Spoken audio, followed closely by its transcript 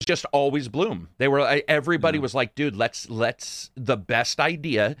just always Bloom. They were everybody was like, dude, let's the best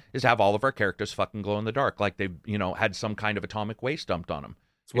idea is have all of our characters fucking glow in the dark, like they had some kind of atomic waste dumped on them.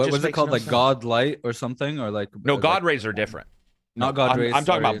 So what was it called? Like God Light or something, or like no, God Rays are different. Not God Rays. I'm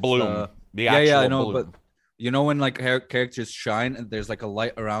talking about Bloom. The actual I know, Bloom. but when like characters shine and there's like a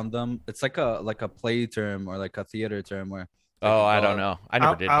light around them, it's like a play term or like a theater term where. I don't know. I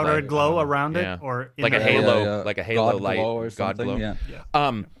never did. Outer glow around it, or like a halo, like a halo God light, glow or God something. glow.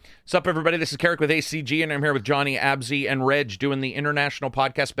 Yeah. Sup, everybody? This is Carrick with ACG, and I'm here with Johnny, Abzy, and Reg doing the International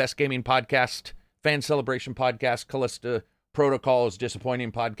Podcast, Best Gaming Podcast, Fan Celebration Podcast, Callisto Protocol's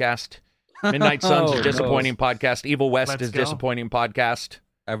Disappointing Podcast, Midnight Suns is Disappointing Podcast, Evil West is Disappointing Podcast.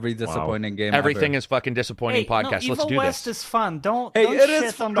 Every disappointing game. Everything is fucking disappointing podcast. Let's do Evil West this. is fun. Don't it shit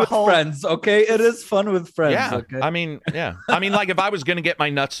is fun on the with whole. friends, okay? It is fun with friends. Yeah, okay? I mean, like if I was gonna get my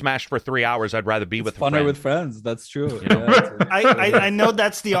nuts smashed for 3 hours, I'd rather be with a friend. Funner with friends. That's true. I know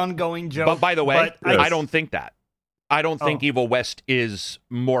that's the ongoing joke. But by the way, but I don't think that. I don't think Evil West is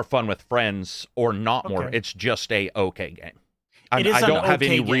more fun with friends or not more. It's just a okay game. I don't have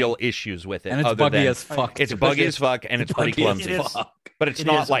any real issues with it. And it's buggy as fuck. It's buggy as fuck, and it's pretty clumsy. But it's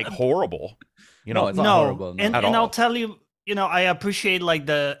not like horrible. No, it's not horrible. And I'll tell you, I appreciate like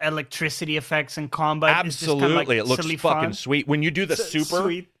the electricity effects in combat. Absolutely, it looks fucking sweet when you do the super.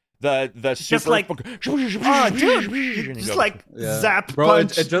 Sweet. The super, just like, dude, just like zap bro,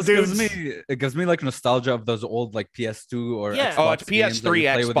 punch. It just gives me like nostalgia of those old like PS2 or Xbox it's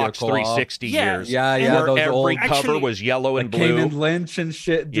PS3, Xbox 360 years. Yeah, where those every old, cover was yellow and blue. Kane and Lynch and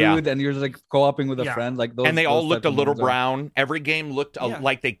shit, dude. And you're like co-oping with a friend, like those. And they all looked a little brown. Every game looked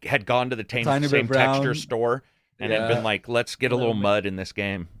like they had gone to the same texture store and had been like, let's get a little mud in this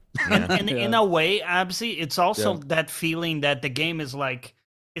game. And in a way, Abzy, it's also that feeling that the game is like,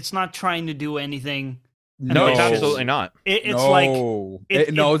 it's not trying to do anything. No, it's absolutely not.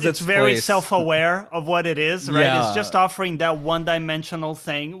 It's very self-aware of what it is, right? Yeah. It's just offering that one-dimensional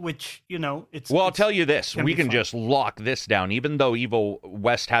thing, which, it's... Well, I'll tell you this. We can just lock this down. Even though Evil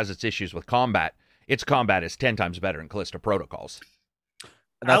West has its issues with combat, its combat is 10 times better in Callisto Protocols.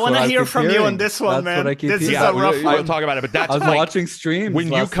 I want to hear from you on this one, man. This is a rough one. We'll talk about it, but that's I was watching streams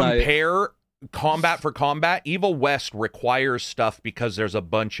when you compare combat for combat, Evil West requires stuff because there's a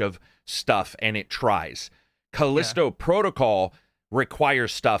bunch of stuff and it tries. Callisto Protocol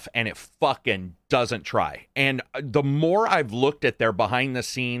requires stuff and it fucking doesn't try. And the more I've looked at their behind the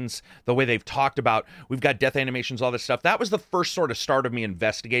scenes, the way they've talked about, we've got death animations, all this stuff, that was the first sort of start of me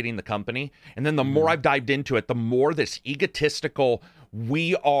investigating the company. And then the more I've dived into it, the more this egotistical,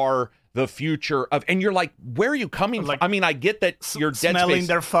 we are the future of, and you're like, where are you coming from? I mean, I get that you're Dead smelling Space,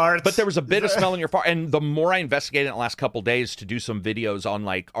 their farts, but there was a bit of smell in your fart. And the more I investigated in the last couple of days to do some videos on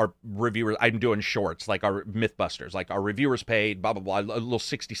like our reviewers, I'm doing shorts, like our Mythbusters, like our reviewers paid, blah, blah, blah, a little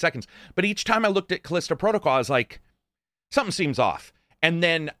 60 seconds. But each time I looked at Callisto Protocol, I was like, something seems off. And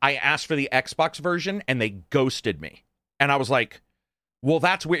then I asked for the Xbox version and they ghosted me. And I was like, well,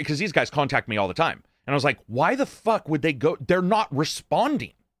 that's weird, because these guys contact me all the time. And I was like, why the fuck would they go? They're not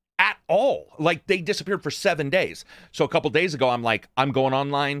responding at all. Like, they disappeared for 7 days. So a couple days ago, I'm like, I'm going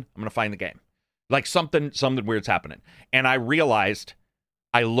online. I'm going to find the game. Like something weird's happening. And I realized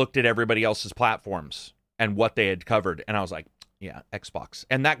I looked at everybody else's platforms and what they had covered. And I was like, yeah, Xbox.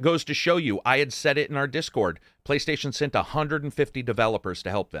 And that goes to show you, I had said it in our Discord. PlayStation sent 150 developers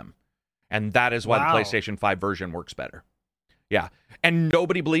to help them. And that is why the PlayStation 5 version works better. Yeah. And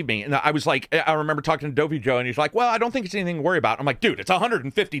nobody believed me. And I was like, I remember talking to Dovey Joe, and he's like, well, I don't think it's anything to worry about. I'm like, dude, it's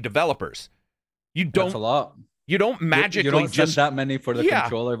 150 developers. That's a lot. You don't magically you don't just that many for the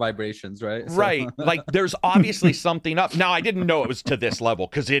controller vibrations, right? So. Right. Like, there's obviously something up. Now, I didn't know it was to this level,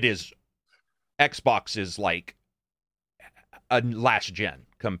 because Xbox is like a last gen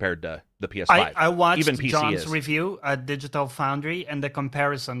compared to the PS5. I watched even PC John's review at Digital Foundry, and the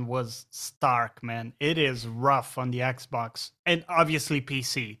comparison was stark, man. It is rough on the Xbox, and obviously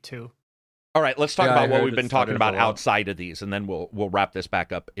PC too. All right, let's talk about what we've been talking about outside of these, and then we'll wrap this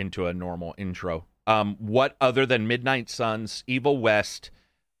back up into a normal intro. What other than Midnight Suns, Evil West,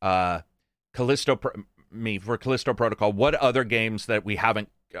 Callisto Protocol, what other games that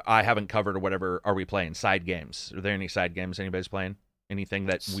I haven't covered or whatever are we playing? Side games. Are there any side games anybody's playing? Anything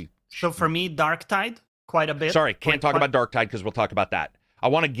that we... So for me, Darktide, quite a bit. Sorry, can't talk about Darktide because we'll talk about that. I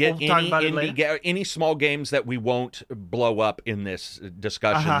want to get any small games that we won't blow up in this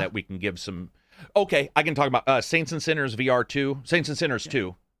discussion that we can give some... Okay, I can talk about Saints and Sinners VR 2. Saints and Sinners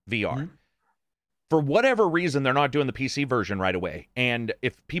 2 VR. Mm-hmm. For whatever reason, they're not doing the PC version right away. And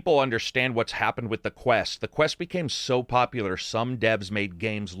if people understand what's happened with the Quest became so popular, some devs made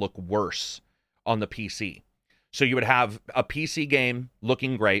games look worse on the PC. So you would have a PC game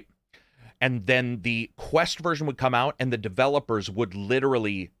looking great, and then the Quest version would come out, and the developers would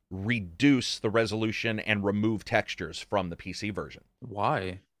literally reduce the resolution and remove textures from the PC version.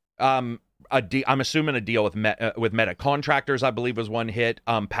 Why? I'm assuming a deal with Meta. Contractors, I believe, was one hit.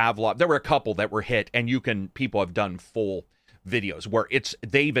 Pavlov, there were a couple that were hit, and people have done full videos where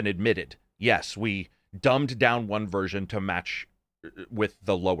they even admitted, yes, we dumbed down one version to match with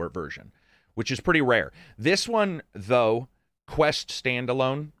the lower version, which is pretty rare. This one, though, Quest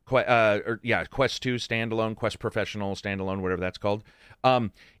standalone, Quest 2 standalone, Quest Professional standalone, whatever that's called.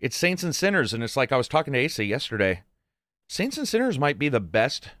 It's Saints and Sinners, and it's like I was talking to Asa yesterday. Saints and Sinners might be the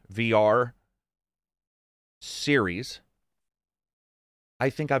best VR series I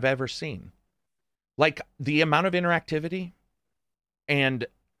think I've ever seen. Like, the amount of interactivity and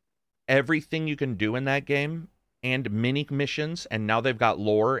everything you can do in that game, and mini missions, and now they've got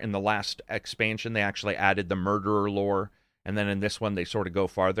lore. In the last expansion, they actually added the murderer lore, and then in this one, they sort of go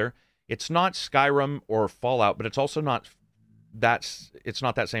farther. It's not Skyrim or Fallout, but it's also not that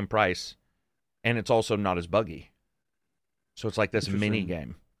same price, and it's also not as buggy. So it's like this mini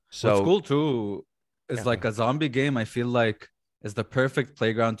game. So what's cool too is like a zombie game. I feel like is the perfect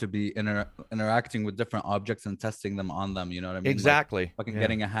playground to be interacting with different objects and testing them on them. You know what I mean? Exactly. Like fucking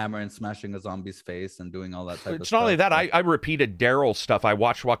getting a hammer and smashing a zombie's face and doing all that type of stuff. It's not only that. I repeated Daryl stuff. I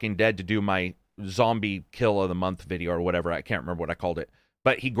watched Walking Dead to do my zombie kill of the month video or whatever. I can't remember what I called it.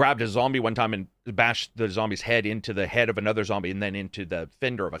 But he grabbed a zombie one time and bashed the zombie's head into the head of another zombie and then into the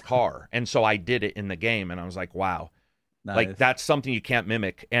fender of a car. And so I did it in the game, and I was like, wow. Nice. Like, that's something you can't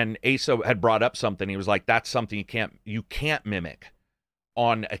mimic. And Asa had brought up something. He was like, that's something you can't mimic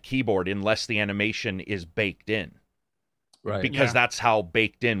on a keyboard unless the animation is baked in. Right. Because that's how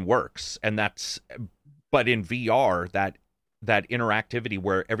baked in works. And but in VR, that interactivity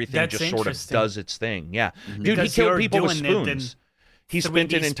where everything just sort of does its thing. Yeah. Mm-hmm. Dude, because he killed people with spoons. He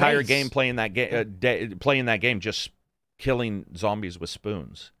spent an entire game playing that game just killing zombies with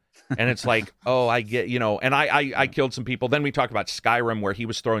spoons. And it's like, oh, I get, and I killed some people. Then we talked about Skyrim, where he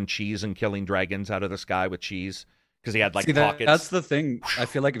was throwing cheese and killing dragons out of the sky with cheese because he had like pockets. That's the thing. I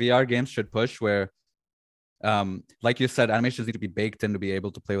feel like VR games should push where, like you said, animations need to be baked in to be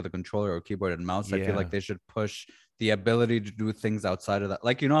able to play with a controller or keyboard and mouse. Yeah. I feel like they should push the ability to do things outside of that.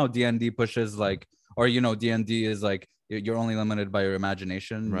 Like, how D&D pushes D&D is like, you're only limited by your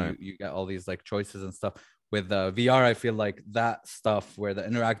imagination. Right. You get all these like choices and stuff. With VR, I feel like that stuff where the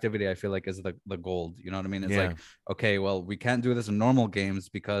interactivity, I feel like is the gold. You know what I mean? It's like, okay, well, we can't do this in normal games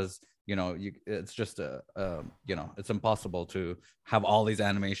because, it's just, it's impossible to have all these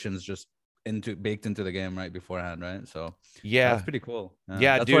animations just baked into the game right beforehand, right? So yeah, that's pretty cool.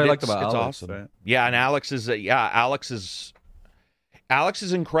 That's dude, what I liked about Alex, awesome. Right? Yeah, and Alex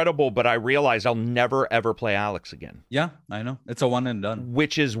is incredible, but I realized I'll never, ever play Alex again. Yeah, I know. It's a one and done.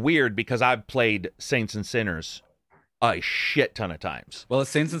 Which is weird because I've played Saints and Sinners a shit ton of times. Well, is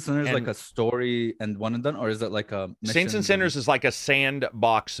Saints and Sinners like a story and one and done, or is it like a mission? Saints and Sinners is like a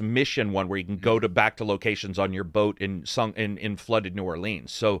sandbox mission one where you can go back to locations on your boat in flooded New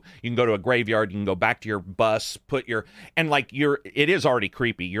Orleans. So you can go to a graveyard, you can go back to your bus, it is already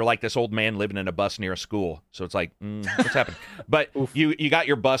creepy. You're like this old man living in a bus near a school. So it's like, what's happening? But you got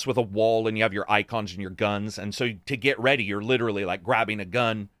your bus with a wall and you have your icons and your guns. And so to get ready, you're literally like grabbing a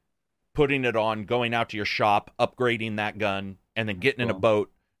gun, putting it on, going out to your shop, upgrading that gun, and then getting in a boat,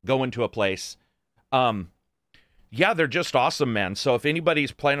 going to a place. They're just awesome, man. So if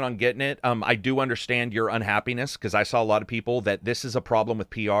anybody's planning on getting it, I do understand your unhappiness because I saw a lot of people that this is a problem with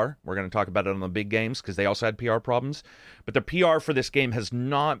PR. We're going to talk about it on the big games because they also had PR problems. But the PR for this game has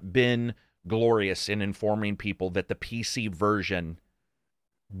not been glorious in informing people that the PC version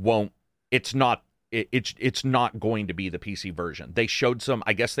it's not going to be the PC version. They showed some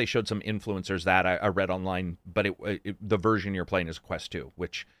influencers that I read online, but the version you're playing is Quest 2,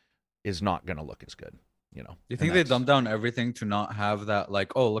 which is not going to look as good. Do you think they dumbed down everything to not have that,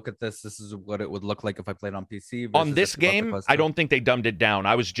 like, oh, look at this. This is what it would look like if I played on PC. On this game, I don't think they dumbed it down.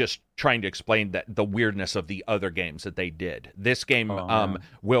 I was just trying to explain that the weirdness of the other games that they did. This game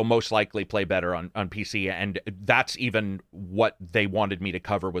will most likely play better on PC, and that's even what they wanted me to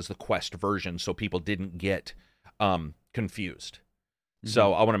cover was the Quest version, so people didn't get confused. Mm-hmm.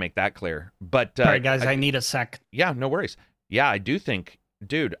 So I want to make that clear. But all right, guys, I need a sec. Yeah, no worries. Yeah, I do think,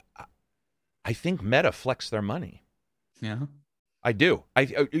 dude, I think Meta flexed their money. Yeah. I do.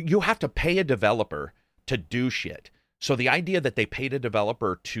 You have to pay a developer to do shit. So the idea that they paid a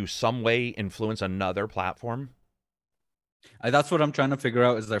developer to some way influence another platform. That's what I'm trying to figure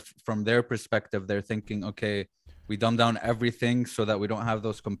out is that from their perspective, they're thinking, okay, we dumb down everything so that we don't have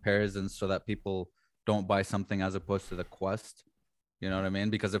those comparisons so that people don't buy something as opposed to the Quest. You know what I mean?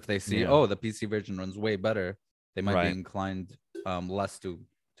 Because if they see, Yeah. the PC version runs way better, they might be inclined less to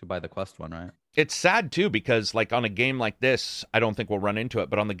buy the Quest one, right? It's sad too, because like on a game like this, I don't think we'll run into it,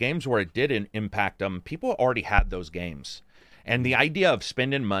 but on the games where it did impact them, people already had those games. And the idea of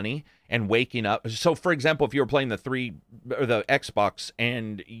spending money and waking up. So for example, if you were playing the Xbox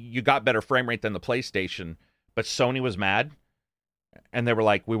and you got better frame rate than the PlayStation, but Sony was mad and they were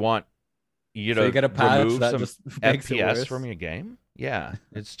like, we want you to get a patch remove that some just makes it FPS worse from your game. Yeah,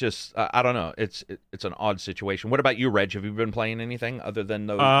 it's just I don't know. It's an odd situation. What about you, Reg? Have you been playing anything other than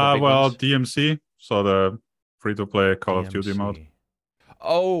those? The big well, ones? DMC, so the free-to-play Call of Duty mode.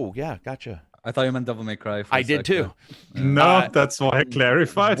 Oh yeah, gotcha. I thought you meant Devil May Cry. I did too. Yeah. No, that's why I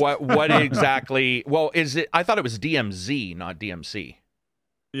clarified. What exactly? Well, is it? I thought it was DMZ, not DMC.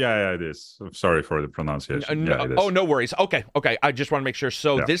 Yeah, it is. I'm sorry for the pronunciation. No, it is. oh, no worries. Okay. I just want to make sure.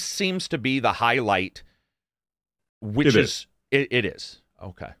 So Yeah. this seems to be the highlight, which is. It is.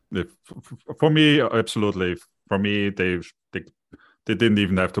 Okay. For me, absolutely. For me, they didn't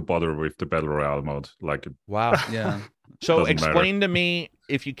even have to bother with the Battle Royale mode. Like, Wow. Yeah. So Doesn't explain to me,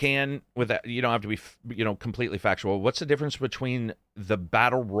 if you can, with that, you don't have to be, completely factual. What's the difference between the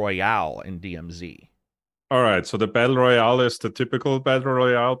Battle Royale and DMZ? all right, so the Battle Royale is the typical Battle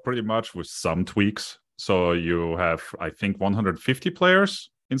Royale, pretty much, with some tweaks. So you have, I think, 150 players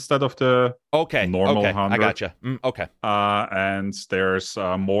instead of the normal 100. I gotcha. Okay. And there's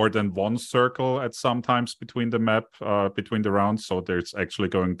more than one circle at some times between the map, between the rounds. So there's actually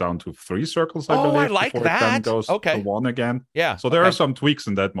going down to 3 circles, I believe. I like before that. It then goes Okay. to 1 again. Yeah. So there are some tweaks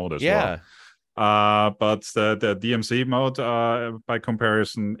in that mode as well. Yeah. But the DMC mode, by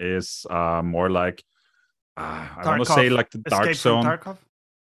comparison, is more like, I want to say like the Dark Zone.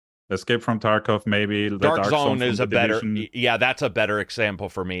 Escape from Tarkov, maybe. Dark Zone is a better. Division. Yeah, that's a better example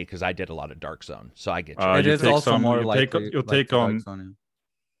for me because I did a lot of Dark Zone, so I get you. It is also more like you take on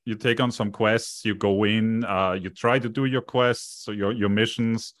some quests. You go in. You try to do your quests, so your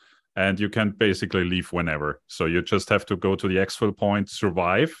missions, and you can basically leave whenever. So you just have to go to the exfil point,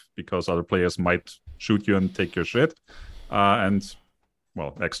 survive, because other players might shoot you and take your shit, and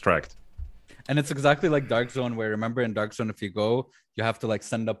extract. And it's exactly like Dark Zone, where remember in Dark Zone, if you go, you have to like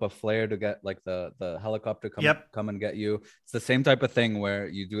send up a flare to get like the helicopter come and get you. It's the same type of thing where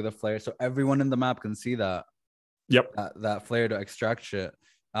you do the flare, so everyone in the map can see that. Yep. That flare to extract shit.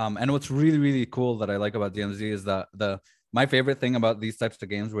 And what's really, really cool that I like about DMZ is that my favorite thing about these types of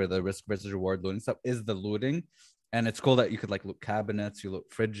games where the risk versus reward looting stuff is the looting. And it's cool that you could like loot cabinets, you loot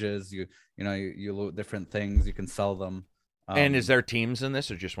fridges, you loot different things, you can sell them. And is there teams in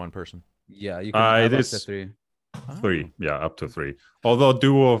this or just one person? Yeah, you can have it up is to 3. 3, yeah, up to 3. Although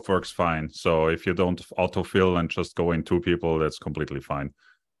duo works fine. So if you don't autofill and just go in 2 people, that's completely fine.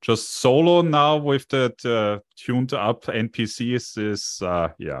 Just solo now with the tuned up NPCs is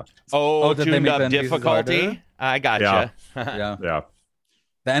tuned up difficulty. I gotcha. Yeah.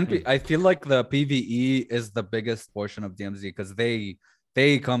 The NP, I feel like the PvE is the biggest portion of DMZ because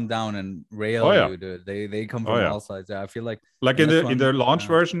they come down and rail you, dude. They come from all sides. Yeah, I feel like in their launch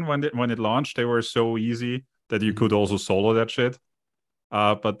version when it launched, they were so easy that you could also solo that shit.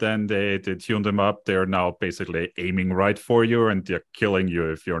 But then they tuned them up. They're now basically aiming right for you and they're killing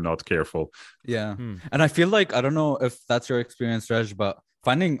you if you're not careful. Yeah. And I feel like, I don't know if that's your experience, Reg, but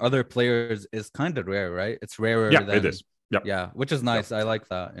finding other players is kind of rare, right? It's rarer than... it is. Yep. Yeah, which is nice. Yep. I like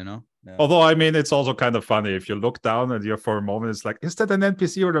that, Yeah. Although, I mean, it's also kind of funny. If you look down and you're for a moment, it's like, is that an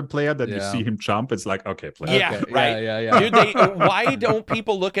NPC or a player? That you see him jump? It's like, okay, player. Yeah, okay. right. Yeah. Dude, why don't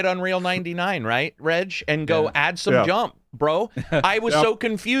people look at Unreal 99, right, Reg, and go add some jump, bro? I was so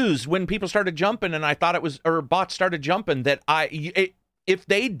confused when people started jumping and I thought it was, or bots started jumping, that if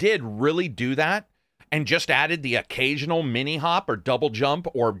they did really do that, and just added the occasional mini hop or double jump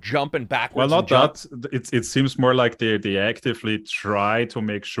or jumping backwards. Well, not that. It seems more like they actively try to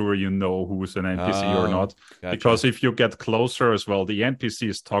make sure you know who's an NPC or not. Gotcha. Because if you get closer as well, the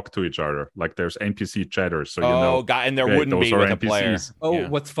NPCs talk to each other. Like there's NPC chatter, so you know. And there wouldn't be with NPCs. a player.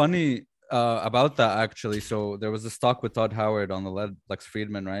 What's funny about that actually? So there was a talk with Todd Howard on the Lex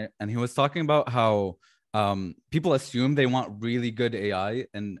Friedman, right? And he was talking about how people assume they want really good AI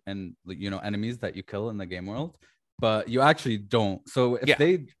and enemies that you kill in the game world, but you actually don't. So if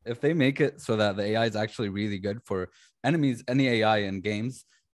they make it so that the AI is actually really good for enemies, any AI in games,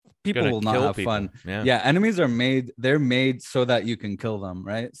 people will not have fun. Enemies are made so that you can kill them,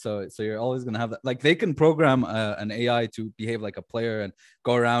 right? So you're always gonna have that. Like they can program an AI to behave like a player and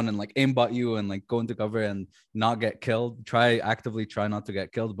go around and like aimbot you and like go into cover and not get killed. Actively try not to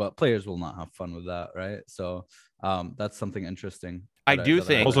get killed, but players will not have fun with that, right? So that's something interesting. I do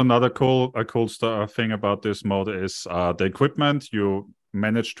think also another cool thing about this mode is the equipment you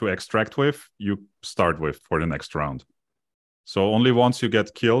manage to extract with, you start with for the next round. So only once you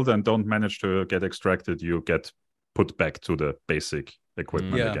get killed and don't manage to get extracted, you get put back to the basic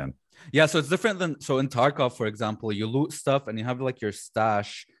equipment again. Yeah, so it's different than in Tarkov, for example, you loot stuff and you have like your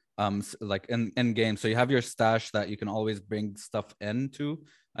stash, like in game. So you have your stash that you can always bring stuff into,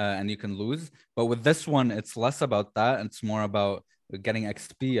 and you can lose. But with this one, it's less about that. It's more about getting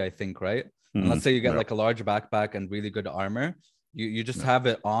XP, I think, right? And let's say you get like a large backpack and really good armor. You just have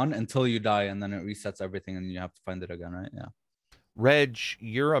it on until you die, and then it resets everything, and you have to find it again, right? Yeah. Reg,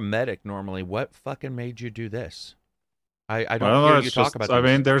 you're a medic normally. What fucking made you do this? I don't hear you talk about this. I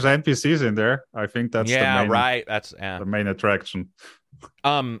mean, there's NPCs in there. I think that's the main, right. That's the main attraction.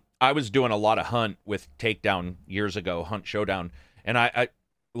 I was doing a lot of Hunt with Takedown years ago, Hunt Showdown, and I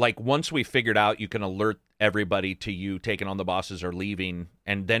like once we figured out you can alert everybody to you taking on the bosses or leaving,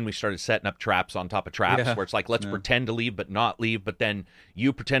 and then we started setting up traps on top of traps where it's like, let's pretend to leave but not leave, but then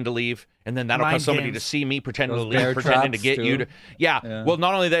you pretend to leave, and then that'll cause somebody to see me pretending to leave, pretending to get you to well,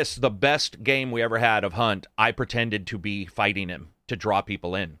 not only this, the best game we ever had of Hunt, I pretended to be fighting him to draw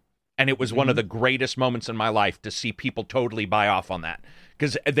people in, and it was one of the greatest moments in my life to see people totally buy off on that,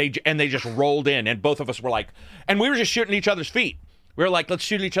 because they just rolled in, and both of us were like, and we were just shooting each other's feet. We were like, let's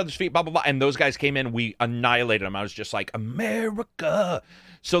shoot each other's feet, blah, blah, blah. And those guys came in, we annihilated them. I was just like, America.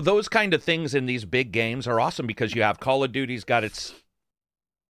 So those kind of things in these big games are awesome because you have Call of Duty's got its...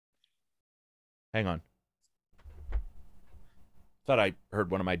 Hang on. Thought I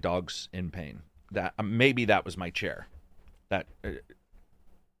heard one of my dogs in pain. That maybe that was my chair. That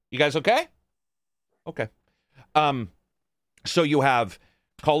you guys okay? Okay. So you have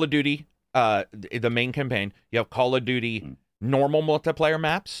Call of Duty, the main campaign. You have Call of Duty... normal multiplayer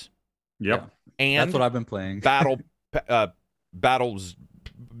maps. Yep. And that's what I've been playing. Battles,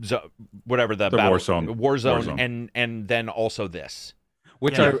 whatever the battle, Warzone, and then also this.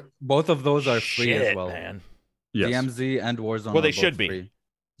 Which are both of those are free as well. Man. Yes. DMZ and Warzone. Well, they should be. Free.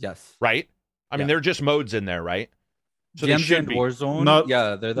 Yes. Right? I mean, they're just modes in there, right? So DMZ and Warzone.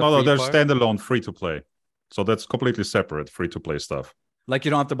 They're they're standalone free to play. So that's completely separate free to play stuff. Like you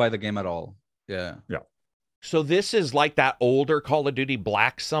don't have to buy the game at all. Yeah. Yeah. So this is like that older Call of Duty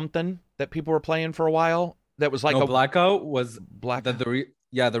Black something that people were playing for a while. That was like Blackout was Black.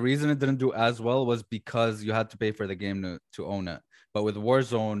 The reason it didn't do as well was because you had to pay for the game to own it. But with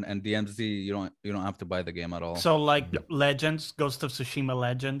Warzone and DMZ, you don't have to buy the game at all. So like Legends, Ghost of Tsushima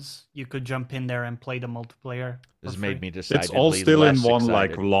Legends, you could jump in there and play the multiplayer. This made me decide. It's all still in one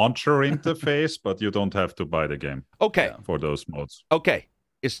like launcher interface, but you don't have to buy the game. Okay. For those modes. Okay.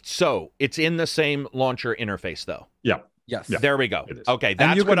 It's in the same launcher interface though. Yeah. Yes. Yeah. There we go. Okay,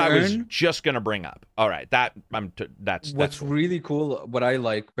 that's what I was just gonna bring up. All right, that's what's cool. really cool. What I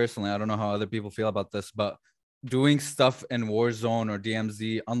like personally, I don't know how other people feel about this, but doing stuff in Warzone or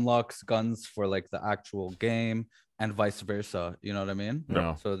DMZ unlocks guns for like the actual game and vice versa. You know what I mean?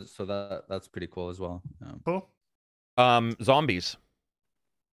 No. So that's pretty cool as well. Yeah. Cool. Zombies.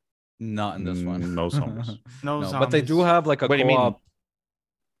 Not in this one. No zombies. No zombies. But they do have like a What do you mean? co-op.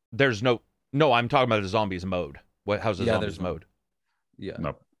 There's no. I'm talking about the zombies mode. How's the zombies mode? Yeah.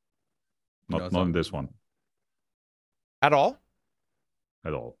 No. Not in this one. At all?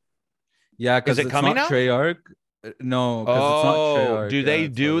 At all. Yeah, because it's coming not out? Treyarch. No, because it's not Treyarch. Do they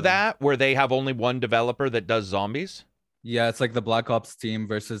do that where they have only one developer that does zombies? Yeah, it's like the Black Ops team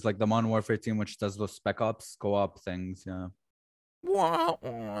versus like the Modern Warfare team, which does those Spec Ops co-op things. Yeah.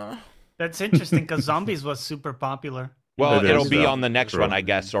 That's interesting because zombies was super popular. Well, it'll be on the next one, I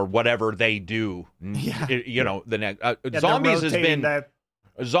guess, or whatever they do. Yeah. The next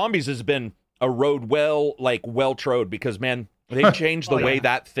Zombies has been a road well trod because man, they changed the way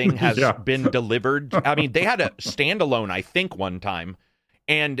that thing has been delivered. I mean, they had a standalone, I think, one time,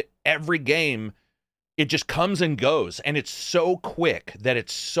 and every game it just comes and goes, and it's so quick that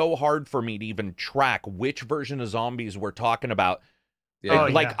it's so hard for me to even track which version of Zombies we're talking about.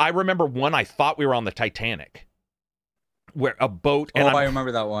 Yeah. I remember one I thought we were on the Titanic. Where a boat and I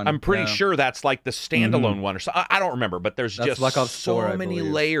remember that one. I'm pretty sure that's like the standalone one or so. I don't remember, but there's just so many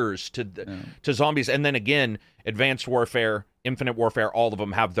layers to zombies. And then again, Advanced Warfare, Infinite Warfare, all of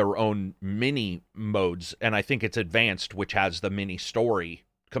them have their own mini modes, and I think it's Advanced, which has the mini story,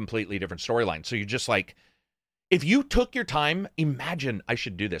 completely different storyline. So you're just like, if you took your time, imagine I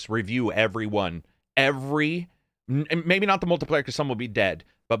should do this, review maybe not the multiplayer because some will be dead,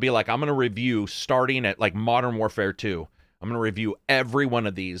 but be like, I'm going to review starting at like Modern Warfare 2. I'm going to review every one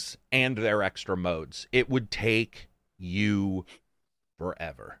of these and their extra modes. It would take you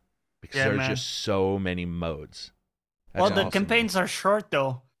forever because there's just so many modes. Well, That's the awesome. campaigns are short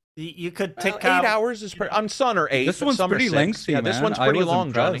though. You could Well, take 8 out hours is on Sun or 8. This but one's some are pretty 6. lengthy, Yeah, man. this one's I pretty was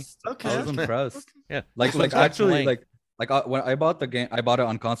long, Johnny. impressed. Okay. I was impressed. Yeah, Like this one's got some actually length. when I bought the game, I bought it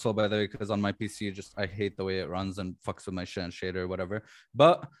on console by the way, because on my PC I hate the way it runs and fucks with my shit and shader or whatever.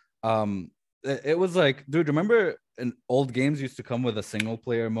 But it was like, dude, remember in old games used to come with a single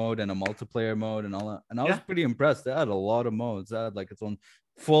player mode and a multiplayer mode and all that, and I was pretty impressed. They had a lot of modes. They had like its own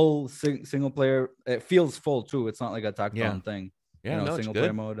full single player. It feels full too. It's not like a tacked on thing. Yeah, no, single it's player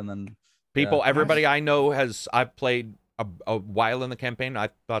good. mode and then People, everybody I know I've played a while in the campaign. I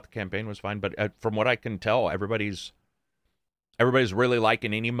thought the campaign was fine, but from what I can tell, everybody's really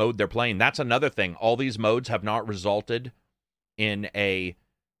liking any mode they're playing. That's another thing. All these modes have not resulted in a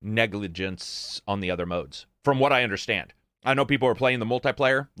negligence on the other modes, from what I understand. I know people are playing the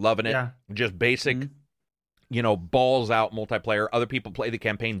multiplayer, loving it, just basic, balls out multiplayer. Other people play the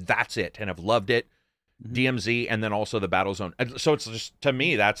campaign, that's it, and have loved it. DMZ, and then also the Battlezone. So it's just, to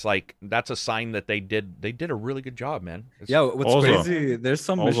me, that's a sign that they did a really good job, man. What's crazy, there's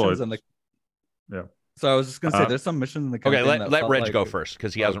some missions in the so I was just gonna say there's some missions in the campaign. Okay, let Reg go first,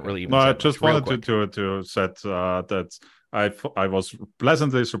 because he hasn't really even I said just much. wanted to set that I was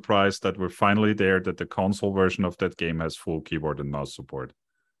pleasantly surprised that we're finally there, that the console version of that game has full keyboard and mouse support.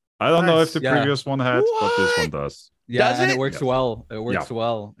 I don't know if the previous one had, but this one does. Yeah, and it works well. It works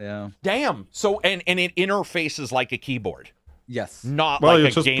well. Yeah. Damn. So and it interfaces like a keyboard. Yes. Not like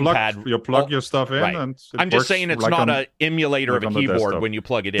a gamepad. You plug your stuff in, and I'm just saying it's not an emulator of a keyboard when you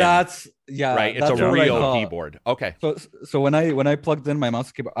plug it in. That's right. It's a real keyboard. Okay. So when I plugged in my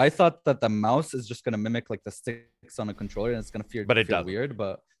mouse keyboard, I thought that the mouse is just gonna mimic like the sticks on a controller, and it's gonna feel weird.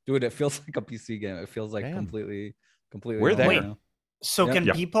 But dude, it feels like a PC game. It feels like completely. We're there. Wait, so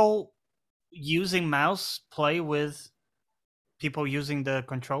can people using mouse play with people using the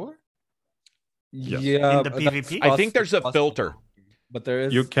controller? Yeah, in the PvP. I think there's a filter, but there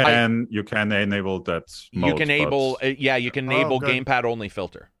is. You can enable that. Mode, you can enable gamepad only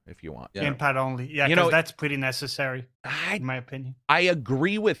filter if you want. Gamepad only, because that's pretty necessary, in my opinion. I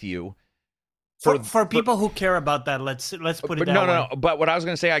agree with you. For people who care about that, let's put it that way. No. But what I was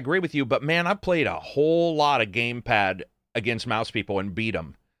going to say, I agree with you. But man, I've played a whole lot of gamepad against mouse people and beat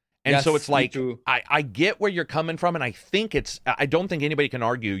them. And so it's like, I get where you're coming from, and I don't think anybody can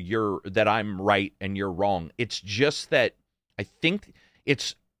argue that I'm right and you're wrong. It's just that I think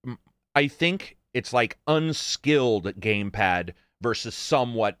it's like unskilled gamepad versus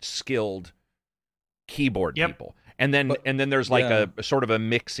somewhat skilled keyboard people. And then there's like a sort of a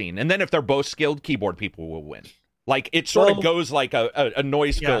mixing. And then if they're both skilled, keyboard people will win. Like it sort of goes like a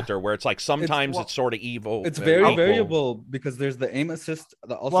noise filter where it's like sometimes it's sort of evil. It's very variable because there's the aim assist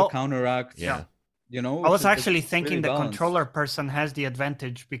that also counteracts. Yeah. You know, I was actually thinking the controller person has the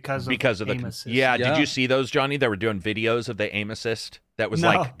advantage because of the aim assist. Yeah, did you see those, Johnny? They were doing videos of the aim assist. That was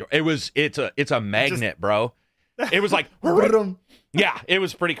it's a magnet, bro. It was like yeah, it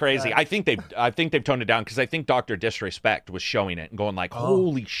was pretty crazy. Yeah. I think they've toned it down because I think Dr. Disrespect was showing it and going like,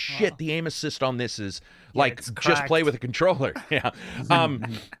 holy shit, the aim assist on this is like just play with a controller. Yeah.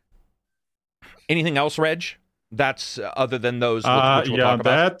 Anything else, Reg? That's other than those. Which we'll talk about?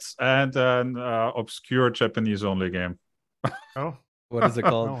 That and an obscure Japanese only game. Oh, what is it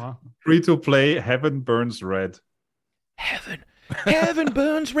called? Wow. Free to play. Heaven Burns Red. Heaven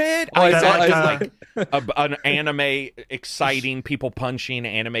Burns Red. I thought it was like an anime, exciting, people punching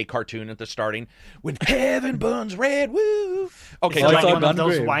anime cartoon at the starting. When Heaven Burns Red, woo! Okay, it's like one of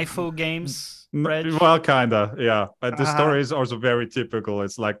those waifu games. Reg? Well, kinda, yeah. But the story is also very typical.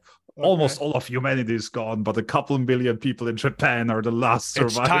 It's like almost all of humanity is gone, but a couple million people in Japan are the last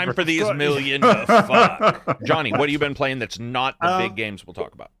survivors. It's time for these million to fuck. Johnny, what have you been playing that's not the big games we'll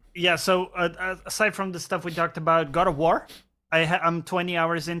talk about? Yeah, so aside from the stuff we talked about, God of War. I'm 20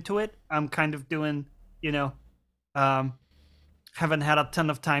 hours into it. I'm kind of doing, haven't had a ton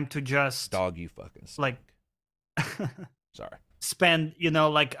of time to just dog you fucking like sorry spend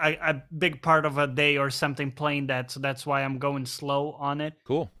like a big part of a day or something playing that. So that's why I'm going slow on it.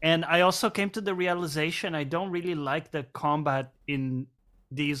 Cool. And I also came to the realization I don't really like the combat in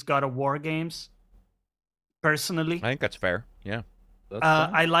these God of War games. Personally, I think that's fair. Yeah.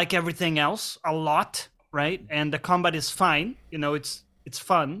 I like everything else a lot. Right, and the combat is fine. It's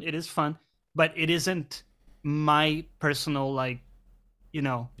fun. It is fun, but it isn't my personal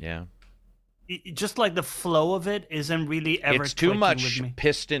Yeah. Just like the flow of it isn't really ever. It's too much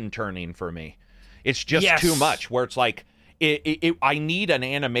piston turning for me. It's just too much. Where it's like, I need an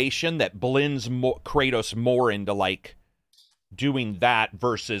animation that blends Kratos more into like doing that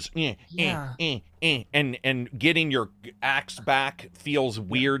versus and getting your axe back feels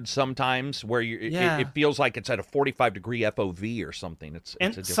weird sometimes, where it feels like it's at a 45-degree FOV or something. It's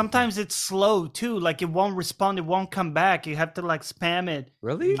sometimes it's slow too, like it won't respond, it won't come back, you have to like spam it.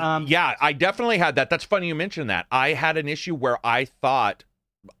 Really? Yeah, I definitely had that. That's funny you mentioned that. I had an issue where I thought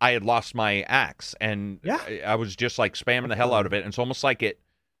I had lost my axe, and I was just like spamming the hell out of it, and it's almost like it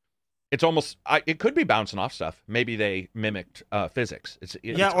could be bouncing off stuff. Maybe they mimicked physics. It's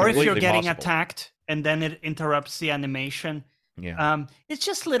or if you're getting possible. attacked and then it interrupts the animation. Yeah. It's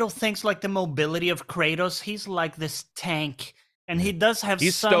just little things like the mobility of Kratos. He's like this tank, and he does have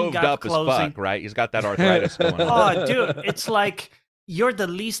He's some stoved gap up closing. as fuck, right? He's got that arthritis going on. Oh, dude, it's like you're the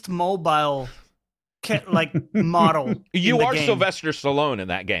least mobile model. You in the are game. Sylvester Stallone in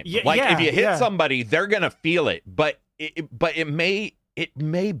that game. Yeah, if you hit yeah. somebody, they're gonna feel it, but it may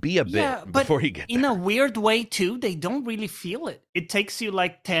be a bit before you get there. In a weird way too, they don't really feel it. It takes you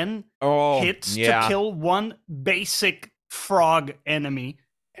like 10 hits to kill one basic frog enemy.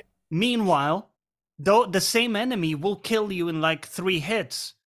 Meanwhile, though the same enemy will kill you in like 3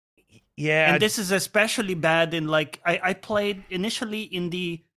 hits. Yeah. And this is especially bad in like I played initially in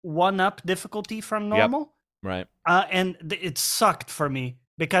the 1-up difficulty from normal. Right. And it sucked for me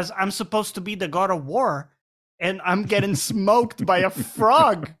because I'm supposed to be the God of War and I'm getting smoked by a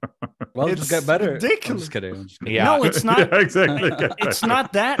frog. Well, it's just get better. Ridiculous. I'm just kidding. Yeah. No, it's not. Yeah, exactly. It's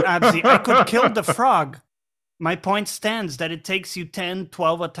not that, Abzi. I could kill the frog. My point stands that it takes you 10,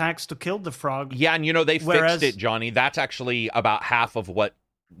 12 attacks to kill the frog. Yeah, and they fixed it, Johnny. That's actually about half of what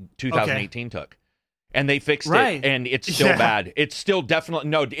 2018 took. And they fixed it, and it's still bad. It's still definitely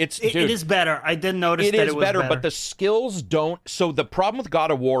it is better. I did notice that it was better, but the skills don't. So the problem with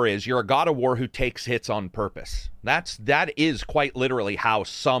God of War is you're a God of War who takes hits on purpose. That is quite literally how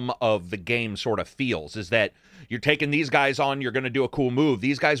some of the game sort of feels. Is that you're taking these guys on, you're going to do a cool move.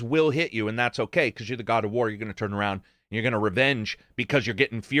 These guys will hit you, and that's okay because you're the God of War. You're going to turn around and you're going to revenge because you're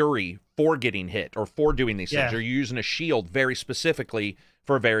getting fury for getting hit or for doing these things. Or you're using a shield very specifically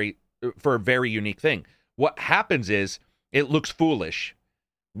for a very unique thing. What happens is it looks foolish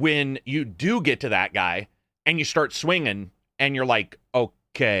when you do get to that guy and you start swinging and you're like,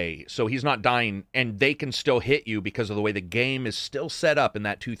 okay, so he's not dying and they can still hit you because of the way the game is still set up in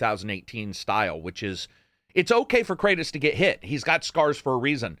that 2018 style, which is, it's okay for Kratos to get hit. He's got scars for a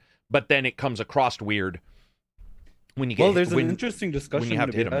reason, but then it comes across weird when you get well, there's an interesting discussion when you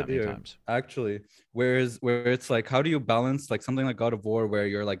have to hit him that many here, times. Actually, where it's like, how do you balance like something like God of War where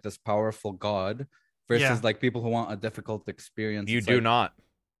you're like this powerful god versus like people who want a difficult experience? You it's do like, not.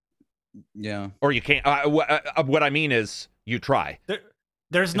 Yeah. Or you can't. What I mean is you try.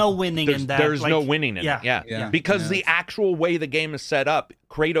 There's no winning in that. There's no winning in it. Yeah. Because the actual way the game is set up,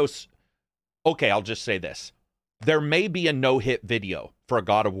 Kratos... Okay, I'll just say this. There may be a no-hit video for a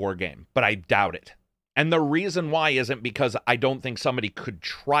God of War game, but I doubt it. And the reason why isn't because I don't think somebody could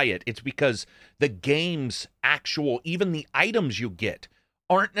try it. It's because the game's actual, even the items you get,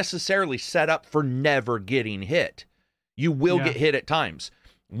 aren't necessarily set up for never getting hit. You will get hit at times.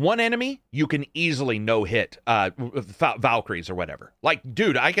 One enemy, you can easily no-hit Valkyries or whatever. Like,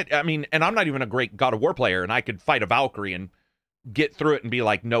 dude, and I'm not even a great God of War player, and I could fight a Valkyrie and get through it and be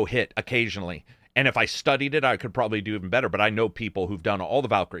like no-hit occasionally. And if I studied it, I could probably do even better. But I know people who've done all the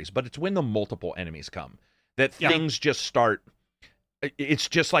Valkyries. But it's when the multiple enemies come that things just start. It's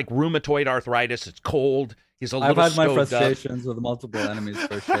just like rheumatoid arthritis. It's cold. He's I've had my frustrations with multiple enemies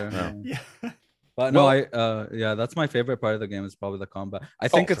for sure. But no, that's my favorite part of the game is probably the combat. I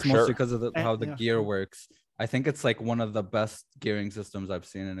think it's mostly because of how the gear works. I think it's like one of the best gearing systems I've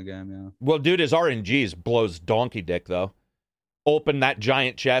seen in a game. Yeah. Well, dude, his RNGs blows donkey dick though. Open that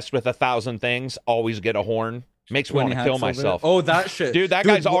giant chest with 1,000 things. Always get a horn. Makes me want to kill myself. Oh, that shit, dude! That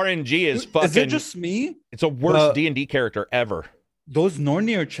guy's RNG is fucking. Is it just me? It's a worst D&D character ever. Those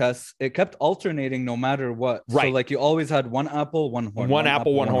Nornir chests, it kept alternating no matter what. Right. So like you always had one apple, one horn. One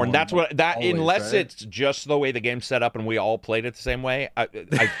apple, one horn. That's what that. Always, unless it's just the way the game's set up and we all played it the same way. I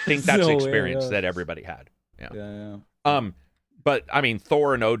think that's the experience that everybody had. Yeah. But I mean,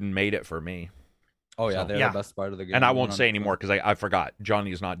 Thor and Odin made it for me. Oh yeah, they're the best part of the game. And I won't say anymore because I forgot.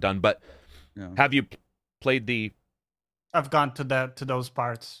 Johnny's not done. But have you played the? I've gone to those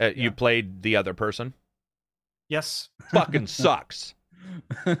parts. You played the other person? Yes. Fucking sucks.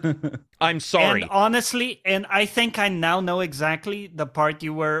 I'm sorry. And honestly, and I think I now know exactly the part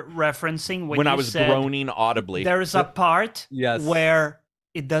you were referencing when I was groaning audibly. There's a part where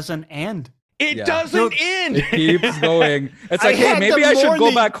it doesn't end. It doesn't end. It keeps going. It's like, hey, maybe I should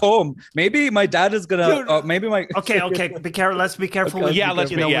go back home. Maybe my dad is gonna. Maybe my. Okay. Be careful. Let's be careful. Okay,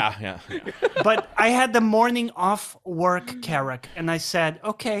 let's be. Yeah. But I had the morning off work, Carrick, and I said,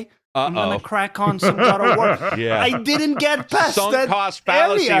 okay. I'm gonna crack on some God of War. Yeah. I didn't get past sunk that cost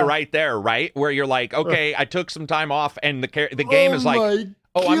fallacy area. right there, right? Where you're like, okay, I took some time off, and the game is like,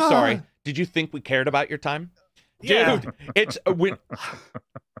 oh, I'm sorry. Did you think we cared about your time, dude? It's when.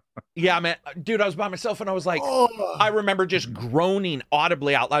 Yeah, man, dude, I was by myself, and I was like, I remember just groaning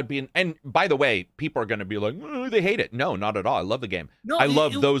audibly out loud, and by the way, people are gonna be like, they hate it. No, not at all. I love the game. No, I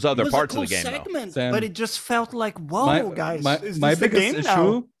love those other parts of the game. Segment, but it just felt like, whoa, guys, is my this the biggest game issue.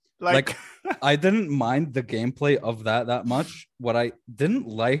 now? Like I didn't mind the gameplay of that much. What I didn't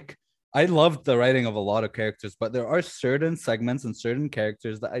like, I loved the writing of a lot of characters, but there are certain segments and certain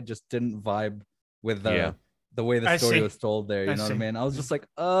characters that I just didn't vibe with the way the story was told there. You know what I mean? I was just like,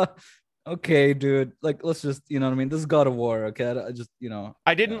 okay, dude. Like, let's just, you know what I mean? This is God of War, okay? I just, you know.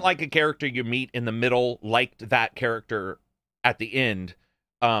 I didn't like a character you meet in the middle, liked that character at the end.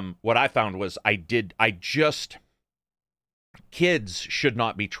 What I found was kids should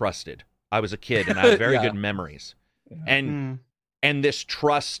not be trusted. I was a kid and I had very good memories. And this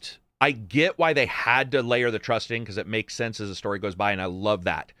trust, I get why they had to layer the trust in because it makes sense as the story goes by, and I love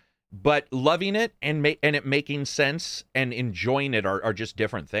that. But loving it and it making sense and enjoying it are just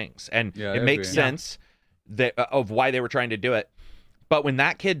different things. And it makes sense that of why they were trying to do it. But when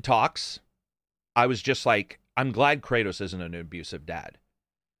that kid talks, I was just like, I'm glad Kratos isn't an abusive dad.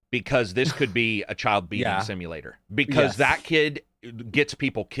 Because this could be a child beating simulator. Because that kid gets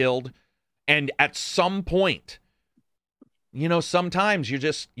people killed. And at some point, you know, sometimes you're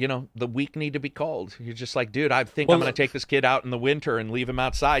just, you know, the weak need to be called. You're just like, dude, I think I'm going to take this kid out in the winter and leave him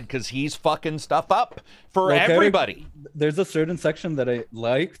outside because he's fucking stuff up for everybody. There's a certain section that I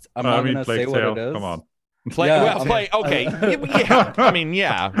liked. I'm not going to say what it is. Come on. Okay. I mean,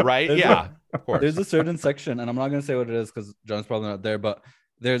 right? Yeah, of course. There's a certain section, and I'm not going to say what it is because John's probably not there, but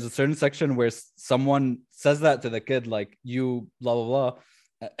there's a certain section where someone says that to the kid, like, you blah blah blah,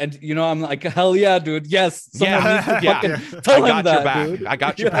 and you know, I'm like, hell yeah, dude, yes, someone needs to fucking tell him that, back. dude. I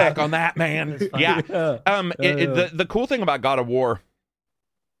got your back on that, man. The cool thing about God of War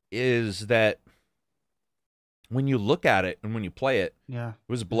is that when you look at it and when you play it, it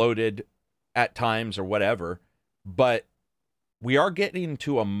was bloated at times or whatever, but we're getting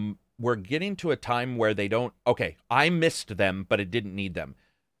to a time where they don't. Okay, I missed them, but it didn't need them.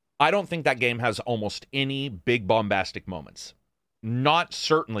 I don't think that game has almost any big bombastic moments. Not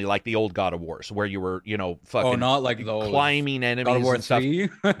certainly like the old God of Wars where you were, you know, fucking not like the climbing enemies God of War and stuff. 3?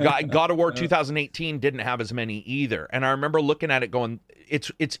 God of War 2018 didn't have as many either. And I remember looking at it going,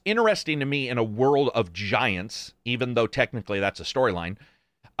 it's interesting to me in a world of giants, even though technically that's a storyline,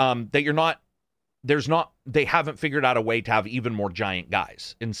 that they haven't figured out a way to have even more giant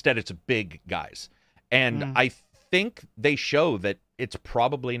guys. Instead, it's big guys. And I think they show that it's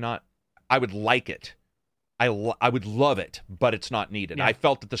probably not. I would like it. I would love it, but it's not needed. I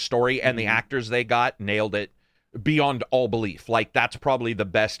felt that the story and the actors they got nailed it beyond all belief. Like, that's probably the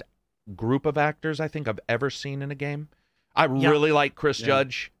best group of actors I think I've ever seen in a game. I really like Chris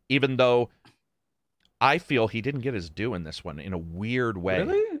Judge, even though I feel he didn't get his due in this one in a weird way.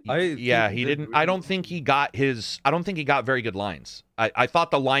 Really? He didn't. I don't think he got very good lines. I thought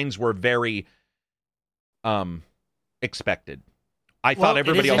the lines were very expected. I thought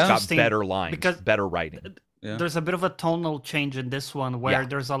everybody else got better lines, better writing. There's a bit of a tonal change in this one where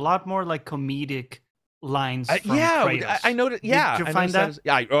there's a lot more like comedic lines from Kratos. I noticed. Yeah, did you find that?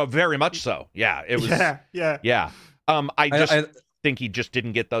 Yeah, very much so. Yeah, it was. Yeah. I think he just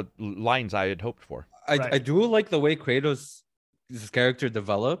didn't get the lines I had hoped for. I do like the way Kratos' character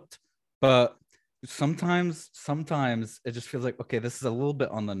developed, but sometimes it just feels like, okay, this is a little bit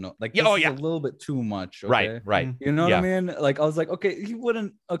on the nose. Like, this is a little bit too much. Okay? Right. You know what I mean? Like, I was like, okay, he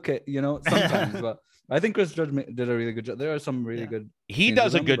wouldn't. Okay, you know, sometimes, but I think Chris Judge did a really good job. There are some really good. He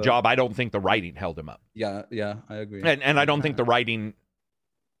does a good job. I don't think the writing held him up. Yeah, I agree. And I don't think the writing.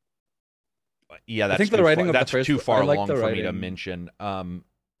 Yeah, that's I think the writing of that's the first, too far like along the for writing. me to mention.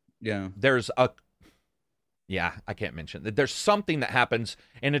 There's a. Yeah, I can't mention that. There's something that happens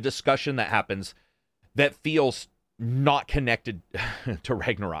in a discussion that happens that feels not connected to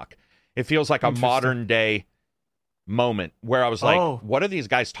Ragnarok. It feels like a modern day moment where I was like, what are these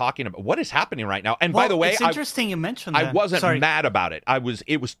guys talking about? What is happening right now? And by the way, it's interesting you mentioned that. I wasn't mad about it.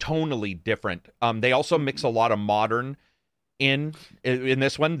 It was tonally different. They also mix a lot of modern in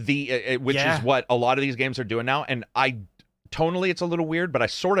this one, which is what a lot of these games are doing now. And tonally it's a little weird, but I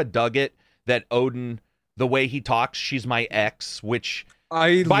sort of dug it that Odin, the way he talks, she's my ex, which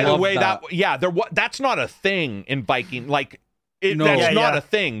By the way, that's not a thing in Viking. Like, that's not a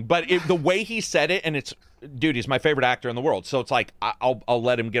thing. But the way he said it, and dude, he's my favorite actor in the world. So it's like I'll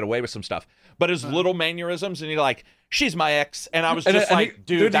let him get away with some stuff. But his little mannerisms, and you're like, she's my ex, and I was just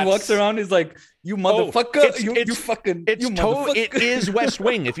dude, he walks around, he's like, you motherfucker, It is West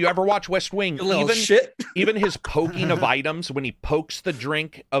Wing. If you ever watch West Wing, even his poking of items when he pokes the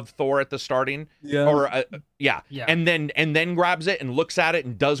drink of Thor at the starting, and then grabs it and looks at it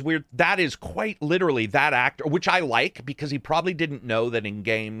and does weird. That is quite literally that actor, which I like because he probably didn't know that in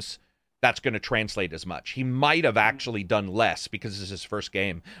games that's going to translate as much. He might have actually done less because this is his first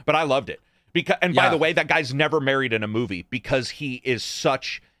game, but I loved it. By the way, that guy's never married in a movie because he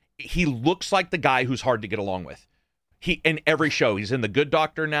looks like the guy who's hard to get along with. In every show, he's in The Good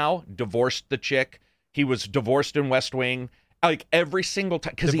Doctor now, divorced the chick. He was divorced in West Wing. Like every single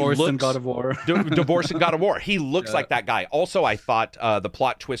time, because he looks in God of War. Divorced in God of War. He looks like that guy. Also, I thought the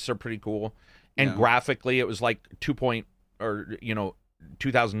plot twists are pretty cool, and graphically, it was like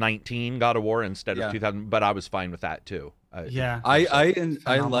 2019 God of War instead of 2000. But I was fine with that too. I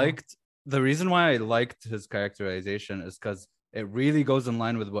liked. The reason why I liked his characterization is because it really goes in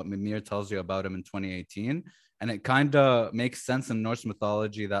line with what Mimir tells you about him in 2018. And it kind of makes sense in Norse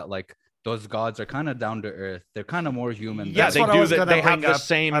mythology that like those gods are kind of down to earth. They're kind of more human. Yeah, they do. They have the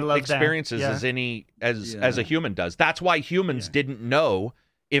same experiences as a human does. That's why humans didn't know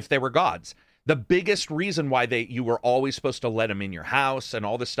if they were gods. The biggest reason why you were always supposed to let them in your house and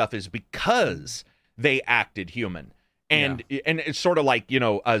all this stuff is because they acted human. And it's sort of like,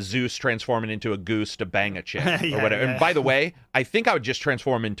 a Zeus transforming into a goose to bang a chick or whatever. And by the way, I think I would just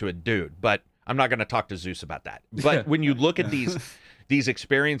transform into a dude, but I'm not going to talk to Zeus about that. But when you look at these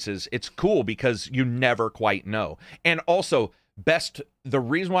experiences, it's cool because you never quite know. And also, the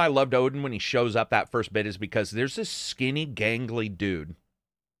reason why I loved Odin when he shows up that first bit is because there's this skinny, gangly dude,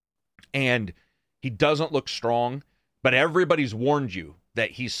 and he doesn't look strong, but everybody's warned you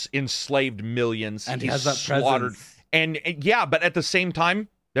that he's enslaved millions. And he's has that slaughtered. Presence. And but at the same time,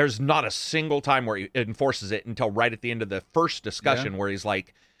 there's not a single time where he enforces it until right at the end of the first discussion where he's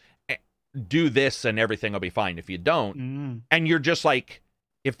like, do this and everything will be fine if you don't. And you're just like,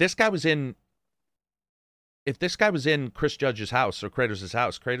 if this guy was in Chris Judge's house or Kratos'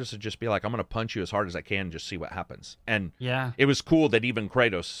 house, Kratos would just be like, I'm going to punch you as hard as I can and just see what happens. And it was cool that even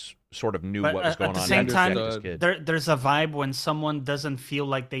Kratos sort of knew what was going on. At the same time, there's a vibe when someone doesn't feel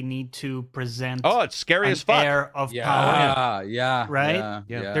like they need to present it's scary as fuck. Air of power. Right?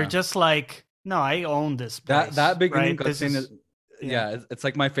 Yeah. They're just like, no, I own this place. That beginning cutscene is it's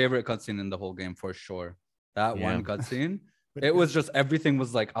like my favorite cutscene in the whole game for sure. That one cutscene. It was just everything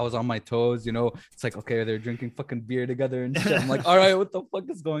was like I was on my toes, It's like, okay, they're drinking fucking beer together and shit. I'm like, all right, what the fuck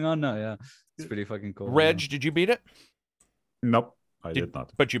is going on now? Yeah, it's pretty fucking cool. Reg, did you beat it? Nope, I did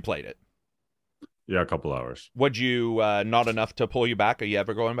not. But you played it. Yeah, a couple hours. Would you not enough to pull you back? Are you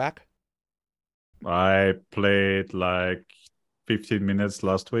ever going back? I played like 15 minutes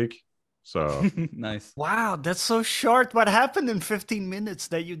last week. So nice. Wow, that's so short. What happened in 15 minutes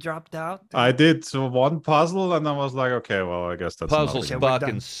that you dropped out? I did one puzzle and I was like, okay, well, I guess that's puzzles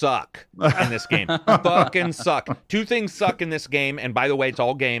fucking suck in this game. Fucking suck. Two things suck in this game, and by the way, it's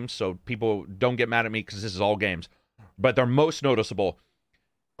all games, so people don't get mad at me because this is all games. But they're most noticeable.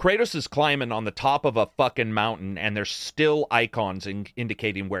 Kratos is climbing on the top of a fucking mountain, and there's still icons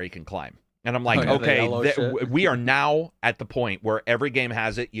indicating where he can climb. And I'm like, we are now at the point where every game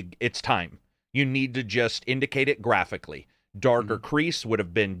has it. It's time. You need to just indicate it graphically. Darker crease would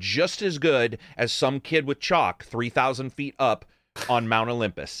have been just as good as some kid with chalk 3,000 feet up on Mount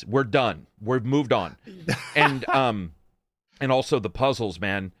Olympus. We're done. We've moved on. And also the puzzles,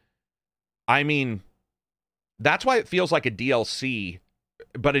 man. I mean, that's why it feels like a DLC,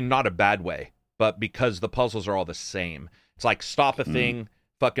 but in not a bad way. But because the puzzles are all the same. It's like stop a thing.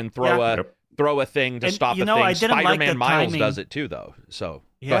 Fucking throw a thing to stop a thing. Spider-Man Miles does it too, though. So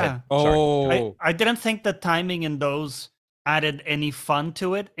go ahead. Oh, I didn't think the timing in those added any fun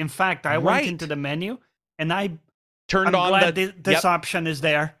to it. In fact, I went into the menu and I'm glad this option is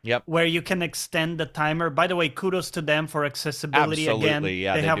there. Where you can extend the timer. By the way, kudos to them for accessibility. Absolutely,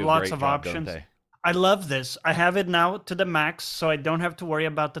 again. They have lots of options. I love this. I have it now to the max, so I don't have to worry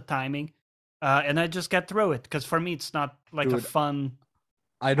about the timing, and I just get through it because for me, it's not like a fun.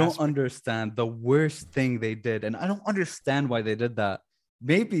 I don't understand the worst thing they did. And I don't understand why they did that.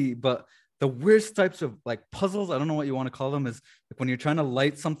 Maybe, but the worst types of like puzzles, I don't know what you want to call them, is like when you're trying to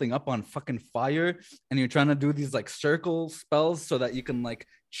light something up on fucking fire and you're trying to do these like circle spells so that you can like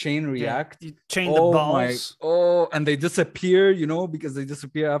chain react. You chain the balls. And they disappear, because they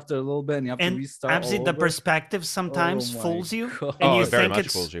disappear after a little bit, and you have to restart. Absolutely, the perspective sometimes fools you, and you very think much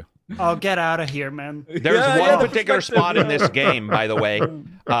it's fools you. Oh, get out of here, man. There's one particular spot in this game, by the way,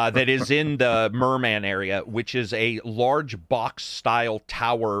 that is in the Merman area, which is a large box-style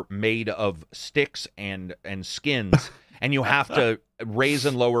tower made of sticks and skins, and you have to raise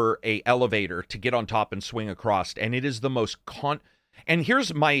and lower a elevator to get on top and swing across, and it is the most And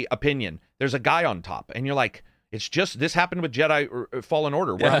here's my opinion. There's a guy on top, and you're like, this happened with Jedi Fallen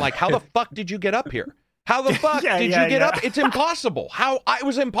Order, where I'm like, how the fuck did you get up here? How the fuck did you get up? It's impossible. It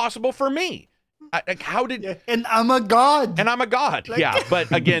was impossible for me. How did? And I'm a god.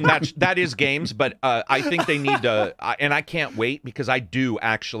 But again, that is games. But I think they need to, and I can't wait because I do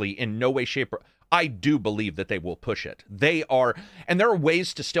actually, in no way, shape, I do believe that they will push it. They are, and there are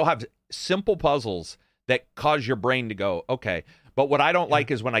ways to still have simple puzzles that cause your brain to go, okay. But what I don't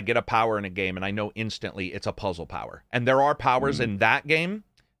like is when I get a power in a game and I know instantly it's a puzzle power. And there are powers in that game,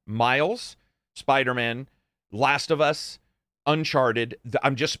 Miles, Spider-Man, Last of Us, Uncharted.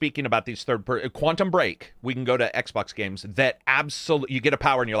 I'm just speaking about these Quantum Break. We can go to Xbox games that absolutely, you get a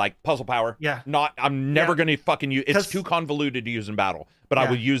power and you're like, puzzle power. Yeah. I'm never going to fucking use, it's too convoluted to use in battle, but I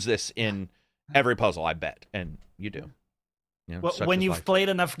will use this in every puzzle, I bet. And you do. Well, when you've played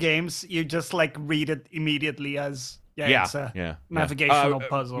enough games, you just like read it immediately as it's a navigational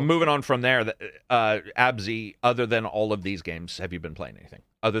puzzle. Moving on from there, Abzi, other than all of these games, have you been playing anything?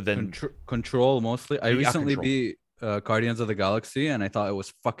 Other than Control, mostly. I recently beat Guardians of the Galaxy, and I thought it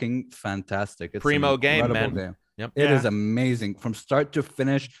was fucking fantastic. It's primo game, man. Game. Yep. It is amazing from start to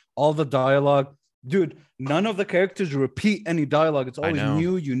finish. All the dialogue, dude. None of the characters repeat any dialogue. It's always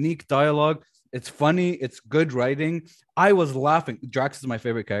new, unique dialogue. It's funny. It's good writing. I was laughing. Drax is my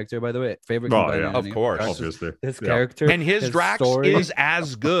favorite character, by the way. Of course, obviously. His character and his Drax is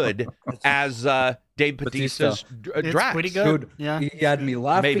as good as Dave Bautista's Drax. Pretty good. Dude, he had me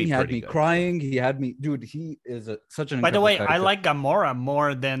laughing. He had me crying. He had me. Dude, he is such an. By the way, character. I like Gamora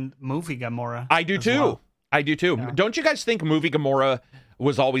more than movie Gamora. I do too. Well. I do too. Yeah. Don't you guys think movie Gamora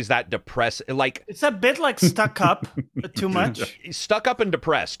was always that depressed? Like it's a bit like stuck up too much. Stuck up and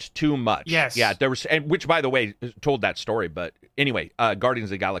depressed too much. Yes. Yeah. There was, and which by the way told that story. But anyway, Guardians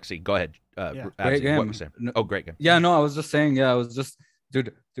of the Galaxy. Go ahead. Great game. Great game. Yeah. No, I was just saying. Yeah, I was just.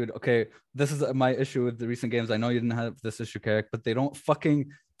 Dude. Okay, this is my issue with the recent games. I know you didn't have this issue, Carrick, but they don't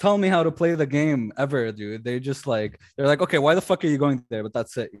fucking tell me how to play the game ever, dude. They just they're like, okay, why the fuck are you going there? But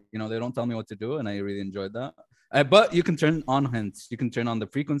that's it. They don't tell me what to do, and I really enjoyed that. But you can turn on hints. You can turn on the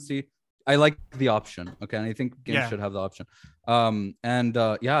frequency. I like the option. Okay, and I think games should have the option.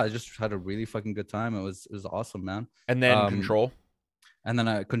 I just had a really fucking good time. It was awesome, man. And then Control. And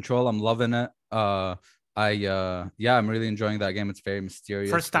then Control. I'm loving it. I'm really enjoying that game. It's very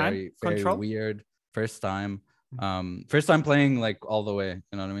mysterious. First time very Control? Weird. First time playing like all the way.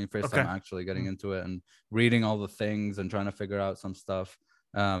 You know what I mean? First time actually getting into it and reading all the things and trying to figure out some stuff.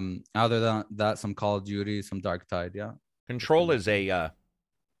 Other than that, some Call of Duty, some Dark Tide. Yeah. Control is a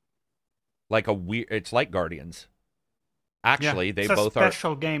weird. It's like Guardians. Actually, they both are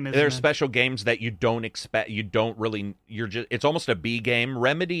special game. They're special games that you don't expect. You don't really. You're just. It's almost a B game.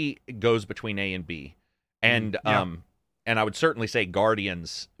 Remedy goes between A and B, and and I would certainly say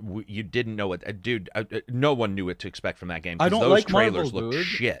Guardians. You didn't know it, dude. No one knew what to expect from that game. I don't those like trailers Marvel, look dude.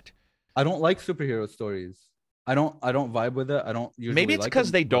 shit. I don't like superhero stories. I don't vibe with it. I don't usually. Maybe it's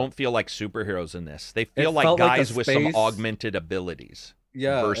because they don't feel like superheroes in this. They feel like guys with some augmented abilities.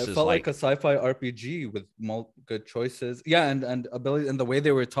 Yeah, it felt like a sci-fi RPG with good choices. Yeah, and ability, and the way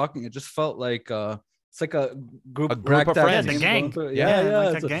they were talking, it just felt like it's like a group of friends. It's a gang.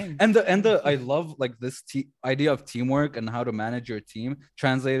 Like a gang. And the I love like this idea of teamwork and how to manage your team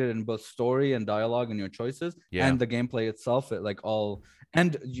translated in both story and dialogue and your choices and the gameplay itself. It like all.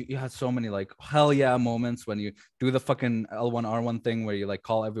 And you had so many like hell yeah moments when you do the fucking L1 R1 thing where you like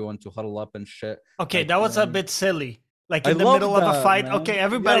call everyone to huddle up and shit. Okay, like, that was a bit silly. Like in the middle of a fight. Man. Okay,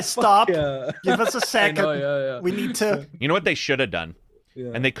 everybody stop. Give us a second. We need to. You know what they should have done?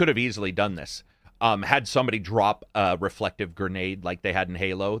 And they could have easily done this. Had somebody drop a reflective grenade like they had in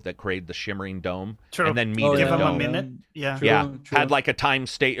Halo that created the shimmering dome, and then meet give in the them dome. A minute. Yeah, true. Had like a time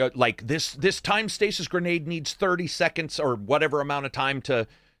state, like this time stasis grenade needs 30 seconds or whatever amount of time to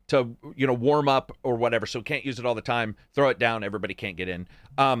warm up or whatever, so can't use it all the time. Throw it down, everybody can't get in.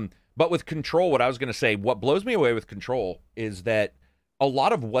 But with Control, what I was going to say, what blows me away with Control is that a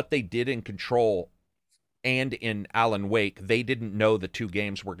lot of what they did in Control and in Alan Wake, they didn't know the two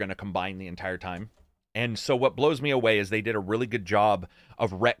games were going to combine the entire time. And so what blows me away is they did a really good job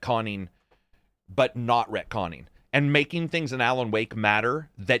of retconning, but not retconning. and making things in Alan Wake matter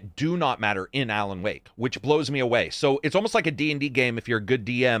that do not matter in Alan Wake, which blows me away. So it's almost like a D&D game. If you're a good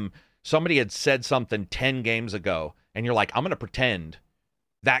DM, somebody had said something 10 games ago, and you're like, I'm going to pretend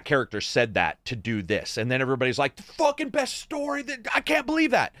that character said that to do this. And then everybody's like, the fucking best story. I can't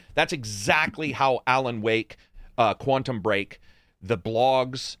believe that. That's exactly how Alan Wake, Quantum Break, the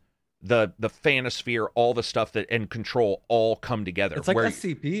blogs, the Fanosphere, all the stuff that and Control all come together. It's like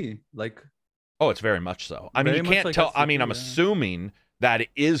SCP. Like, oh, it's very much so. I mean, you can't like tell. SCP, I mean, I'm assuming that it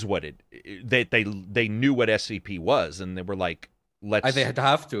is what they knew what SCP was, and they were like, let's. They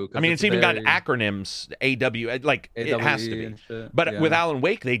have to. I mean, it's even got acronyms, AW, like it has to be. But with Alan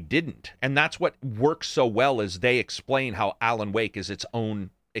Wake, they didn't, and that's what works so well is they explain how Alan Wake is its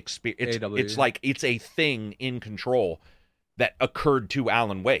own experience. It's like it's a thing in Control that occurred to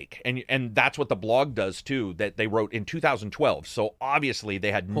Alan Wake, and that's what the blog does too. That they wrote in 2012. So obviously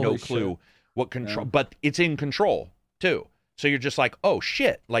they had no clue what Control, but it's in Control too. So you're just like, oh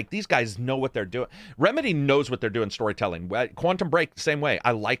shit, like these guys know what they're doing. Remedy knows what they're doing storytelling. Quantum Break, the same way.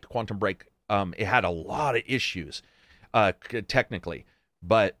 I liked Quantum Break. It had a lot of issues technically,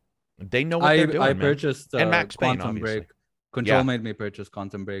 but they know what they're doing. I purchased and Max Payne, Quantum obviously. Break. Control made me purchase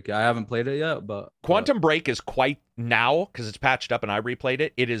Quantum Break. I haven't played it yet, but Quantum Break is quite now because it's patched up and I replayed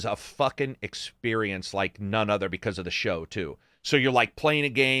it. It is a fucking experience like none other because of the show too. So you're like playing a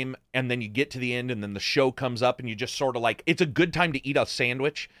game and then you get to the end and then the show comes up and you just sort of like, it's a good time to eat a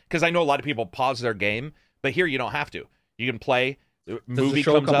sandwich because I know a lot of people pause their game, but here you don't have to. You can play. Does the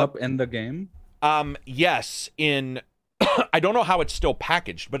show come up in the game? Yes. I don't know how it's still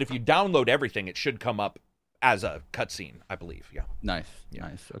packaged, but if you download everything, it should come up as a cutscene, I believe. Yeah. Nice.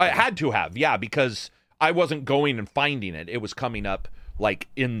 Okay. I had to have, because I wasn't going and finding it. It was coming up like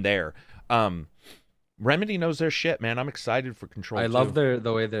in there. Remedy knows their shit, man. I'm excited for Control. I love the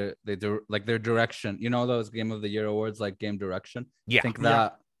way they do, like their direction. You know those Game of the Year awards, like game direction. Yeah, I think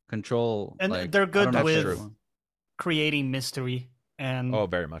that Control, and like, they're good with creating mystery and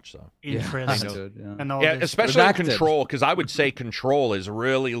very much so. Interest and all this. Especially in Control, because I would say Control is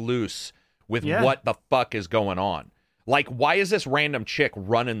really loose with what the fuck is going on. Like, why is this random chick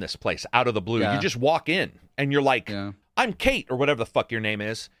running this place out of the blue? You just walk in and you're like, I'm Kate or whatever the fuck your name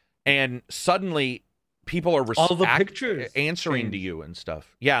is, and suddenly people are all the pictures answering change to you and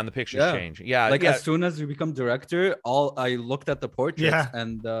stuff. Yeah, and the pictures change. Yeah, like as soon as you become director, I looked at the portraits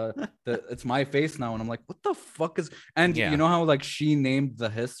and it's my face now, and I'm like, what the fuck is? And you know how like she named the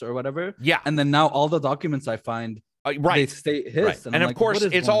hiss or whatever. Yeah, and then now all the documents I find. They state hiss, right. And of like, course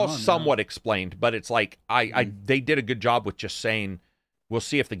it's all somewhat explained, but it's like they did a good job with just saying we'll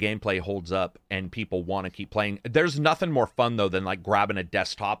see if the gameplay holds up and people want to keep playing. There's nothing more fun though than like grabbing a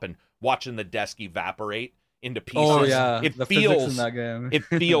desktop and watching the desk evaporate into pieces. Oh yeah, it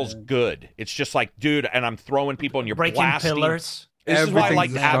feels good. It's just like, dude, and I'm throwing people and you're breaking blasting pillars. This is why I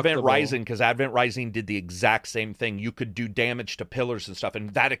like Advent Rising, because Advent Rising did the exact same thing. You could do damage to pillars and stuff, and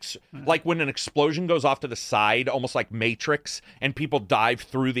that like when an explosion goes off to the side, almost like Matrix, and people dive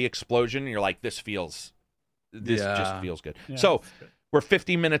through the explosion, and you're like, this just feels good. Yeah, so we're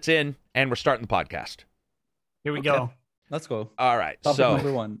 50 minutes in, and we're starting the podcast. Here we go. Let's go. All right. Topic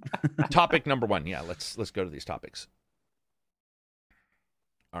number one. Topic number one. Yeah, let's go to these topics.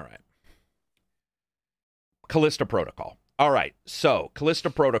 All right. Callisto Protocol. All right, so Callisto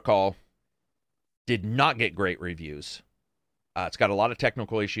Protocol did not get great reviews. It's got a lot of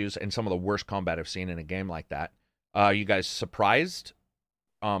technical issues and some of the worst combat I've seen in a game like that. You guys surprised?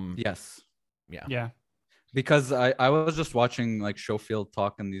 Yes. Yeah. Because I was just watching like Schofield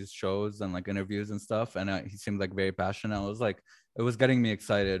talk in these shows and like interviews and stuff, and he seemed like very passionate. I was like, it was getting me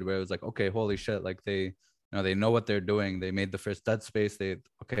excited. Where it was like, okay, holy shit, like they know what they're doing. They made the first Dead Space.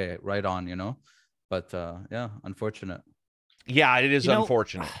 Right on, But unfortunate. Yeah, it is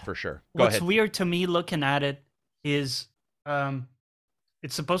unfortunate for sure. Go ahead. What's weird to me looking at it is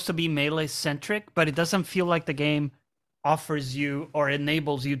it's supposed to be melee centric, but it doesn't feel like the game offers you or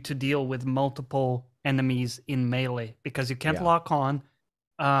enables you to deal with multiple enemies in melee because you can't lock on.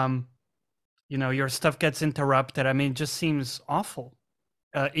 Your stuff gets interrupted. I mean, it just seems awful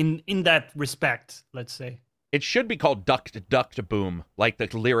in that respect, let's say. It should be called Duck to Boom, like the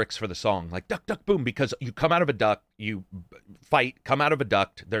lyrics for the song, like Duck, Duck, Boom, because you come out of a duct, you fight, come out of a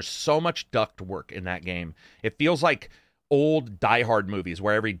duct. There's so much duct work in that game. It feels like old Die Hard movies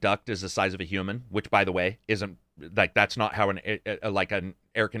where every duct is the size of a human, which, by the way, isn't like that's not how an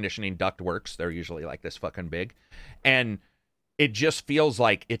air conditioning duct works. They're usually like this fucking big. And it just feels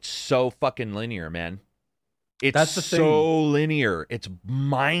like it's so fucking linear, man. It's so linear. It's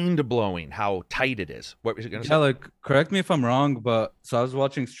mind-blowing how tight it is. What was you going to say? Yeah, like, correct me if I'm wrong, but so I was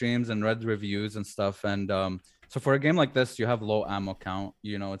watching streams and read reviews and stuff, and So for a game like this, you have low ammo count.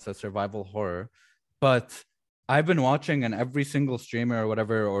 You know, it's a survival horror. But I've been watching, and every single streamer or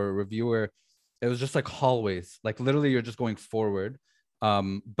whatever or reviewer, it was just like hallways. Like literally, you're just going forward.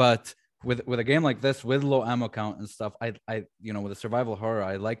 But with a game like this, with low ammo count and stuff, I with a survival horror,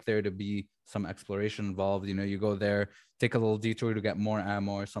 I like there to be some exploration involved. You know, you go there, take a little detour to get more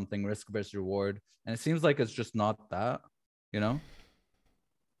ammo or something, risk versus reward. And it seems like it's just not that, you know?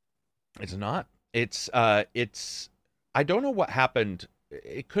 It's not. It's I don't know what happened.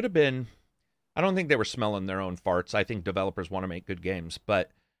 It could have been, I don't think they were smelling their own farts. I think developers want to make good games,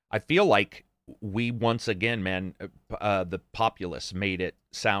 but I feel like we once again, man, the populace made it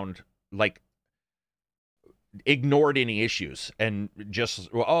sound like ignored any issues and just,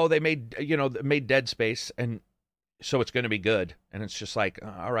 they made Dead Space, and so it's going to be good. And it's just like,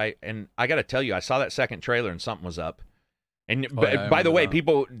 all right. And I got to tell you, I saw that second trailer and something was up. And by the way,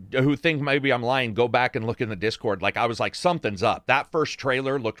 people who think maybe I'm lying, go back and look in the Discord. Like, I was like, something's up. That first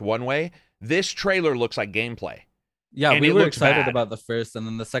trailer looked one way. This trailer looks like gameplay. Yeah, and we were excited about the first, and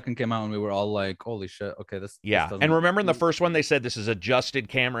then the second came out, and we were all like, "Holy shit! Okay, this." Yeah, this and remember in the first one, they said this is adjusted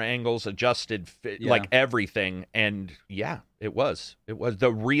camera angles, adjusted like everything, and yeah, it was.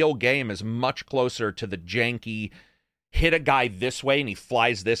 The real game is much closer to the janky hit a guy this way and he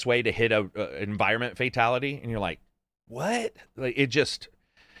flies this way to hit a environment fatality, and you're like, what? Like,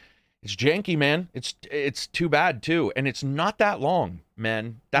 it's janky, man. It's too bad too, and it's not that long,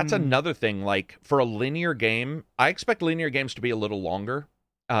 man. That's another thing. Like, for a linear game, I expect linear games to be a little longer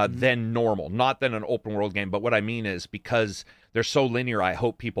than normal, not than an open world game. But what I mean is, because they're so linear, I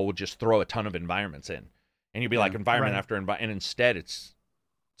hope people would just throw a ton of environments in, and you'd be like environment after environment, and instead it's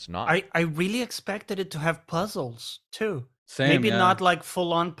not. I really expected it to have puzzles too. Same, maybe not like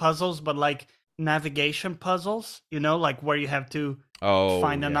full on puzzles, but like navigation puzzles. You know, like where you have to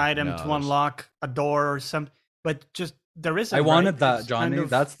find an item to unlock a door or something, but just there isn't. I wanted that, Johnny. Kind of,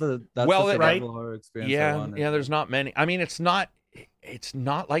 that's the survival horror experience. Yeah, there's not many. I mean, it's not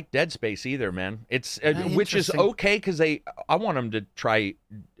like Dead Space either, man. It's which is okay, because I want them to try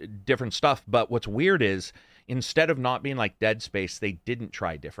different stuff. But what's weird is, instead of not being like Dead Space, they didn't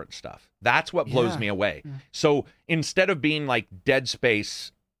try different stuff. That's what blows me away. Yeah. So instead of being like Dead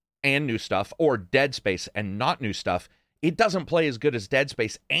Space and new stuff, or Dead Space and not new stuff, it doesn't play as good as Dead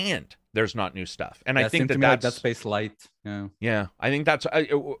Space, and there's not new stuff. And I think that's like Dead Space Light. Yeah, I think that's.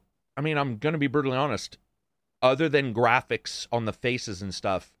 I mean, I'm gonna be brutally honest. Other than graphics on the faces and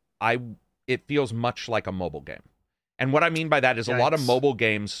stuff, it feels much like a mobile game. And what I mean by that is, a lot of mobile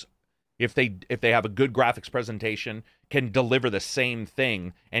games, if they have a good graphics presentation, can deliver the same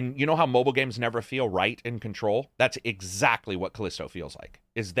thing. And you know how mobile games never feel right in control? That's exactly what Callisto feels like.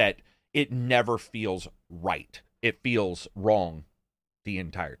 Is that it never feels right. It feels wrong the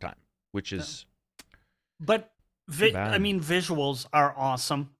entire time, which is. But I mean, visuals are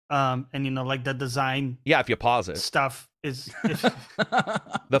awesome, and like the design. Yeah, if you pause it, stuff is.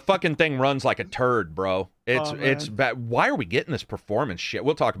 The fucking thing runs like a turd, bro. It's bad. Why are we getting this performance shit?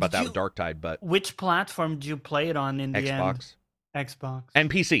 We'll talk about that with Darktide, but which platform do you play it on in the end? Xbox and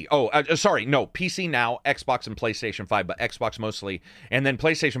PC. Sorry, no, PC now, Xbox and PlayStation 5, but Xbox mostly, and then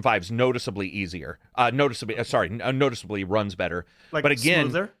PlayStation 5 is noticeably easier. Noticeably runs better. Like, but again,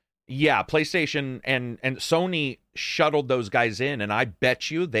 smoother? Yeah, PlayStation and Sony shuttled those guys in, and I bet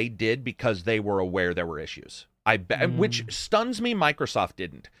you they did because they were aware there were issues. Which stuns me. Microsoft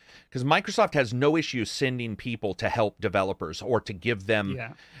didn't, because Microsoft has no issue sending people to help developers or to give them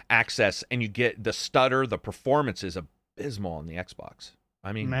access, and you get the stutter. The performance is abysmal on the Xbox.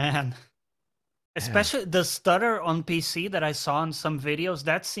 I mean, man, especially the stutter on PC that I saw in some videos,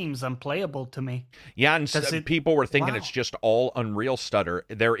 that seems unplayable to me. Yeah, and people were thinking it's just all Unreal stutter.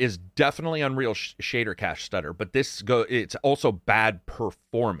 There is definitely Unreal shader cache stutter, but it's also bad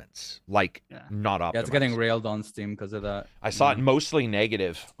performance, not optimized. Yeah, it's getting railed on Steam because of that. I saw it mostly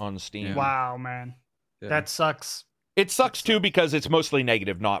negative on Steam. Yeah. Wow, man, that sucks. It sucks too, because it's mostly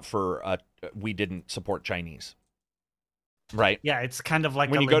negative, not for we didn't support Chinese. Right. Yeah, it's kind of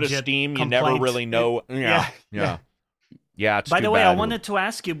like when you go to Steam, you never really know. Yeah. It's By the way, bad. I wanted to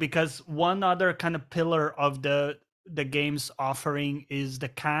ask you, because one other kind of pillar of the game's offering is the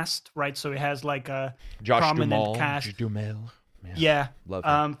cast, right? So it has like a prominent cast. Josh Duhamel. Yeah. Love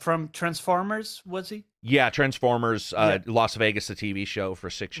him. From Transformers, was he? Yeah, Transformers, Las Vegas, the TV show for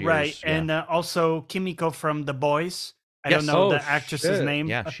 6 years. Right, and also Kimiko from The Boys. I don't know the actress's name.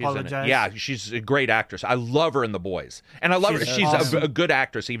 Yeah, Apologize. She's a great actress. I love her in The Boys. And I love her. She's awesome. a good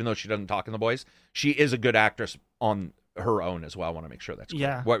actress, even though she doesn't talk in The Boys. She is a good actress on her own as well. I want to make sure that's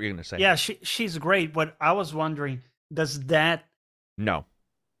clear. What were you going to say? Yeah, she's great. But I was wondering, does that... No.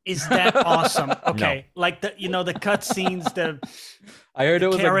 Is that awesome? Okay, no. Like the the cutscenes, I heard it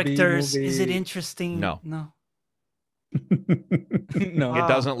was characters. Is it interesting? No. No, it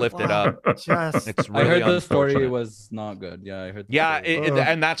doesn't lift it up. It's really I heard the story was not good. Yeah, I heard.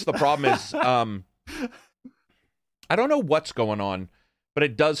 And that's the problem is, I don't know what's going on, but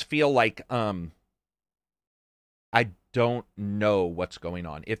it does feel like I don't know what's going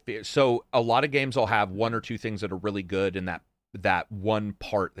on. So a lot of games will have one or two things that are really good in that one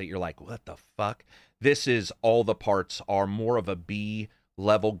part that you're like, what the fuck? This is all the parts are more of a B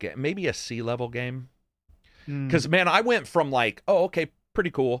level game, maybe a C level game. Because man, I went from like, oh, okay, pretty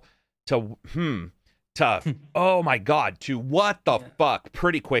cool, to oh my god, to what the fuck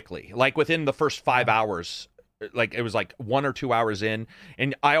pretty quickly. Like within the first 5 hours, like it was like 1 or 2 hours in.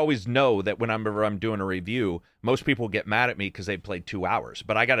 And I always know that whenever I'm doing a review, most people get mad at me because they played 2 hours.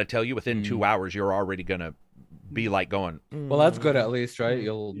 But I got to tell you, within 2 hours, you're already gonna be like going, well, that's good at least, right?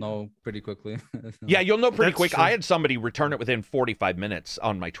 You'll know pretty quickly. Yeah, you'll know pretty quick. True. I had somebody return it within 45 minutes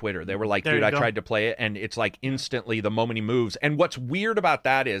on my Twitter. They were like, dude, I tried to play it, and it's like instantly the moment he moves. And what's weird about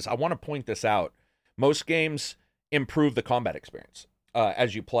that is, I want to point this out, most games improve the combat experience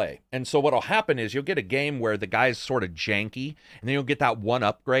as you play. And so what'll happen is you'll get a game where the guy's sort of janky, and then you'll get that one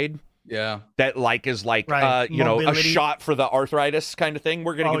upgrade. Yeah, that is right. A shot for the arthritis kind of thing.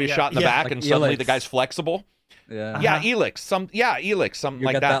 We're gonna give you a shot in the back, like and suddenly the guy's flexible. Yeah, Elix, something you like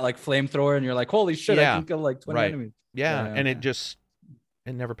get that like flamethrower, and you're like, holy shit, I can kill like 20 enemies. Yeah, and it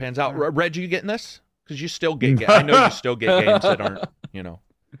never pans out. Reg, you getting this? Because you still get I know you still get games that aren't,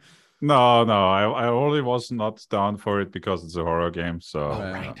 No, I only was not down for it because it's a horror game. So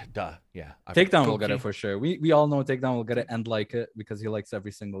right, duh, yeah. Takedown will get it for sure. We all know Takedown will get it and like it because he likes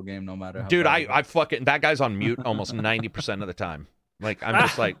every single game, no matter how. Dude, I fucking that guy's on mute almost 90% of the time. Like I'm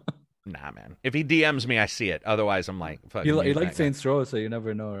just like, nah, man. If he DMs me, I see it. Otherwise, I'm like, fuck. He likes Saints Row, so you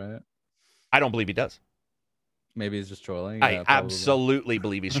never know, right? I don't believe he does. Maybe he's just trolling. I absolutely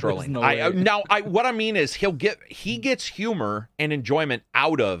believe he's trolling. What I mean is he gets humor and enjoyment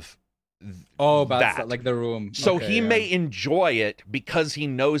out of that, like the room. So he may enjoy it because he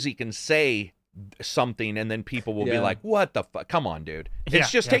knows he can say something, and then people will be like, "What the fuck? Come on, dude!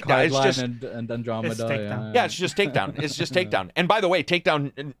 It's just Takedown. It's just and Andromeda. It's Takedown. It's just Takedown. It's just Takedown. And by the way,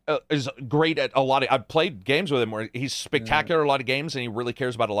 Takedown is great at a lot of. I've played games with him where he's spectacular at a lot of games, and he really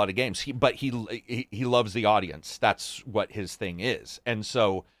cares about a lot of games. But he loves the audience. That's what his thing is, and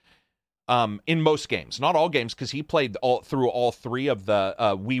so. In most games, not all games, because he played through all three of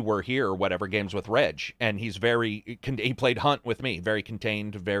the We Were Here or whatever games with Reg, and he played Hunt with me, very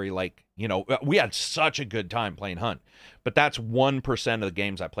contained, very we had such a good time playing Hunt, but that's 1% of the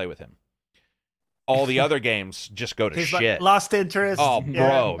games I play with him. All the other games just go to He's shit. Like, lost interest. Oh,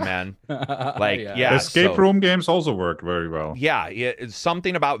 bro, man. Escape room games also work very well. Yeah, it's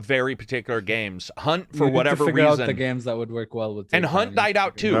something about very particular games. Hunt, for you whatever figure reason. Out the games that would work well with. And Hunt died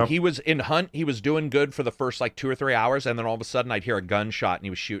out too. Yep. He was in Hunt. He was doing good for the first like 2 or 3 hours, and then all of a sudden I'd hear a gunshot, and he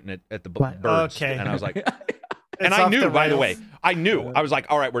was shooting it at the birds. Okay. And I was like, and I knew, by the way, I was like,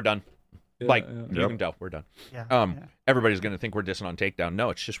 all right, we're done. You can tell we're done. Everybody's gonna think we're dissing on Takedown. No,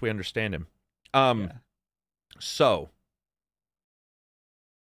 it's just we understand him. So,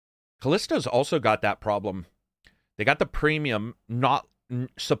 Callisto's also got that problem. They got the premium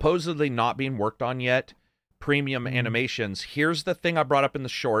supposedly not being worked on yet. Premium animations. Here's the thing I brought up in the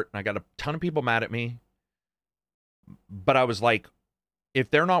short, and I got a ton of people mad at me. But I was like, if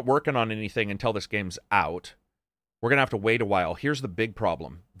they're not working on anything until this game's out, we're going to have to wait a while. Here's the big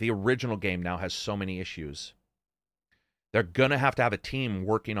problem. The original game now has so many issues. They're going to have a team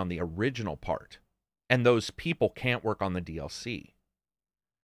working on the original part. And those people can't work on the DLC.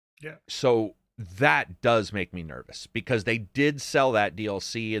 Yeah. So that does make me nervous because they did sell that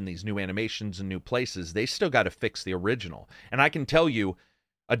DLC and these new animations and new places. They still got to fix the original. And I can tell you,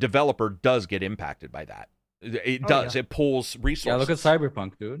 a developer does get impacted by that. It does. Yeah. It pulls resources. Yeah, look at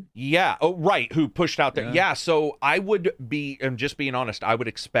Cyberpunk, dude. Yeah. Oh, right. Who pushed out there. Yeah. So I would be, and just being honest, I would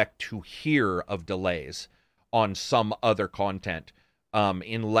expect to hear of delays on some other content.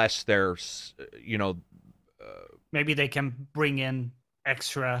 Unless there's, maybe they can bring in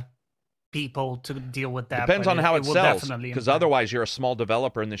extra people to deal with that. Depends on how it sells, because otherwise you're a small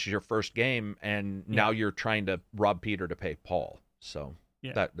developer and this is your first game, and now you're trying to rob Peter to pay Paul. So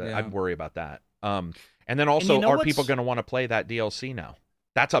I worry about that. And then also, are people going to want to play that DLC now?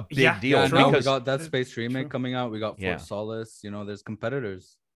 That's a big deal. Because we got Dead Space remake coming out. We got Fort Solis. There's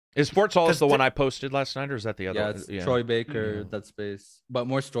competitors. Is Fort Solis the one I posted last night, or is that the other? Yeah, it's Troy Baker, Dead Space, but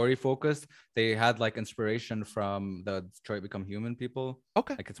more story focused. They had like inspiration from the Detroit Become Human people.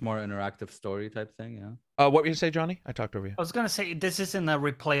 Okay, like it's more interactive story type thing. Yeah. What were you say, Johnny? I talked over you. I was gonna say this isn't a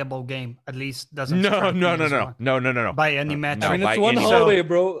replayable game. At least doesn't. No. By any metric. I mean, it's one holiday,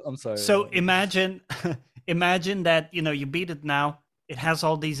 bro. I'm sorry. So imagine that you beat it now. It has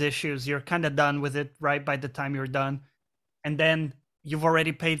all these issues. You're kind of done with it, right? By the time you're done, and then you've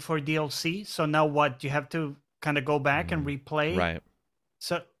already paid for DLC. So now what? You have to kind of go back and replay. Right.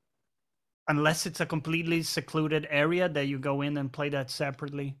 So unless it's a completely secluded area that you go in and play that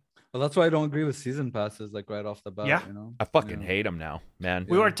separately. Well, that's why I don't agree with season passes, like right off the bat. Yeah. I fucking hate them now, man.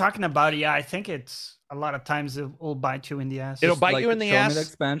 We were talking about it. Yeah, I think it's a lot of times it will bite you in the ass. It'll bite you in the ass. Show me the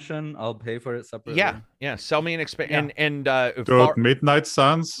expansion. I'll pay for it separately. Yeah. Sell me an expansion. Yeah. Dude, Midnight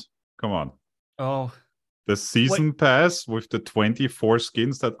Suns. Come on. Oh. The season pass with the 24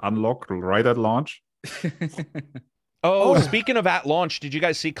 skins that unlock right at launch. Speaking of at launch, did you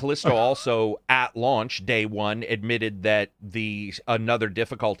guys see Callisto also at launch day one admitted that the another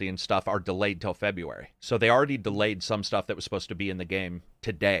difficulty and stuff are delayed till February. So they already delayed some stuff that was supposed to be in the game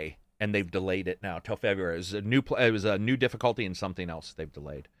today, and they've delayed it now till February. It was a new difficulty and something else they've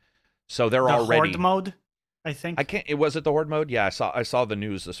delayed. So they're already Horde mode, I think. Was it the Horde mode? Yeah, I saw the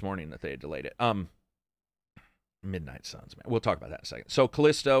news this morning that they had delayed it. Midnight Suns, man. We'll talk about that in a second. So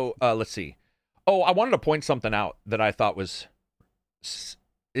Callisto, let's see. I wanted to point something out that I thought was,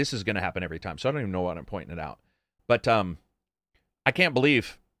 this is going to happen every time, so I don't even know why I'm pointing it out. But I can't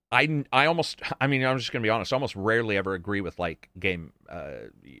believe, I'm just going to be honest, I almost rarely ever agree with, like, game,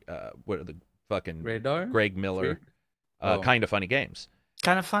 what are the fucking Radar? Greg Miller, Kind of Funny Games.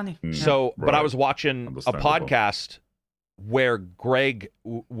 Kind of funny. So, but I was watching a podcast where Greg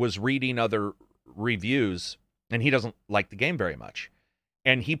was reading other reviews, and he doesn't like the game very much.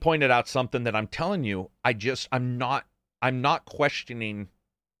 And he pointed out something that I'm telling you, I'm not questioning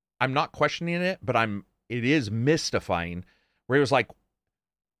it, but it is mystifying, where he was like,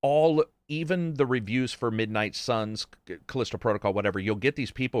 even the reviews for Midnight Suns, Callisto Protocol, whatever, you'll get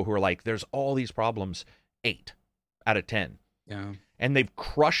these people who are like, there's all these problems, 8 out of 10. Yeah. And they've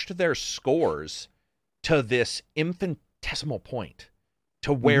crushed their scores to this infinitesimal point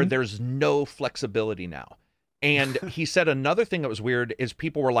to where there's no flexibility now. And he said another thing that was weird is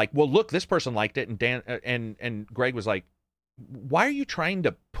people were like, well, look, this person liked it. And Dan and Greg was like, why are you trying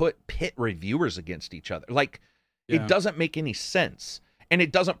to pit reviewers against each other? Like, it doesn't make any sense. And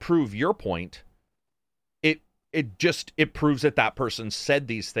it doesn't prove your point. It proves that person said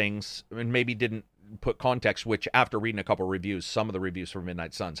these things and maybe didn't put context, which after reading a couple reviews, some of the reviews for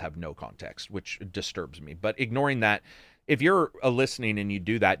Midnight Suns have no context, which disturbs me. But ignoring that, if you're listening and you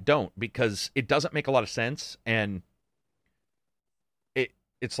do that, don't, because it doesn't make a lot of sense. And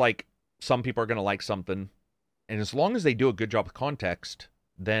it's like some people are going to like something, and as long as they do a good job of context,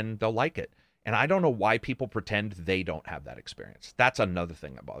 then they'll like it. And I don't know why people pretend they don't have that experience. That's another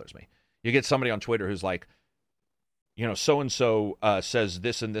thing that bothers me. You get somebody on Twitter who's like, so-and-so says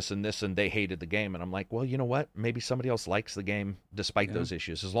this and this and this, and they hated the game. And I'm like, well, you know what? Maybe somebody else likes the game despite those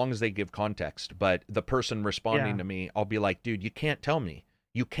issues, as long as they give context. But the person responding to me, I'll be like, dude, you can't tell me.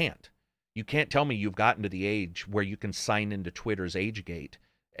 You can't tell me you've gotten to the age where you can sign into Twitter's age gate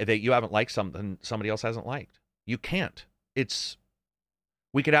that you haven't liked something somebody else hasn't liked. You can't.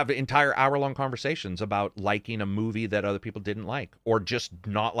 We could have entire hour-long conversations about liking a movie that other people didn't like, or just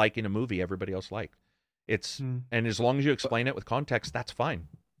not liking a movie everybody else liked. And as long as you explain it with context, that's fine.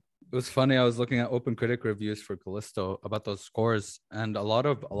 It was funny. I was looking at Open Critic reviews for Callisto about those scores, and a lot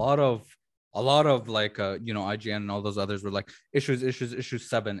of like IGN and all those others were like issues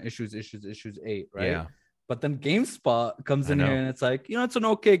 7, issues 8, right? Yeah. But then GameSpot comes in here and it's like, it's an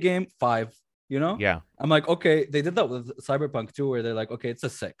okay game, 5. Yeah. I'm like, okay, they did that with Cyberpunk too, where they're like, okay, it's a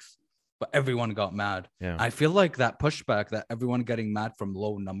 6, but everyone got mad. Yeah. I feel like that pushback, that everyone getting mad from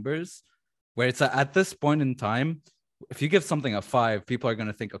low numbers, where it's at this point in time, if you give something a 5, people are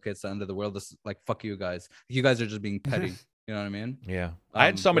gonna think, okay, it's the end of the world. This is like, fuck you guys. You guys are just being petty. You know what I mean? Yeah. I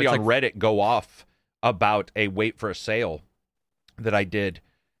had somebody on Reddit go off about a wait for a sale that I did,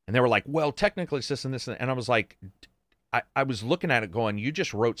 and they were like, well, technically it's this and this, and I was like, I was looking at it going, you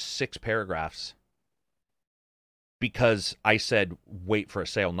just wrote 6 paragraphs because I said wait for a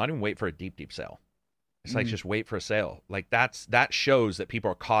sale, not even wait for a deep sale. It's like, just wait for a sale. Like, that shows that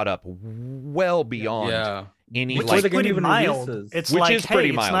people are caught up well beyond any, which like, is pretty mild. It's which like, is pretty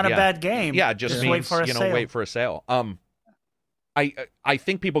hey, mild. It's not a bad game. Yeah, just means, wait for a sale. I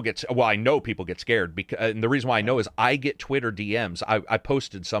think people I know people get scared, because, and the reason why I know is I get Twitter DMs. I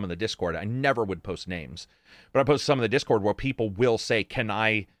posted some in the Discord. I never would post names, but I posted some in the Discord where people will say, can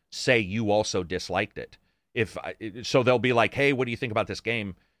I say you also disliked it. So they'll be like, hey, what do you think about this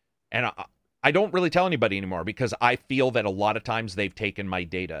game? And I don't really tell anybody anymore because I feel that a lot of times they've taken my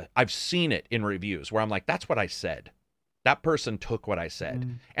data. I've seen it in reviews where I'm like, that's what I said. That person took what I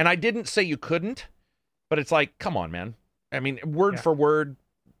said. And I didn't say you couldn't, but it's like, come on, man. I mean, word for word,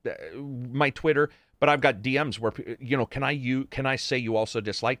 my Twitter, but I've got DMs where, can I say you also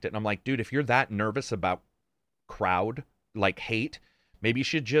disliked it? And I'm like, dude, if you're that nervous about crowd, like hate, maybe you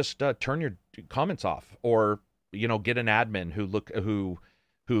should just turn your comments off, or, get an admin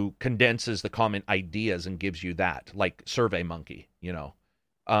who condenses the comment ideas and gives you that, like SurveyMonkey,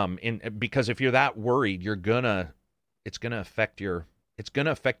 because if you're that worried, it's gonna affect your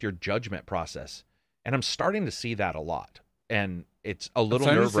judgment process. And I'm starting to see that a lot, and it's a little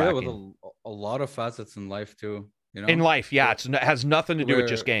nerve-wracking. With a lot of facets in life too. In life, it has nothing to do with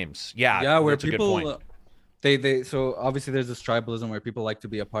just games. Where people they so obviously there's this tribalism where people like to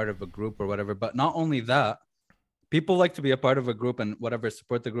be a part of a group or whatever, but not only that, people like to be a part of a group and whatever,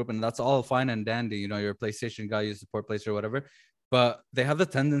 support the group, and that's all fine and dandy. You're a PlayStation guy, you support PlayStation or whatever, but they have the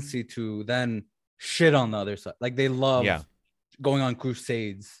tendency to then shit on the other side. Like they love going on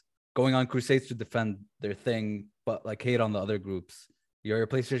crusades to defend their thing, but like hate on the other groups. You're a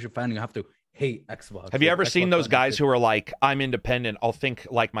PlayStation fan, you have to hate Xbox. Have you ever seen those guys who are like, I'm independent, I'll think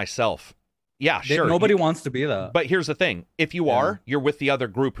like myself? Yeah, sure. Nobody wants to be that. But here's the thing. If you are, you're with the other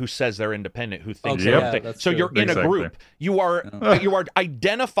group who says they're independent, who thinks they're so you're in a group. You are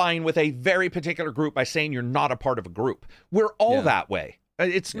identifying with a very particular group by saying you're not a part of a group. We're all that way.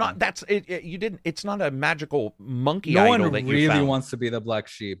 It's not it's not a magical monkey idol that you found. No one really wants to be the black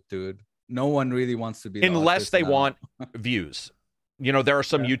sheep, dude. No one really wants to be unless they want views. There are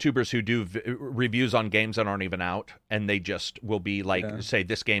some YouTubers who do reviews on games that aren't even out, and they just will be like, say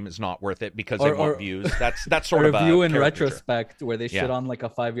this game is not worth it because they want views. That's sort of a review in retrospect where they shit on like a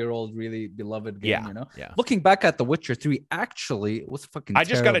 5-year-old really beloved game. Looking back at The Witcher 3, actually, it was fucking. I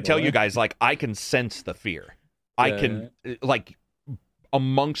just got to tell you guys, like, I can sense the fear. I can like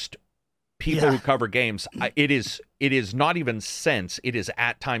amongst people who cover games, it is not even sense. It is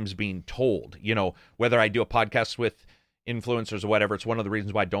at times being told. Whether I do a podcast with influencers or whatever, it's one of the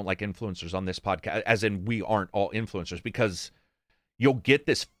reasons why I don't like influencers on this podcast, as in we aren't all influencers, because you'll get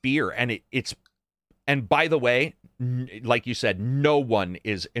this fear, and and by the way, like you said, no one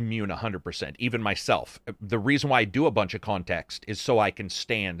is immune 100%, even myself. The reason why I do a bunch of context is so I can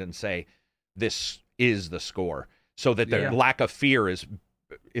stand and say this is the score, so that the lack of fear is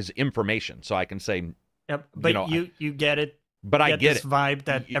information, so I can say but you get it. But I get this vibe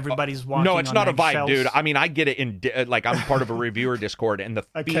that everybody's walking. No, it's not a vibe, shelves. dude. I mean, I get it in like I'm part of a reviewer Discord, and the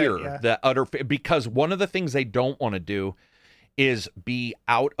fear, the utter fear, because one of the things they don't want to do is be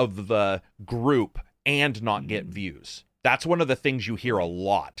out of the group and not get views. That's one of the things you hear a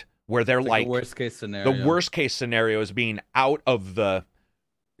lot, where they're like the worst case scenario. The worst case scenario is being out of the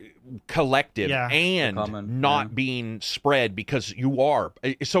collective and not being spread because you are.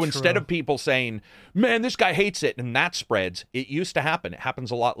 So instead of people saying, man, this guy hates it, and that spreads, it used to happen. It happens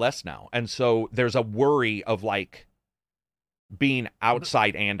a lot less now. And so there's a worry of like being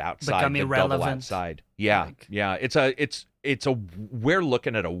outside and outside, becoming irrelevant. Outside. Yeah. We're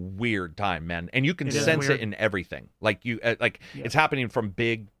looking at a weird time, man. And you can sense it in everything. Like it's happening from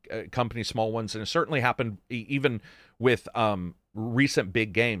big companies, small ones. And it certainly happened even with, recent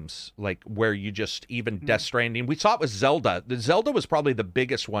big games, like where you just even Death Stranding. We saw it with Zelda. The Zelda was probably the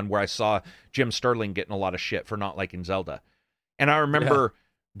biggest one where I saw Jim Sterling getting a lot of shit for not liking Zelda. And I remember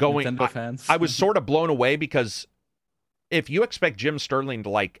going, I was sort of blown away, because if you expect Jim Sterling to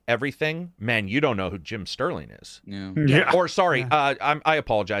like everything, man, you don't know who Jim Sterling is. Or sorry, I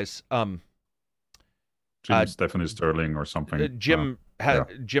apologize. Stephanie Sterling or something. Jim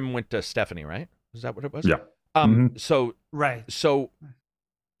went to Stephanie, right? Is that what it was? Yeah. So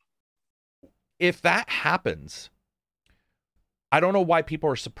if that happens, I don't know why people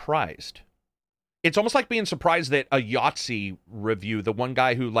are surprised. It's almost like being surprised that a Yahtzee review, the one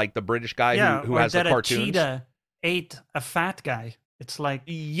guy who, like the British guy who has the cartoons, a cheetah ate a fat guy. It's like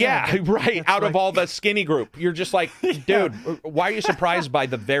right. Out of all the skinny group, you're just like, dude, why are you surprised by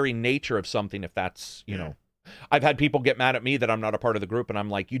the very nature of something? If that's I've had people get mad at me that I'm not a part of the group, and I'm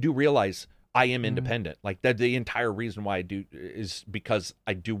like, you do realize I am independent. Like the entire reason why I do is because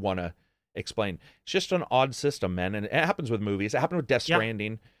I do want to explain. It's just an odd system, man. And it happens with movies. It happened with Death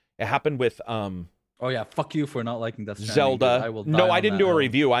Stranding. It happened with oh yeah, fuck you for not liking Death Stranding. Zelda. No, I didn't do a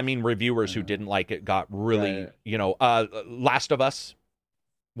review. I mean reviewers who didn't like it got really, Last of Us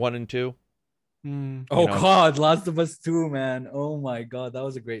 1 and 2. Oh God, Last of Us 2, man. Oh my God, that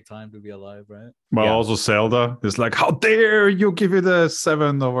was a great time to be alive, right? Well, also Zelda is like, how dare you give it a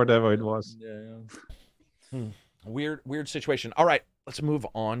 7 or whatever it was. Yeah. Weird situation. All right, let's move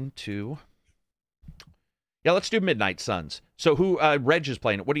on to. Yeah, let's do Midnight Suns. So who Reg is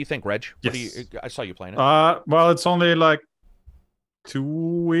playing it. What do you think, Reg? Yes. I saw you playing it. Well, it's only like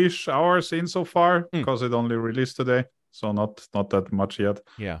 2-ish hours in so far because it only released today. So not that much yet.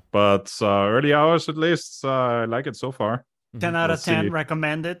 Yeah. But early hours at least, I like it so far. 10 out of 10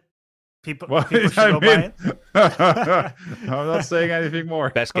 recommended. People well, should go buy it. I'm not saying anything more.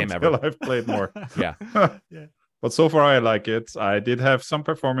 Best game ever. I've played more. Yeah. But so far I like it. I did have some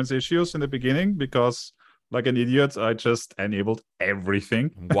performance issues in the beginning because like an idiot, I just enabled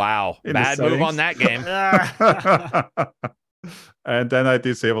everything. Wow. Bad move on that game. And then I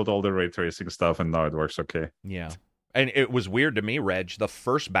disabled all the ray tracing stuff and now it works okay. Yeah. And it was weird to me, Reg. The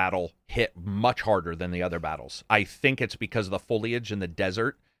first battle hit much harder than the other battles. I think it's because of the foliage in the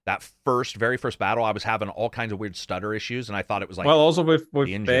desert. That very first battle, I was having all kinds of weird stutter issues, and I thought it was like. Well, also with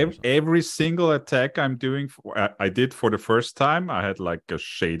every single attack I'm doing, I did for the first time, I had like a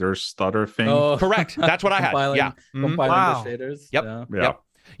shader stutter thing. Oh. Correct. That's what I had. Yeah. Wow. The shaders. Yep. Yeah. Yep.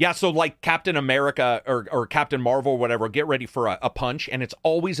 Yeah, so like Captain America or Captain Marvel or whatever, get ready for a punch, and it's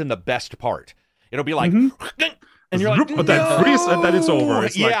always in the best part. It'll be like. And you're like, but then freeze, and then it's over.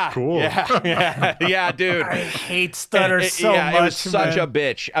 It's like, cool. Yeah, dude. I hate stutter so much. It was such a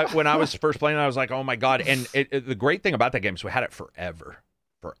bitch. When I was first playing, I was like, oh my God. And the great thing about that game is we had it forever.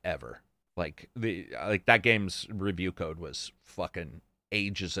 Like that game's review code was fucking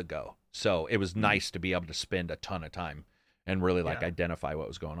ages ago. So it was nice to be able to spend a ton of time and really identify what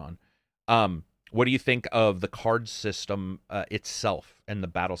was going on. What do you think of the card system itself and the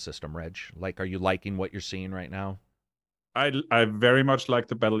battle system, Reg? Like, are you liking what you're seeing right now? I very much like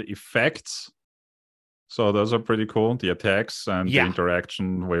the battle effects. So those are pretty cool. The attacks and the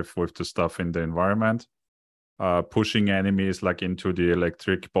interaction with the stuff in the environment. Pushing enemies like into the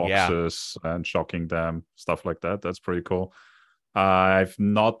electric boxes and shocking them, stuff like that. That's pretty cool. I've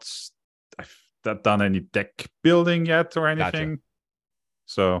not done any deck building yet or anything. Gotcha.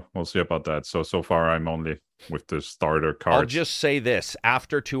 So we'll see about that. So far I'm only with the starter cards. I'll just say this.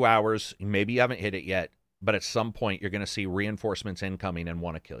 After 2 hours, maybe you haven't hit it yet, but at some point you're going to see reinforcements incoming and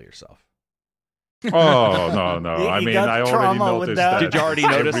want to kill yourself. Oh, no. I mean, I already noticed that. Did you already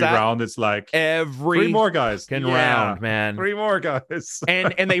notice that? Every round, it's like every 3 more guys. Round, man. 3 more guys.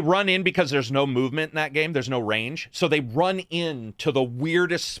 and they run in because there's no movement in that game. There's no range. So they run into the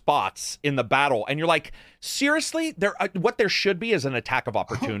weirdest spots in the battle. And you're like, seriously? What there should be is an attack of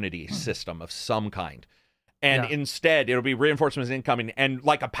opportunity system of some kind. And instead, it'll be reinforcements incoming. And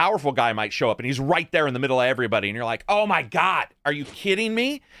like a powerful guy might show up and he's right there in the middle of everybody. And you're like, oh my God, are you kidding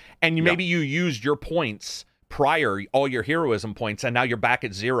me? And maybe you used your points prior, all your heroism points, and now you're back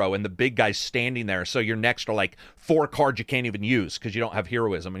at 0 and the big guy's standing there. So your next are like 4 cards you can't even use because you don't have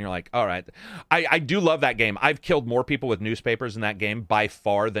heroism. And you're like, all right. I do love that game. I've killed more people with newspapers in that game by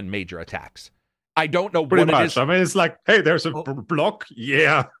far than major attacks. I don't know Pretty what much. it is. I mean, it's like, hey, there's a block.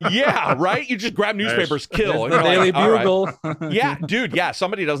 Yeah. Yeah, right? You just grab newspapers, kill. And the Daily like, Bugle. Right. Yeah, dude,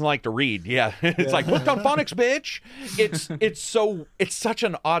 somebody doesn't like to read. Yeah. It's like, look on phonics, bitch. It's such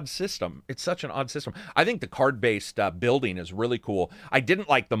an odd system. I think the card-based building is really cool. I didn't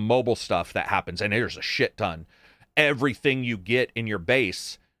like the mobile stuff that happens, and there's a shit ton. Everything you get in your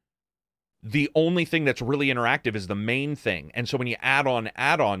base, the only thing that's really interactive is the main thing. And so when you add on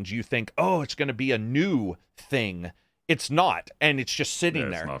add-ons, you think, oh, it's going to be a new thing. It's not. And it's just sitting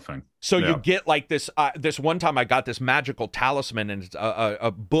there. It's nothing. So you get like this, this one time I got this magical talisman and it's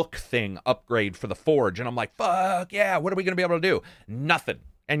a book thing upgrade for the forge. And I'm like, fuck yeah, what are we going to be able to do? Nothing.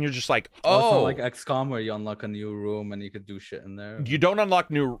 And you're just like, oh. It's not like XCOM where you unlock a new room and you could do shit in there. You don't unlock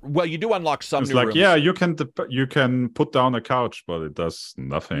you do unlock some new rooms. Yeah, you can put down a couch, but it does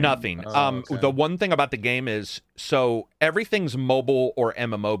nothing. Nothing. Okay. The one thing about the game is, so everything's mobile or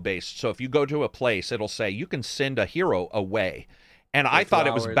MMO based. So if you go to a place, it'll say you can send a hero away. And I thought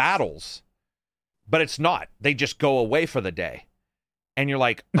it was battles, but it's not. They just go away for the day. And you're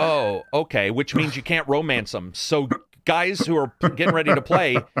like, oh, okay, which means you can't romance them. So guys who are getting ready to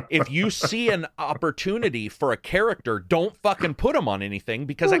play, if you see an opportunity for a character, don't fucking put them on anything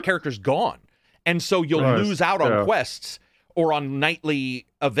because that character's gone. And so you'll lose out on quests or on nightly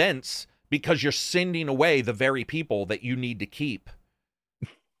events because you're sending away the very people that you need to keep.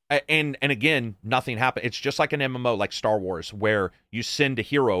 And again, nothing happened. It's just like an MMO, like Star Wars, where you send a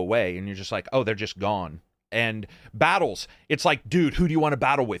hero away and you're just like, oh, they're just gone. And battles, it's like, dude, who do you want to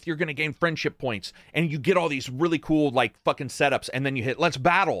battle with? You're going to gain friendship points. And you get all these really cool, like, fucking setups. And then you hit, let's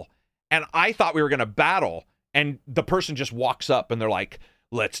battle. And I thought we were going to battle, and the person just walks up and they're like,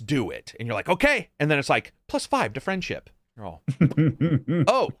 let's do it. And you're like, okay. And then it's like, +5 to friendship. You're all,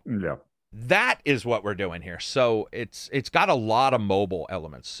 oh, yeah. That is what we're doing here. So it's got a lot of mobile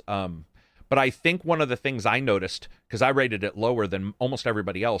elements. But I think one of the things I noticed, because I rated it lower than almost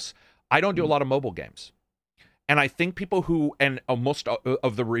everybody else, I don't do a lot of mobile games. And I think people who, and most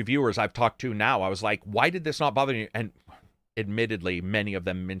of the reviewers I've talked to now, I was like, why did this not bother you? And admittedly, many of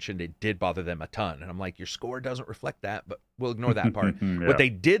them mentioned it did bother them a ton. And I'm like, your score doesn't reflect that, but we'll ignore that part. Yeah. What they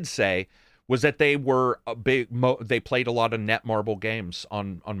did say was that they were a big, they played a lot of Netmarble games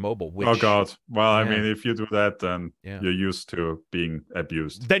on mobile. Which, oh God! Well, I mean, if you do that, then you're used to being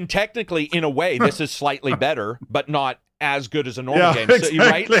abused. Then technically, in a way, this is slightly better, but not as good as a normal game. So,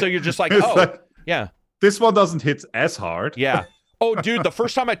 right? So you're just like, yeah. This one doesn't hit as hard. Yeah. Oh, dude, the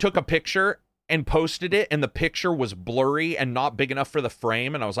first time I took a picture and posted it, and the picture was blurry and not big enough for the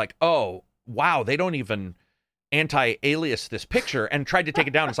frame, and I was like, oh, wow, they don't even anti-alias this picture, and tried to take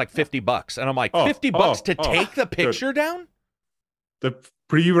it down. It's like $50, and I'm like, $50 to take the picture down? The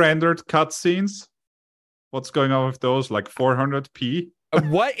pre-rendered cutscenes, what's going on with those? Like 400p?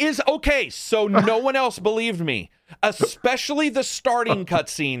 What is okay? So no one else believed me, especially the starting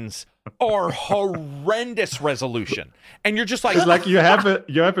cutscenes are horrendous resolution, and you're just like, it's like you have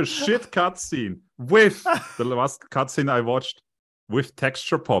a shit cutscene with the last cutscene I watched with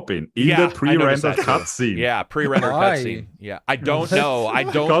texture popping in the pre-rendered cutscene. Yeah, pre-rendered cutscene. Yeah, I don't know. I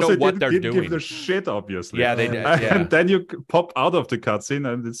don't know what they're doing. Give the shit, obviously. Yeah, they did. And then you pop out of the cutscene,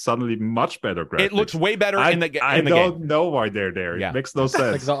 and it's suddenly much better graphics. It looks way better in the game. I don't know why they're there. It makes no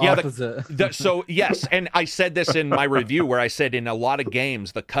sense. Like the opposite. So yes, and I said this in my review where I said in a lot of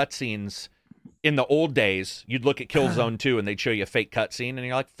games the cutscenes in the old days, you'd look at Killzone 2 and they'd show you a fake cutscene, and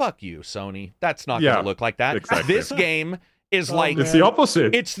you're like, "Fuck you, Sony. That's not going to look like that." Exactly. This game is like it's the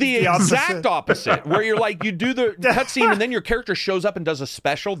opposite. It's the exact opposite. Where you're like, you do the cutscene and then your character shows up and does a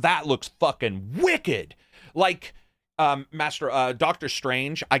special. That looks fucking wicked. Like Doctor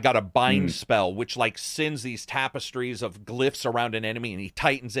Strange, I got a bind spell which like sends these tapestries of glyphs around an enemy, and he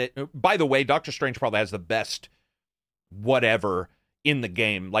tightens it. By the way, Doctor Strange probably has the best whatever in the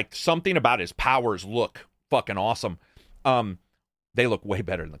game. Like something about his powers look fucking awesome. They look way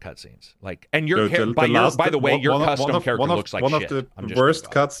better in the cutscenes. Like, and your by the way, your custom character looks like shit. One of the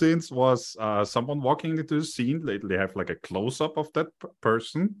worst cutscenes was someone walking into the scene. They have like a close up of that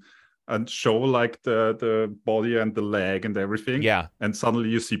person and show like the body and the leg and everything. Yeah. And suddenly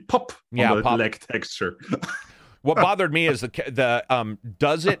you see pop on the leg texture. What bothered me is the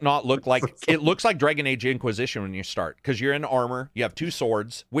does it not look like it looks like Dragon Age Inquisition when you start, because you're in armor, you have 2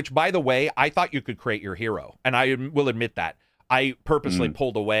 swords, which by the way, I thought you could create your hero, and I will admit that. I purposely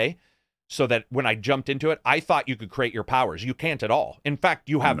pulled away so that when I jumped into it, I thought you could create your powers. You can't at all. In fact,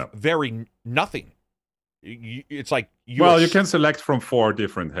 you have nothing. It's like you can select from 4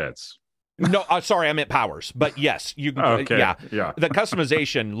 different heads. No, sorry, I meant powers. But yes, you can. Okay. Yeah. The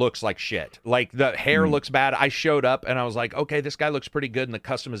customization looks like shit. Like the hair looks bad. I showed up and I was like, okay, this guy looks pretty good in the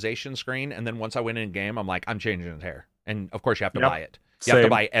customization screen. And then once I went in game, I'm like, I'm changing his hair. And of course, you have to buy it. You have to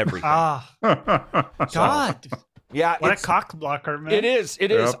buy everything. God. Yeah, what a cock blocker, man. It is.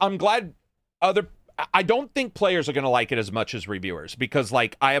 Yep. I'm glad I don't think players are going to like it as much as reviewers, because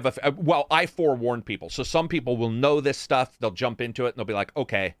like I forewarned people. So some people will know this stuff. They'll jump into it and they'll be like,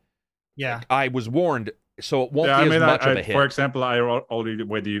 okay, yeah, I was warned. So it won't be as much of a hit. For example, I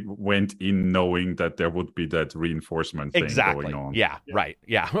already went in knowing that there would be that reinforcement thing going on. Yeah, right.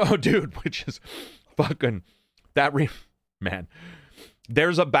 Yeah. Oh, dude, which is fucking man.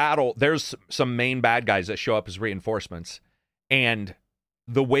 There's a battle. There's some main bad guys that show up as reinforcements. And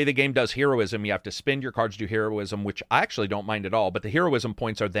the way the game does heroism, you have to spend your cards to do heroism, which I actually don't mind at all. But the heroism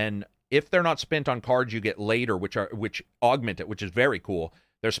points are then, if they're not spent on cards you get later, which augment it, which is very cool.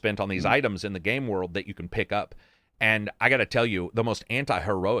 They're spent on these items in the game world that you can pick up. And I got to tell you, the most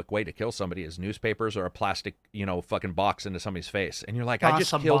anti-heroic way to kill somebody is newspapers or a plastic, fucking box into somebody's face. And you're like, I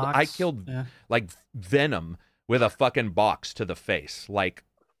killed like Venom with a fucking box to the face. Like,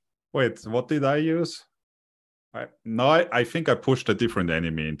 wait, what did I use? I think I pushed a different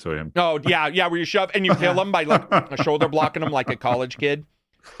enemy into him. Oh, yeah, where you shove and you kill him by like a shoulder blocking him like a college kid.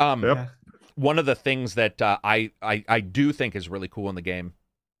 One of the things that I do think is really cool in the game,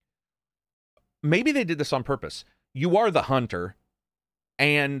 maybe they did this on purpose. You are the hunter,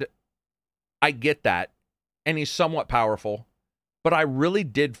 and I get that, and he's somewhat powerful, but I really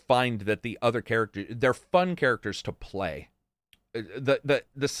did find that the other characters, they're fun characters to play. The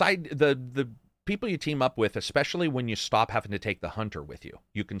people you team up with, especially when you stop having to take the hunter with you,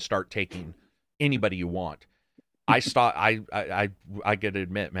 you can start taking anybody you want. I gotta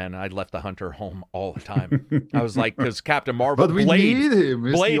admit, man, I left the hunter home all the time. I was like, because Captain Marvel, but we need him.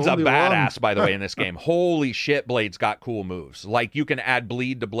 Blade's a badass, by the way, in this game. Holy shit, Blade's got cool moves. Like, you can add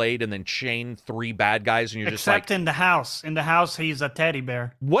bleed to Blade and then chain 3 bad guys, and you're just like... Except in the house. In the house, he's a teddy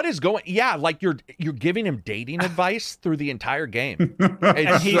bear. What is going... Yeah, like, you're giving him dating advice through the entire game.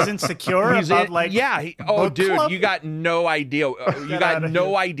 And he's insecure about, Yeah. Dude, club? You got no idea. You got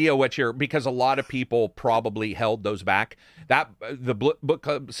no idea what you're... Because a lot of people probably held those back. The book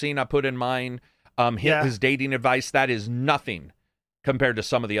club scene I put in mine, his dating advice, that is nothing compared to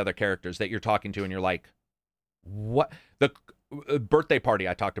some of the other characters that you're talking to, and you're like, what? The birthday party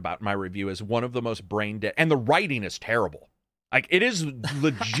I talked about in my review is one of the most brain dead, and the writing is terrible. Like, it is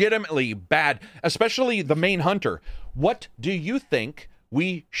legitimately bad, especially the main hunter. What do you think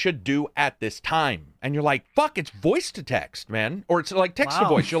we should do at this time? And you're like, fuck, it's voice to text, man. Or it's like text to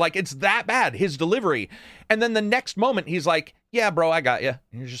voice. You're like, it's that bad, his delivery. And then the next moment, he's like, yeah, bro, I got you.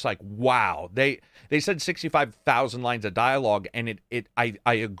 And you're just like, wow. They said 65,000 lines of dialogue, and I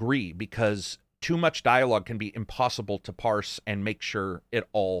agree, because too much dialogue can be impossible to parse and make sure it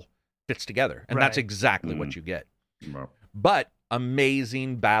all fits together. And that's exactly what you get. Wow. But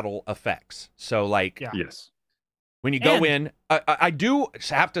amazing battle effects. So, like... Yes. When you go in, I do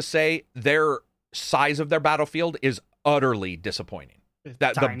have to say their size of their battlefield is utterly disappointing.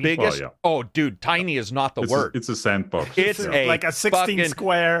 That tiny. The biggest, dude, tiny is not the word. It's a sandbox. It's like a 16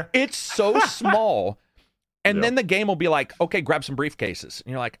 square. It's so small. And then the game will be like, okay, grab some briefcases. And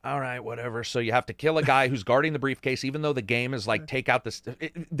you're like, all right, whatever. So you have to kill a guy who's guarding the briefcase, even though the game is like, take out this.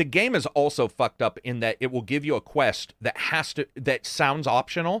 The game is also fucked up in that it will give you a quest that sounds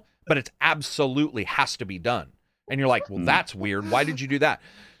optional, but it absolutely has to be done. And you're like, well, that's weird. Why did you do that?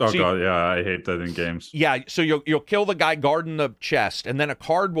 Oh, God, yeah, I hate that in games. Yeah, so you'll kill the guy guarding the chest, and then a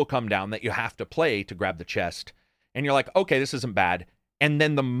card will come down that you have to play to grab the chest. And you're like, okay, this isn't bad. And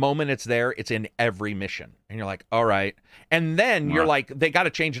then the moment it's there, it's in every mission. And you're like, all right. And then you're like, they got to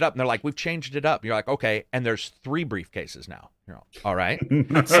change it up. And they're like, we've changed it up. And you're like, okay. And there's 3 briefcases now. You're like, all right.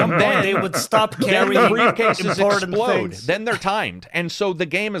 At some point, they would stop carrying briefcases explode. Things. Then they're timed. And so the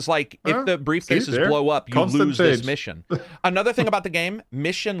game is like, if the briefcases blow up, you lose this mission. Another thing about the game,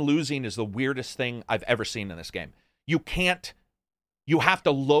 mission losing is the weirdest thing I've ever seen in this game. You have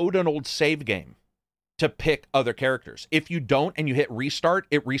to load an old save game to pick other characters. If you don't and you hit restart,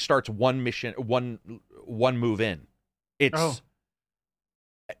 it restarts one mission, one move in.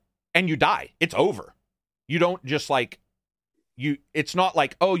 And you die. It's over. You don't just like it's not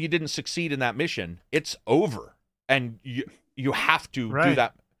like, oh, you didn't succeed in that mission. It's over. And you have to do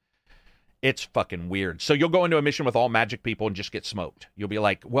that. It's fucking weird. So you'll go into a mission with all magic people and just get smoked. You'll be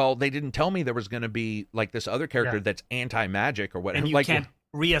like, well, they didn't tell me there was going to be like this other character that's anti-magic or whatever. And you can't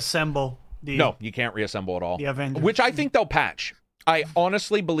reassemble. No, you can't reassemble at all. The Avengers. Which I think they'll patch. I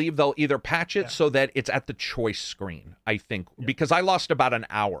honestly believe they'll either patch it so that it's at the choice screen, I think. Because I lost about an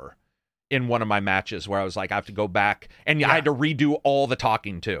hour in one of my matches where I was like, I have to go back. And I had to redo all the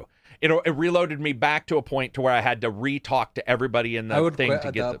talking, too. It reloaded me back to a point to where I had to re-talk to everybody in the thing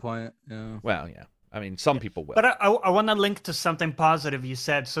to get that point. Yeah. Well, yeah. I mean, some people will. But I want to link to something positive you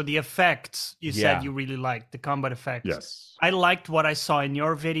said. So the effects, you said you really liked, the combat effects. Yes. I liked what I saw in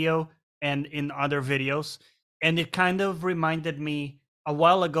your video and in other videos. And it kind of reminded me, a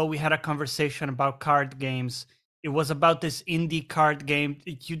while ago, we had a conversation about card games. It was about this indie card game.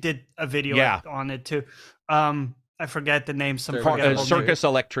 You did a video on it too. I forget the name. Circus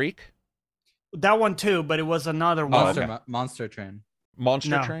Electrique? That one too, but it was another one. Monster Train.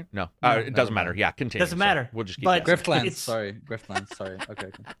 Monster Train? No. It doesn't matter. Yeah, continue. Doesn't matter. We'll just keep Griftlands. Sorry. Griftlands. Sorry.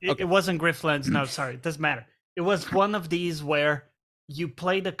 Okay. It wasn't Griftlands. No, sorry. It doesn't matter. It was one of these where you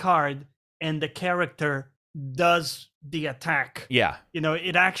play the card and the character does the attack. Yeah. You know,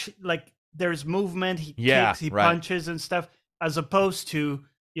 it actually, like, there's movement, he kicks, he punches and stuff, as opposed to,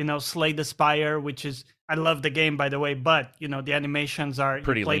 you know, Slay the Spire, which is, I love the game, by the way, but, you know, the animations are,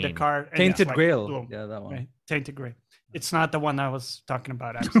 pretty you play lean. the card. And Tainted Grail. Boom, yeah, that one. Right? Tainted Grail. It's not the one I was talking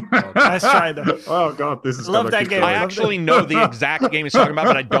about. Let's try that. Oh, God, this is love that game. I actually know the exact game he's talking about,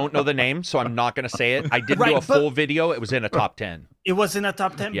 but I don't know the name, so I'm not going to say it. I did do a full video. It was in a top 10. It was in a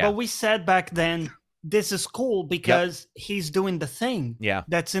top 10, but we said back then, this is cool because he's doing the thing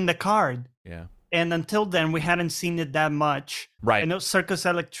that's in the card. Yeah. And until then, we hadn't seen it that much. Right. I know Circus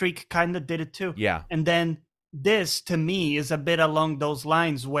Electrique kind of did it too. Yeah. And then this, to me, is a bit along those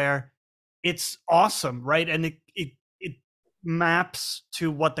lines where it's awesome, right? And it maps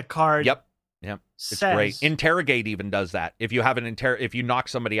to what the card says. It's great. Interrogate even does that. If you have if you knock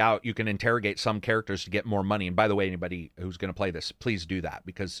somebody out, you can interrogate some characters to get more money. And by the way, anybody who's going to play this, please do that,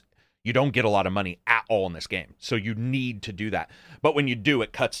 because You don't get a lot of money at all in this game. So you need to do that. But when you do,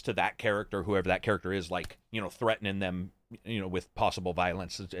 it cuts to that character, whoever that character is, like, threatening them, with possible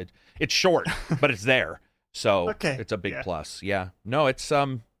violence. It's short, but it's there. So it's a big plus. Yeah. No, it's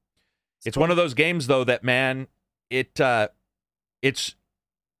one of those games though that, man, it's the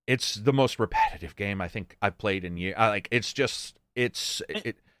most repetitive game I think I've played in years. It's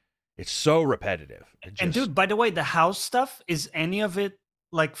so repetitive. And dude, by the way, the house stuff, is any of it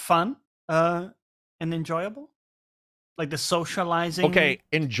like fun and enjoyable? Like the socializing? Okay,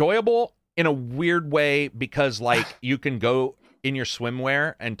 enjoyable in a weird way because like you can go in your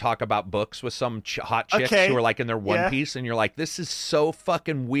swimwear and talk about books with some hot chicks who are like in their one piece, and you're like, this is so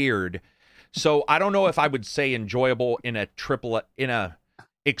fucking weird. So I don't know if I would say enjoyable in a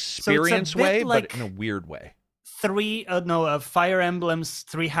experience way, like but in a weird way. Fire Emblem's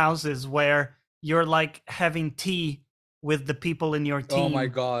Three Houses, where you're like having tea with the people in your team. Oh my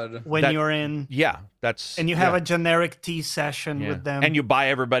god! You're in, and you have a generic tea session with them, and you buy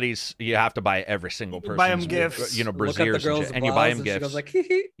everybody's. You have to buy every single person's. Buy them gifts, brassieres, and you buy them gifts. Like,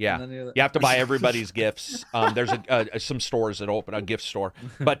 yeah, you have to buy everybody's gifts. There's some stores that open a gift store,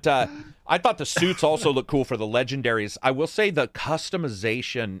 but I thought the suits also look cool for the legendaries. I will say the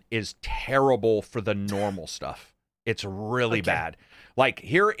customization is terrible for the normal stuff. It's really bad. Like,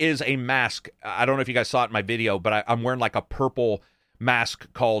 here is a mask. I don't know if you guys saw it in my video, but I'm wearing like a purple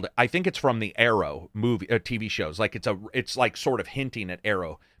mask called, I think it's from the Arrow movie, TV shows. Like it's like sort of hinting at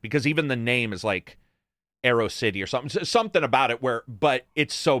Arrow, because even the name is like Arrow City or something about it but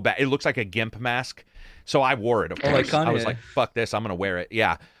it's so bad. It looks like a GIMP mask. So I wore it, of course. I was like, fuck this, I'm going to wear it.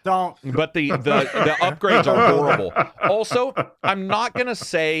 Yeah. Don't. But the upgrades are horrible. Also, I'm not going to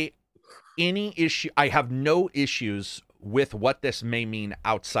say any issue. I have no issues with what this may mean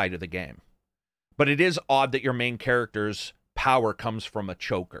outside of the game. But it is odd that your main character's power comes from a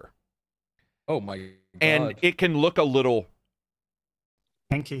choker. Oh my god. And it can look a little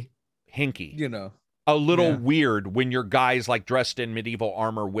hinky. A little weird when your guy's like dressed in medieval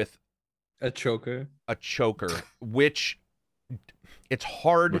armor with a choker, which it's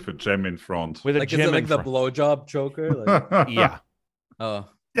hard with a gem in front. With a like, gem is it like in the front. blowjob choker? Like... Yeah. Oh.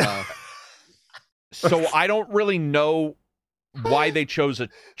 Wow. So I don't really know why they chose a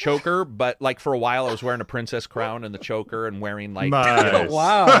choker, but like for a while I was wearing a princess crown and the choker and wearing like wow.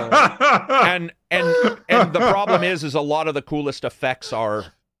 And the problem is a lot of the coolest effects are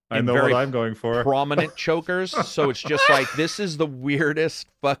I know what I'm going for. Prominent chokers. So it's just like, this is the weirdest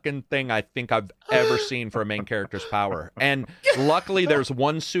fucking thing I think I've ever seen for a main character's power. And luckily there's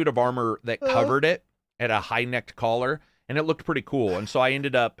one suit of armor that covered it at a high-necked collar, and it looked pretty cool. And so I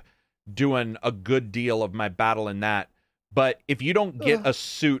ended up doing a good deal of my battle in that. But if you don't get a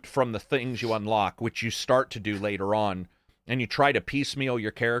suit from the things you unlock, which you start to do later on, and you try to piecemeal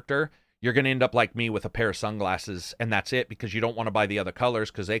your character, you're going to end up like me with a pair of sunglasses, and that's it, because you don't want to buy the other colors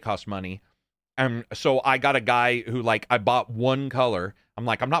because they cost money. And so I got a guy who, like, I bought one color. I'm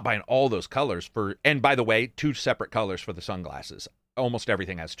like, I'm not buying all those colors for, and by the way, 2 separate colors for the sunglasses. Almost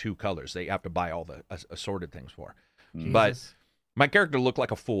everything has 2 colors. They have to buy all the assorted things for. Jesus. But my character looked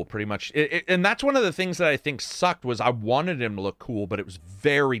like a fool, pretty much. And that's one of the things that I think sucked, was I wanted him to look cool, but it was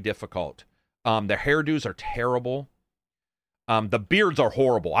very difficult. Their hairdos are terrible. The beards are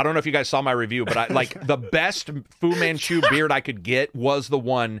horrible. I don't know if you guys saw my review, but I like the best Fu Manchu beard I could get was the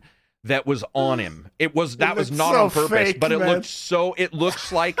one that was on him. That was not so on purpose, fake, but it man.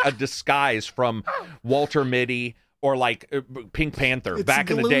 looks like a disguise from Walter Mitty or like Pink Panther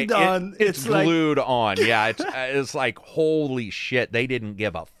back in the day. It's glued on. Yeah, it's like, holy shit, they didn't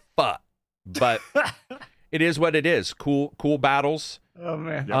give a fuck. But it is what it is. Cool battles. Oh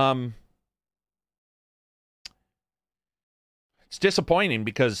man. Yeah. It's disappointing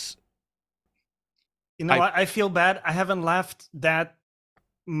because I feel bad. I haven't laughed that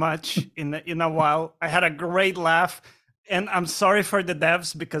much in a while. I had a great laugh, and I'm sorry for the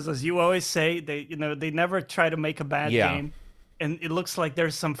devs, because as you always say, they never try to make a bad game, and it looks like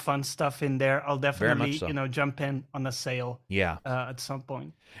there's some fun stuff in there. I'll definitely jump in on a sale at some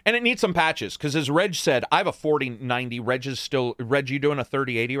point. And it needs some patches, because as Reg said, I have a 4090. Reg, you doing a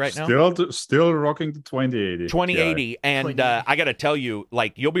 3080 right now? Still rocking the 2080. 2080, yeah. And I got to tell you,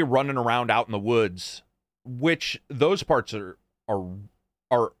 like, you'll be running around out in the woods, which those parts are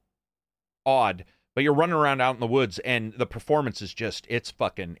odd, but you're running around out in the woods, and the performance is just, it's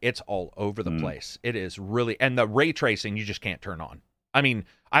all over the place. It is really, and the ray tracing you just can't turn on. I mean,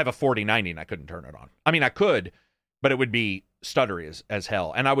 I have a 4090 and I couldn't turn it on. I mean, I could, but it would be stuttery as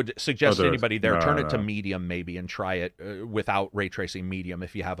hell. And I would suggest to anybody there, turn it to medium maybe and try it without ray tracing medium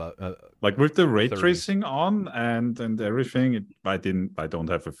if you have a like with the ray tracing on and everything. I don't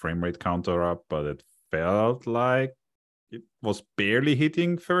have a frame rate counter up, but it felt like it was barely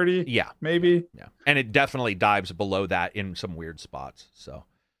hitting 30. Yeah. Maybe. Yeah. And it definitely dives below that in some weird spots. So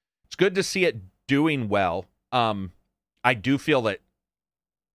it's good to see it doing well. I do feel that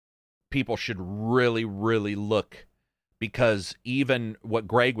people should really, really look, because even what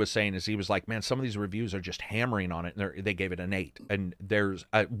Greg was saying is he was like, man, some of these reviews are just hammering on it, and they gave it an 8. And there's,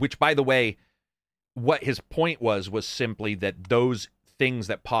 which by the way, what his point was simply that those things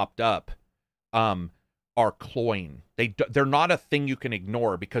that popped up are cloying. They're not a thing you can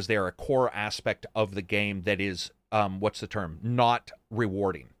ignore, because they are a core aspect of the game that is, what's the term? Not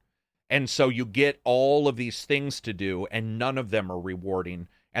rewarding. And so you get all of these things to do, and none of them are rewarding,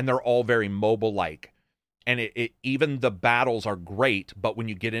 and they're all very mobile-like. And it even the battles are great, but when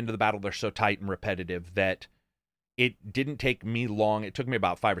you get into the battle, they're so tight and repetitive that it didn't take me long. It took me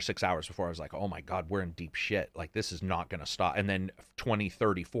about 5 or 6 hours before I was like, oh my God, we're in deep shit. Like, this is not going to stop. And then 20,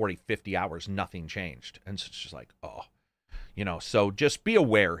 30, 40, 50 hours, nothing changed. And so it's just like, oh, so just be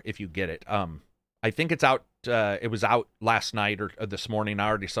aware if you get it. I think it's out. It was out last night or this morning. I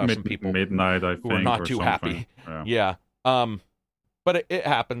already saw some people midnight, I think, who were not too something. happy. Yeah. But it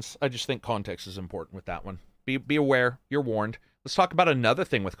happens. I just think context is important with that one. Be aware. You're warned. Let's talk about another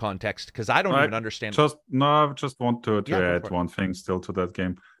thing with context, because I don't even understand. I just want to add one thing still to that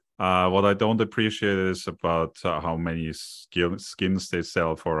game. What I don't appreciate is about how many skins they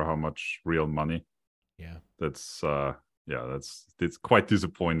sell for how much real money. Yeah. That's it's quite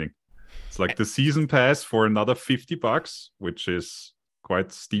disappointing. It's like the season pass for another $50, which is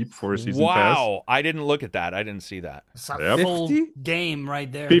quite steep for a season pass. Wow, I didn't look at that. I didn't see that. It's a full game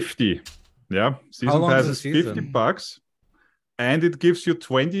right there. 50. Yeah. Season pass is $50. And it gives you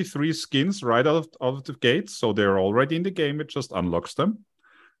 23 skins right out of the gate. So they're already in the game. It just unlocks them.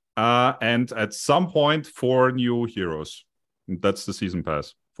 And at some point, 4 new heroes. And that's the season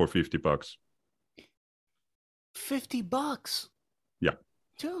pass for $50. $50? Yeah.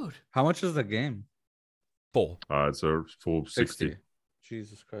 Dude. How much is the game? Full. It's a full 60.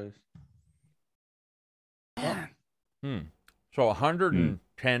 Jesus Christ. Man. So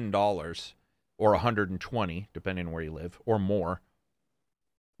 $110 or $120, depending on where you live, or more,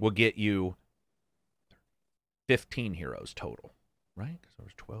 will get you 15 heroes total, right? Because there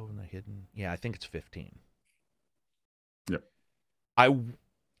was 12 in the hidden. Yeah, I think it's 15. Yep. I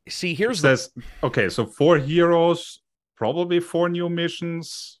see. Okay, so 4 heroes, probably 4 new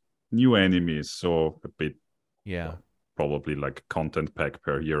missions, new enemies. So a bit. Yeah. Well, probably like a content pack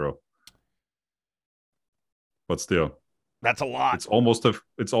per hero. But still, that's a lot. It's almost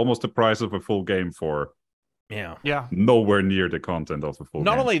the price of a full game for nowhere near the content of a full game.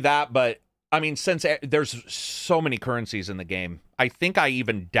 Not only that, but I mean, since there's so many currencies in the game, I think I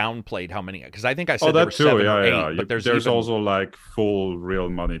even downplayed how many, because I think I said there were 7 or 8, but there's also like full real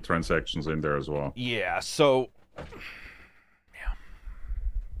money transactions in there as well. Yeah, so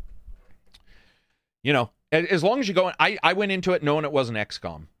as long as you go in, I went into it knowing it wasn't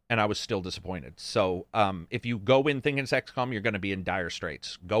XCOM, and I was still disappointed. So if you go in thinking it's XCOM, you're going to be in dire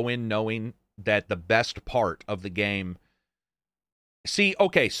straits. Go in knowing that the best part of the game... See,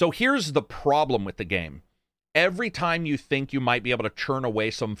 okay, so here's the problem with the game. Every time you think you might be able to churn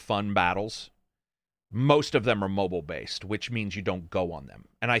away some fun battles, most of them are mobile-based, which means you don't go on them.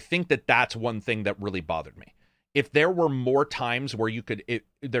 And I think that that's one thing that really bothered me. If there were more times where you could...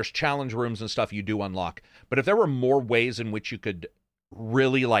 there's challenge rooms and stuff you do unlock, but if there were more ways in which you could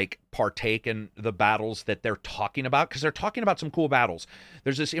really partake in the battles that they're talking about, because they're talking about some cool battles.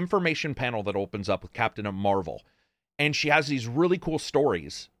 There's this information panel that opens up with Captain Marvel, and she has these really cool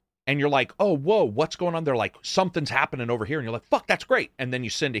stories, and you're like, oh, whoa, what's going on? They're like, something's happening over here, and you're like, fuck, that's great. And then you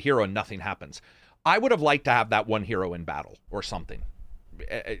send a hero and nothing happens. I would have liked to have that one hero in battle or something.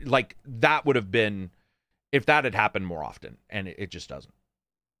 Like, that would have been, if that had happened more often, and it just doesn't.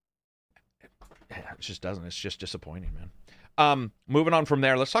 It just doesn't. It's just disappointing, man. Moving on from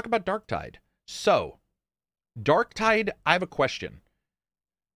there, let's talk about Darktide. So, Darktide, I have a question.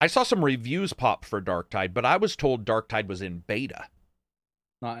 I saw some reviews pop for Darktide, but I was told Darktide was in beta.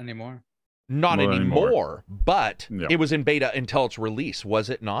 Not anymore. Not anymore, but it was in beta until its release, was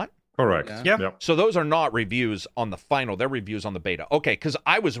it not? Correct. Yeah. Yep. So those are not reviews on the final, they're reviews on the beta. Okay, because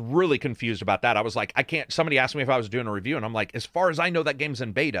I was really confused about that. I was like, somebody asked me if I was doing a review, and I'm like, as far as I know, that game's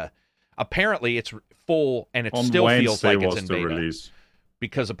in beta. Apparently, it's full, and it still feels like it's in beta. Release.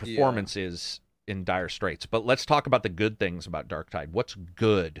 Because the performance is in dire straits. But let's talk about the good things about Darktide. What's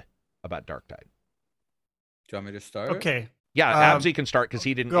good about Darktide? Do you want me to start? Okay. Yeah, Abzi can start because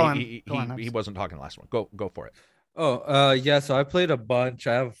he didn't. He wasn't talking last one. Go for it. Oh, yeah. So I played a bunch.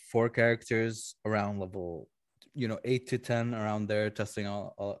 I have 4 characters around level, 8 to 10 around there, testing it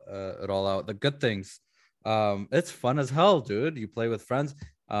all out. The good things, it's fun as hell, dude. You play with friends.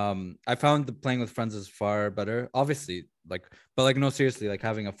 I found playing with friends is far better. Obviously, but no, seriously, like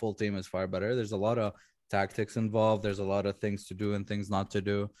having a full team is far better. There's a lot of tactics involved. There's a lot of things to do and things not to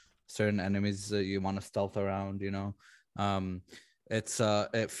do. Certain enemies you want to stealth around,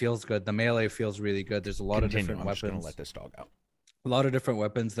 it feels good. The melee feels really good. There's a lot of different weapons. I'm just gonna let this dog out. A lot of different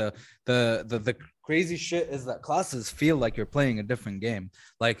weapons. The crazy shit is that classes feel like you're playing a different game.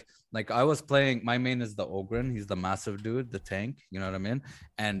 Like I was playing, my main is the Ogryn. He's the massive dude, the tank. You know what I mean?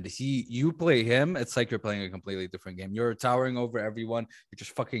 And you play him, it's like you're playing a completely different game. You're towering over everyone. You're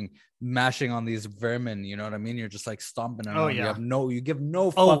just fucking mashing on these vermin. You know what I mean? You're just like stomping around. Oh, yeah. You give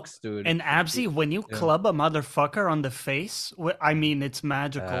no fucks, dude. And Abzi, when you club a motherfucker on the face, I mean, it's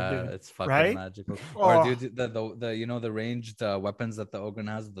magical, dude. It's fucking right? magical. Or dude, the ranged weapons that the Ogryn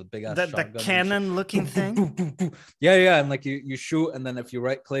has, the big ass shotgun, the cannon looking thing. Yeah, and like you shoot, and then if you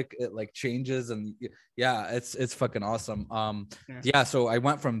right click, it like changes, and it's fucking awesome. So I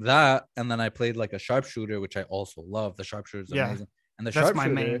went from that, and then I played like a sharpshooter, which I also love. The sharpshooter is amazing, and the sharpshooter, my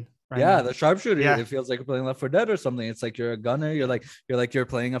main. The sharpshooter, it feels like you're playing Left 4 Dead or something. It's like you're a gunner. You're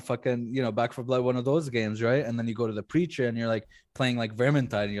playing a fucking, Back 4 Blood, one of those games, right? And then you go to the preacher and you're like playing like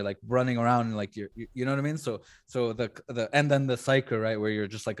Vermintide, and you're like running around and like you know what I mean? So the and then the Psyker, right, where you're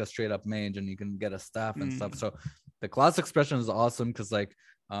just like a straight up mage and you can get a staff and stuff. So the class expression is awesome because like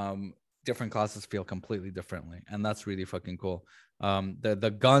different classes feel completely differently, and that's really fucking cool.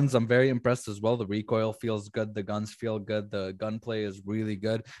 The guns, I'm very impressed as well. The recoil feels good. The guns feel good. The gunplay is really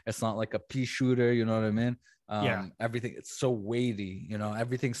good. It's not like a pea shooter, you know what I mean? Everything, it's so weighty,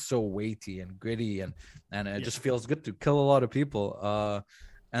 everything's so weighty and gritty, and it just feels good to kill a lot of people.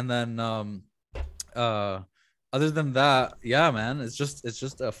 And then other than that, man, it's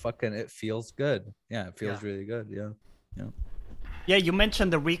just a fucking, it feels good. It feels really good. Yeah, you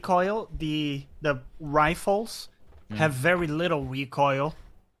mentioned the recoil. The rifles have very little recoil,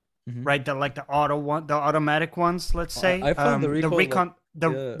 right? The automatic ones. Let's say I found the recoil,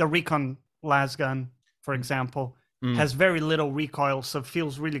 the recon lasgun, for example, has very little recoil, so it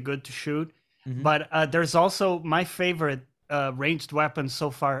feels really good to shoot. But there's also my favorite ranged weapon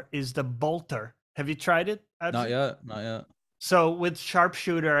so far is the bolter. Have you tried it? Not yet. So with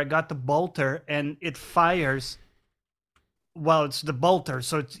sharpshooter, I got the bolter, and it fires. Well, it's the bolter,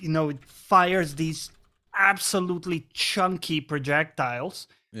 so it's, it fires these absolutely chunky projectiles.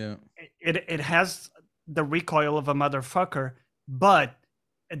 It has the recoil of a motherfucker, but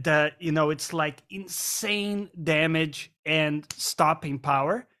it's like insane damage and stopping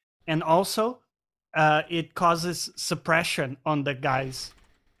power, and also it causes suppression on the guys.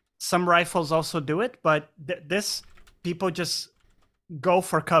 Some rifles also do it, but this people just go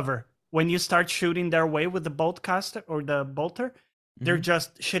for cover. When you start shooting their way with the bolt caster or the bolter, they're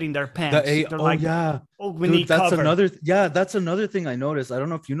just shitting their pants. We need cover. That's another thing I noticed. I don't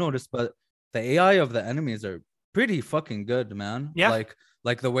know if you noticed, but the AI of the enemies are pretty fucking good, man. Yeah.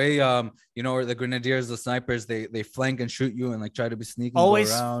 Like the way the grenadiers, the snipers, they flank and shoot you and like try to be sneaking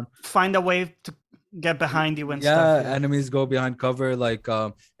always around. Find a way to get behind you and stuff. Yeah, enemies go behind cover. Like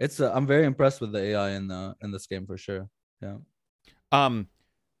I'm very impressed with the AI in this game for sure. Yeah.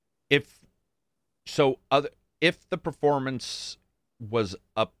 If the performance was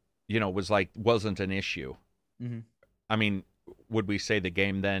up, wasn't an issue, I mean, would we say the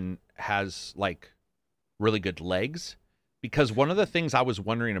game then has like really good legs? Because one of the things I was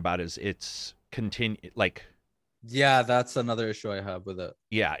wondering about is its that's another issue I have with it.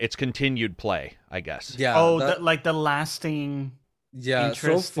 It's continued play, I guess. The lasting.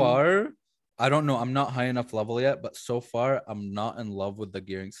 So far, I don't know. I'm not high enough level yet, but so far I'm not in love with the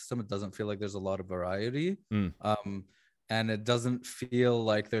gearing system. It doesn't feel like there's a lot of variety. And it doesn't feel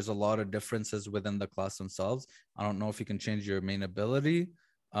like there's a lot of differences within the class themselves. I don't know if you can change your main ability.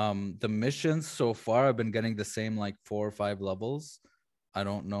 The missions so far I've been getting the same like 4 or 5 levels. I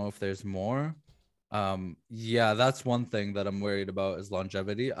don't know if there's more. That's one thing that I'm worried about is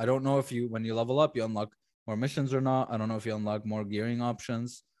longevity. I don't know if when you level up, you unlock more missions or not. I don't know if you unlock more gearing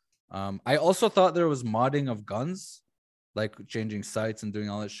options. I also thought there was modding of guns, like changing sights and doing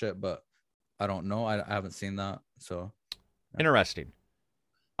all that shit, but I don't know. I haven't seen that. So interesting.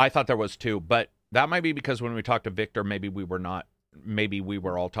 I thought there was too, but that might be because when we talked to Victor, maybe we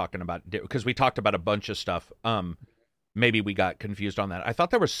were all talking about, because we talked about a bunch of stuff. Maybe we got confused on that. I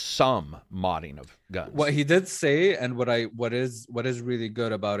thought there was some modding of guns. What he did say, and what is really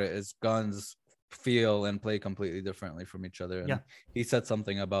good about it is guns feel and play completely differently from each other. And he said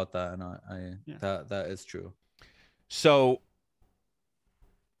something about that, and that is true. So,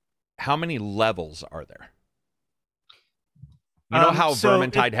 how many levels are there? You know how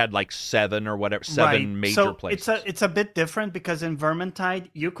Vermintide had like 7 or whatever, 7 major places. It's a bit different because in Vermintide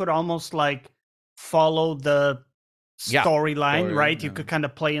you could almost like follow the storyline, right? You could kind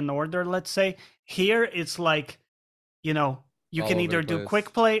of play in order, let's say. Here it's like, you know, you can either do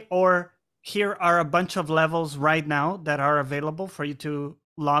quick play, or here are a bunch of levels right now that are available for you to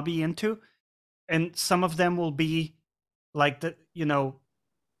lobby into, and some of them will be like the, you know,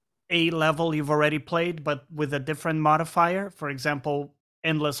 a level you've already played, but with a different modifier. For example,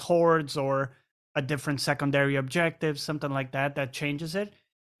 endless hordes or a different secondary objective, something like that changes it.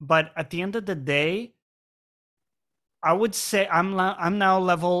 But at the end of the day, I would say I'm now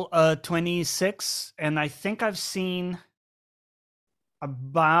level 26, and I think I've seen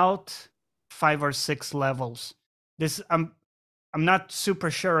about 5 or 6 levels. I'm not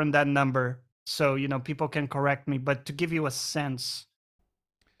super sure on that number, so you know, people can correct me, but to give you a sense.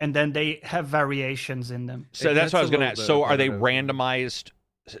 And then they have variations in them. So that's what I was going to ask. So are they randomized?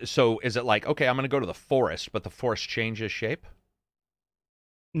 So is it like, okay, I'm going to go to the forest, but the forest changes shape?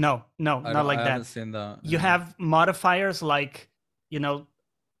 No, not like that. I haven't seen that. You have modifiers like, you know,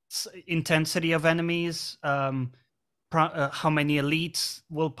 intensity of enemies, how many elites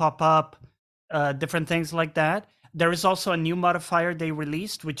will pop up, different things like that. There is also a new modifier they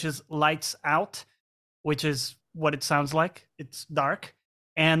released, which is Lights Out, which is what it sounds like. It's dark.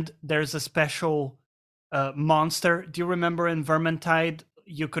 And there's a special monster. Do you remember in Vermintide,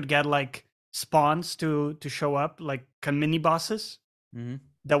 you could get like spawns to show up, like mini bosses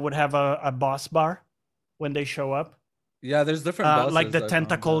that would have a boss bar when they show up? Yeah, there's different bosses. Like the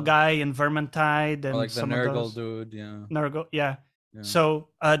tentacle guy in Vermintide. And or like the Nurgle dude, yeah. Nurgle, yeah. So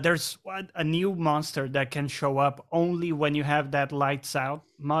there's a new monster that can show up only when you have that Lights Out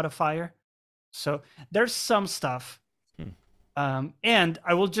modifier. So there's some stuff. And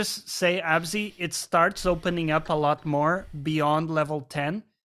I will just say, Abzi, it starts opening up a lot more beyond level 10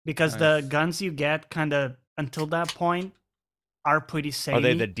 because the guns you get kind of until that point are pretty samey. Are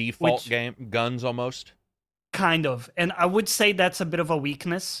they the default game guns almost? Kind of. And I would say that's a bit of a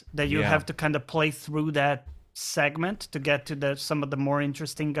weakness that you have to kind of play through that segment to get to some of the more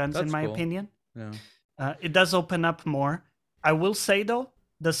interesting guns, in my opinion. Yeah. It does open up more. I will say, though,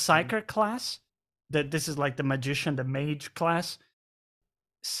 the Psyker class, that this is like the magician, the mage class,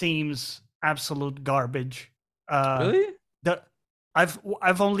 seems absolute garbage. Really?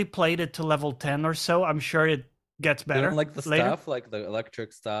 I've only played it to level 10 or so. I'm sure it gets better. You don't like the later. stuff, like the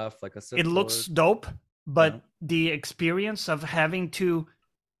electric stuff, like a It looks dope, but the experience of having to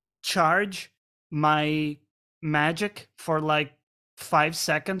charge my magic for like 5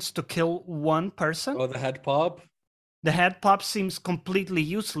 seconds to kill one person. Oh, the head pop? The head pop seems completely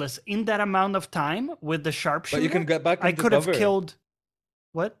useless in that amount of time with the sharpshooter. But you can get back into I could have killed.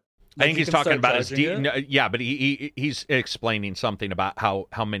 What? I think he's talking about his yeah, but he's explaining something about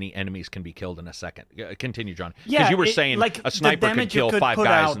how many enemies can be killed in a second. Continue, John. Because you were saying like a sniper could kill 5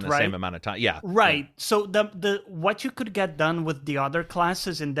 guys in the same amount of time. Yeah. Right. So the what you could get done with the other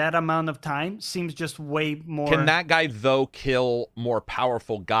classes in that amount of time seems just way more. Can that guy though kill more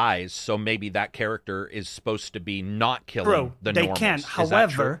powerful guys? So maybe that character is supposed to be not killing the normals. They can.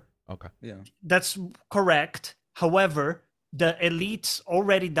 However, okay. Yeah. That's correct. However, the elites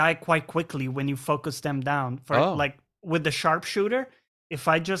already die quite quickly when you focus them down. Like with the sharpshooter, if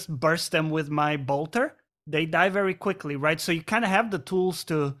I just burst them with my bolter, they die very quickly, right? So you kind of have the tools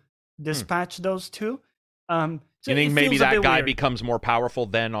to dispatch those two. So you think maybe that guy becomes more powerful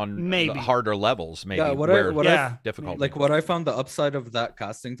then on the harder levels, maybe? Yeah, difficult. Like what I found the upside of that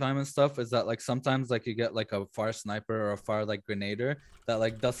casting time and stuff is that like sometimes like you get like a far sniper or a far like grenader that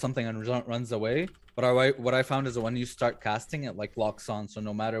like does something and runs away. But what I found is that when you start casting, it like locks on. So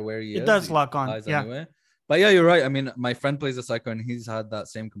no matter where he does lock on. Yeah. Anyway. But yeah, you're right. I mean, my friend plays a Psycho and he's had that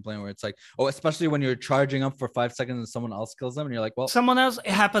same complaint where it's like, especially when you're charging up for 5 seconds and someone else kills them and you're like, well, someone else.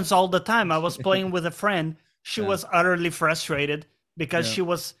 It happens all the time. I was playing with a friend. She was utterly frustrated because she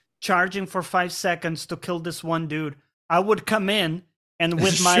was charging for 5 seconds to kill this one dude. I would come in and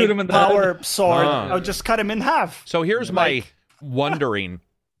with my power sword, I would just cut him in half. So here's my wondering,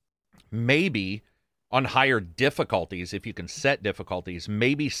 maybe on higher difficulties, if you can set difficulties,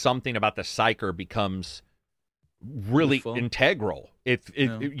 maybe something about the Psyker becomes really integral. If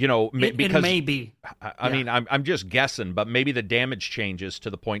you know, because it may be. I mean, I'm just guessing, but maybe the damage changes to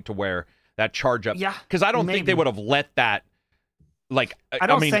the point to where that charge up. Yeah, because I don't think they would have let that Like, I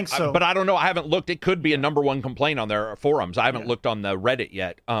don't think so. But I don't know. I haven't looked. It could be a #1 complaint on their forums. I haven't looked on the Reddit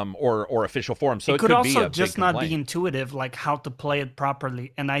yet, or official forums. So it could also be just not be intuitive, like how to play it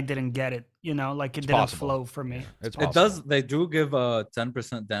properly. And I didn't get it. You know, like it didn't flow for me. It does. They do give a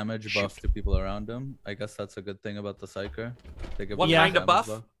 10% damage buff to people around them. I guess that's a good thing about the Psyker. They give what kind of buff?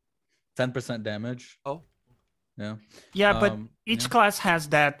 10% damage. Oh. Yeah, but each class has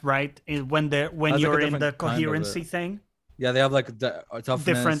that, right? When you're in the coherency thing. Yeah, they have like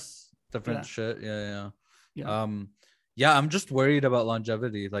toughness, different shit. Yeah. I'm just worried about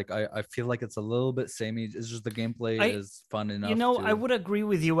longevity. Like I feel like it's a little bit samey. It's just the gameplay is fun enough. You know, I would agree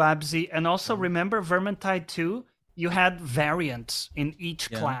with you, Abzi. And also remember Vermintide 2, you had variants in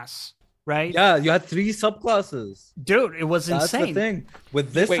each class, right? Yeah, you had 3 subclasses. Dude, it was insane. That's the thing.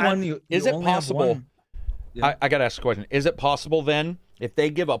 With this one, is it possible? I got to ask a question. Is it possible then, if they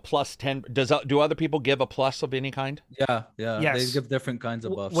give a +10, do other people give a plus of any kind? Yeah. Yes. They give different kinds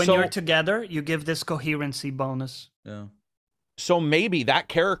of buffs. When you're together, you give this coherency bonus. Yeah. So maybe that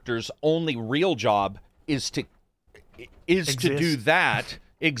character's only real job is to do that,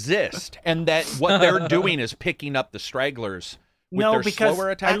 exist, and that what they're doing is picking up the stragglers with their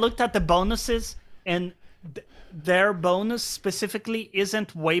slower attack. I looked at the bonuses, and their bonus specifically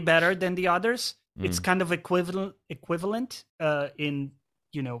isn't way better than the others. It's kind of equivalent in,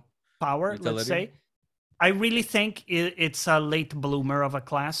 power, utility. Let's say. I really think it's a late bloomer of a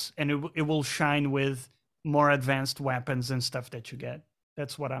class, and it will shine with more advanced weapons and stuff that you get.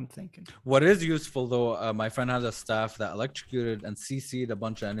 That's what I'm thinking. What is useful, though, my friend had a staff that electrocuted and CC'd a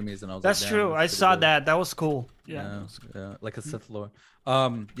bunch of enemies, and I was That's true. I saw that. That was cool. Yeah, like a Sith Lord.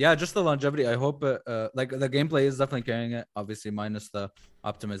 Just the longevity. I hope like the gameplay is definitely carrying it, obviously minus the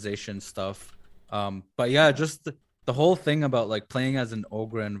optimization stuff. But yeah, just the whole thing about like playing as an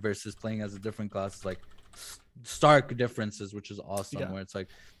Ogryn versus playing as a different class is like stark differences, which is awesome. Where it's like,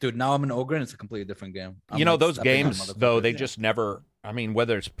 dude, now I'm an Ogryn, it's a completely different game. Those games though, they just never. I mean,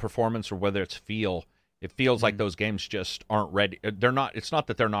 whether it's performance or whether it's feel, it feels like those games just aren't ready. They're not. It's not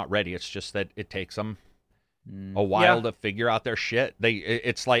that they're not ready. It's just that it takes them a while to figure out their shit.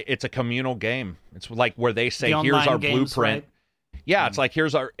 It's like it's a communal game. It's like where they say, "Here's our blueprint." Right? Yeah, it's like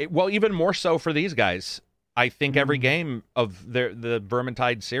here's our. Well, even more so for these guys. I think every game of the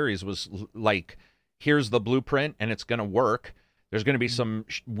Vermintide series was like, here's the blueprint, and it's going to work. There's going to be some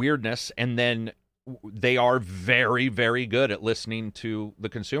weirdness, and then they are very, very good at listening to the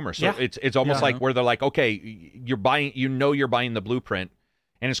consumer. So it's almost like where they're like, okay, you're buying the blueprint,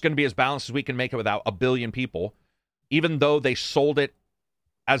 and it's going to be as balanced as we can make it without 1 billion people, even though they sold it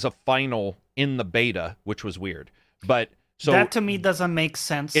as a final in the beta, which was weird. But so that to me doesn't make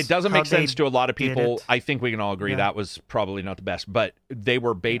sense. It doesn't make sense to a lot of people. I think we can all agree that was probably not the best, but they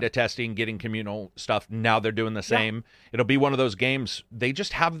were beta testing, getting communal stuff. Now they're doing the same. It'll be one of those games. They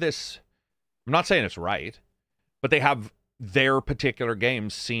just have this. I'm not saying it's right, but they have their particular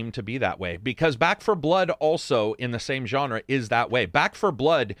games seem to be that way, because Back 4 Blood also in the same genre is that way. Back 4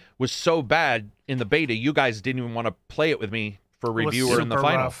 Blood was so bad in the beta, you guys didn't even want to play it with me for review or in the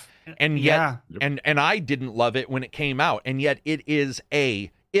final. Rough. And yet, and I didn't love it when it came out, and yet it is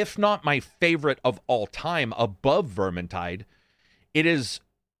if not my favorite of all time, above Vermintide. It is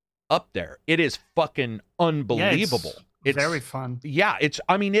up there. It is fucking unbelievable. It's very fun. Yeah, it's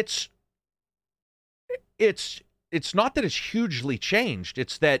not that it's hugely changed.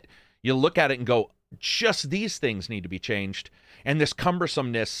 It's that you look at it and go, just these things need to be changed, and this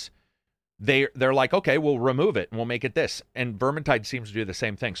cumbersomeness. They're like, okay, we'll remove it and we'll make it this. And Vermintide seems to do the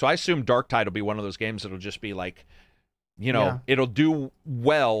same thing. So I assume Darktide will be one of those games that'll just be like, it'll do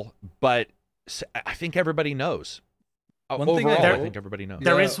well, but I think everybody knows. Overall, I think everybody knows.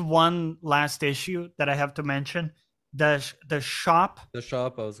 There is one last issue that I have to mention. The shop. The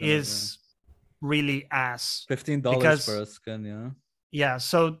shop is really ass. $15 for a skin, yeah. Yeah,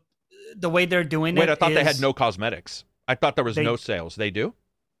 so the way they're doing I thought they had no cosmetics. I thought there was no sales. They do?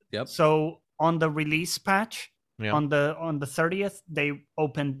 Yep. So on the release patch, on the 30th, they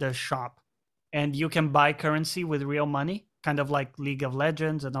opened the shop, and you can buy currency with real money, kind of like League of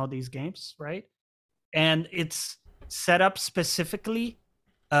Legends and all these games, right? And it's set up specifically,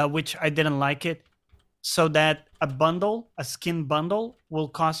 which I didn't like it, so that a skin bundle, will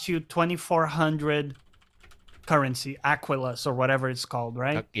cost you 2,400 currency, Aquilas or whatever it's called,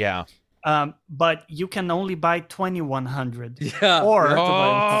 right? Yeah. But you can only buy 2,100 or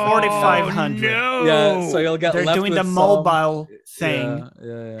 4,500. No. Yeah, so you'll get. They're doing the mobile thing.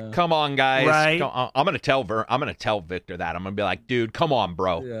 Yeah. Come on, guys. Right. I'm gonna tell Victor that. I'm gonna be like, dude, come on,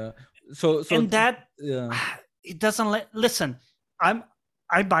 bro. Yeah. So and that it doesn't listen.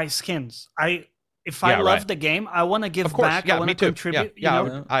 I buy skins. if I love the game, I want to give back. I want to contribute.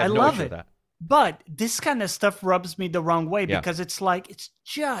 I love it. But this kind of stuff rubs me the wrong way because it's like, it's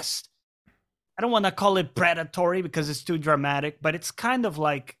just, I don't want to call it predatory because it's too dramatic, but it's kind of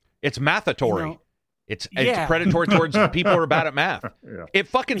like, it's mathatory. It's predatory towards people who are bad at math. It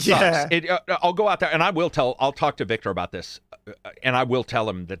fucking sucks. I'll go out there and I'll talk to Victor about this, and I will tell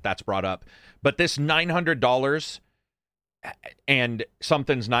him that that's brought up. But this $900 and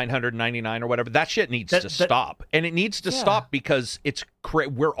something's $999 or whatever, that shit needs to stop. And it needs to stop because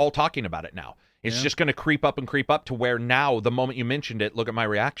we're all talking about it now. It's just going to creep up to where now, the moment you mentioned it, look at my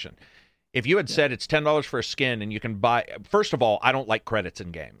reaction. If you had said it's $10 for a skin and you can buy, first of all, I don't like credits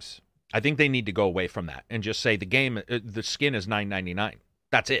in games. I think they need to go away from that and just say the skin is $9.99.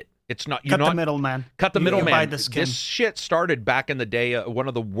 That's it. It's not. Cut the middleman. Cut the middleman. This shit started back in the day. One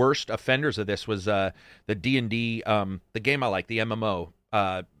of the worst offenders of this was the D&D, the game I like, the MMO.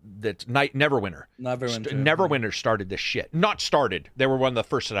 That's Neverwinter. Neverwinter started this shit. Not started. They were one of the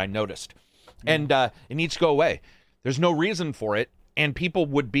first that I noticed, and it needs to go away. There's no reason for it, and people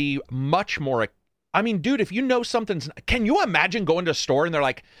would be much more. I mean, dude, if you know something's, can you imagine going to a store and they're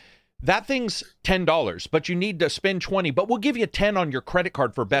like, that thing's $10, but you need to spend $20, but we'll give you $10 on your credit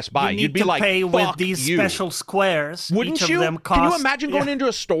card for Best Buy. You'd be like, pay with these special squares. Wouldn't you? Can you imagine going into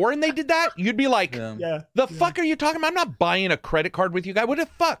a store and they did that? You'd be like, the fuck are you talking about? I'm not buying a credit card with you guys. What the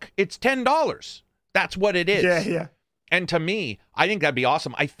fuck? It's $10. That's what it is. Yeah. And to me, I think that'd be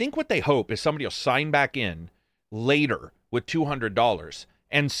awesome. I think what they hope is somebody will sign back in later with $200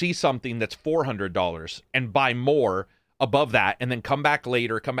 and see something that's $400 and buy more above that, and then come back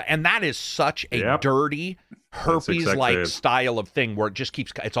later, and that is such a dirty, herpes-like style of thing where it just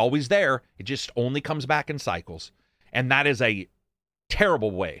keeps, it's always there, it just only comes back in cycles, and that is a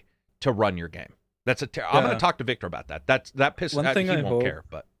terrible way to run your game. That's I'm going to talk to Victor about that. That pisses me. He won't care,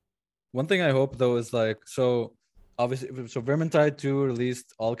 but one thing I hope though is like, so obviously, Vermintide 2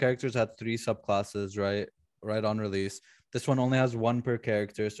 released, all characters had 3 subclasses, right on release. This one only has 1 per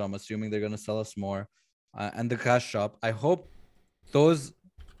character, so I'm assuming they're going to sell us more. And the cash shop, I hope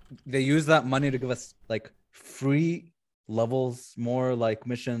they use that money to give us like free levels, more like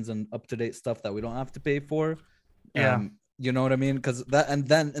missions and up-to-date stuff that we don't have to pay for. You know what I mean? Because and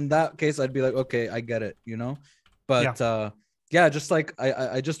then in that case, I'd be like, okay, I get it, But just like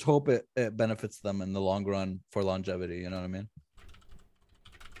I just hope it benefits them in the long run for longevity. You know what I mean?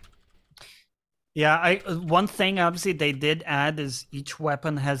 Yeah, one thing obviously they did add is each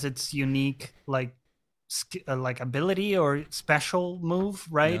weapon has its unique like ability or special move,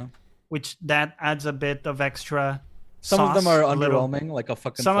 right? Which that adds a bit of extra. Some of them are underwhelming, like a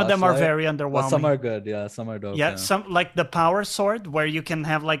fucking. Some of them are very underwhelming. But some are good, some are dope. Yeah, some like the power sword where you can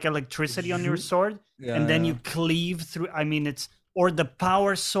have like electricity on your sword, and then you cleave through. I mean, or the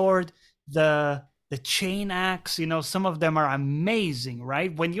power sword, the chain axe. Some of them are amazing,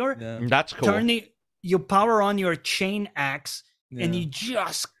 right? When you're that's cool. You power on your chain axe. And you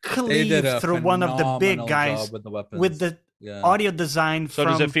just cleave through one of the big guys with the audio design. So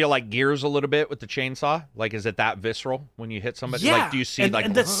does it feel like Gears a little bit with the chainsaw? Like, is it that visceral when you hit somebody? Yeah. Like, do you see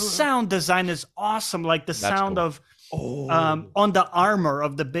and the sound design is awesome. Like the sound of on the armor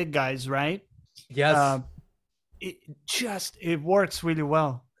of the big guys, right? Yes. It works really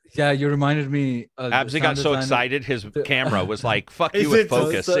well. Yeah, you reminded me. Abzi got so excited, his camera was like, "Fuck you" with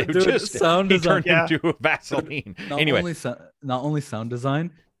focus. It just turned into Vaseline. Not only sound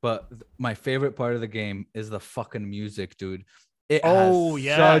design, but my favorite part of the game is the fucking music, dude. It has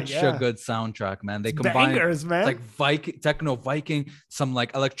such a good soundtrack, man. They combine bangers, man. Like Viking, techno Viking, some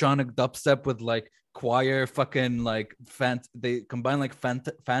like electronic dubstep with like choir, fucking like they combine like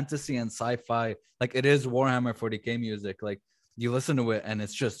fantasy and sci-fi. Like it is Warhammer 40K music, like. You listen to it and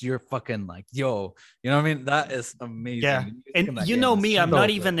it's just you're fucking like, yo, you know what I mean? That is amazing. Yeah, and you know me, I'm not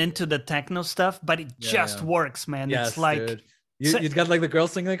even into the techno stuff, but it just works, man. Yes, it's like you got like the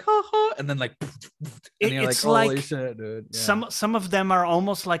girls singing like ha ha, and then like, and you're it's like, holy shit, dude. Yeah. Some of them are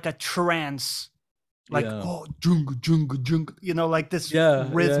almost like a trance, like junga junga junga, like this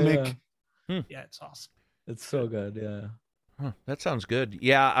rhythmic. Yeah, it's awesome. It's so good. Yeah, that sounds good.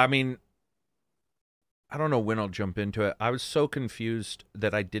 Yeah, I mean. I don't know when I'll jump into it. I was so confused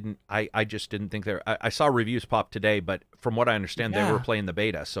that I just didn't think there. I saw reviews pop today, but from what I understand, they were playing the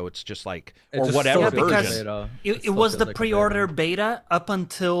beta, so it's just like, or whatever version. It was the pre-order beta up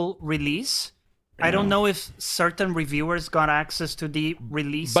until release. I don't know if certain reviewers got access to the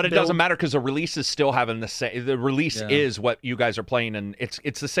release, but it doesn't matter because the release is still having the same. The release is what you guys are playing, and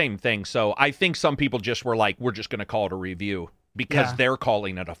it's the same thing. So I think some people just were like, we're just going to call it a review. because they're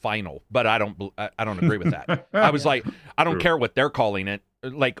calling it a final, but I don't agree with that. I was like, I don't care what they're calling it.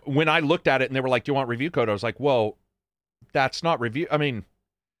 Like when I looked at it and they were like, "Do you want review code?" I was like, "Well, that's not review. I mean,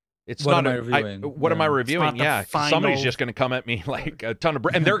 it's what not. What am I reviewing? Yeah, somebody's just going to come at me like a ton of,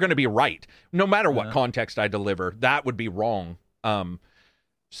 and they're going to be right, no matter what context I deliver. That would be wrong.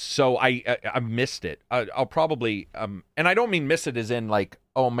 So I missed it. I'll probably and I don't mean miss it as in like,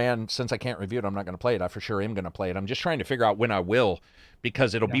 oh man, since I can't review it, I'm not going to play it. I for sure am going to play it. I'm just trying to figure out when I will,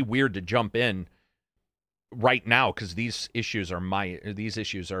 because it'll be weird to jump in right now because these issues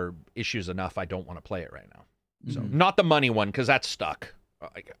are issues enough. I don't want to play it right now. So not the money one because that's stuck.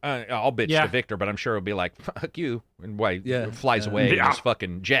 Like, I'll bitch to Victor, but I'm sure he'll be like, "Fuck you," and flies away in his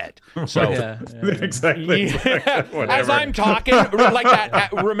fucking jet. So exactly. As I'm talking like that,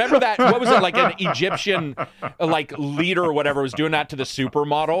 remember that? What was it, like an Egyptian like leader or whatever was doing that to the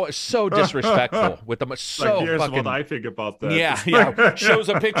supermodel? It's so disrespectful with them. It's so like, here's fucking. What I think about that. Yeah. Shows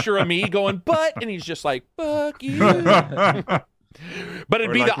a picture of me going, "But," and he's just like, "Fuck you." But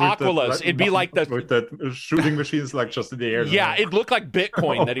it'd be like the Aquilas. It'd be like the shooting machines, like just in the air. Yeah, it looked like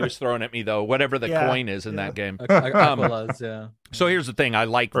Bitcoin that he was throwing at me, though. Whatever the coin is in that game. Aquilas, So here's the thing: I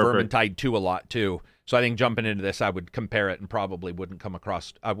like Vermintide 2 a lot too. So I think jumping into this, I would compare it and probably wouldn't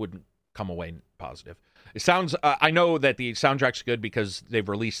come away positive. It sounds. I know that the soundtrack's good because they've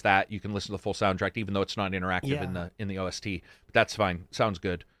released that. You can listen to the full soundtrack, even though it's not interactive in the OST. But that's fine. Sounds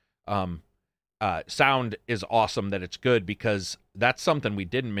good. Sound is awesome that it's good because that's something we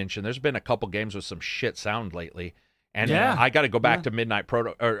didn't mention. There's been a couple games with some shit sound lately, and I got to go back to Midnight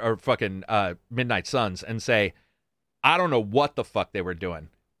Midnight Suns and say, I don't know what the fuck they were doing,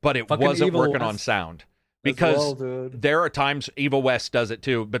 but it wasn't working on sound because there are times Evil West does it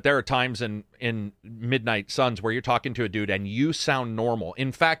too, but there are times in Midnight Suns where you're talking to a dude and you sound normal.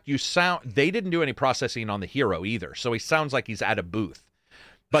 In fact, they didn't do any processing on the hero either, so he sounds like he's at a booth.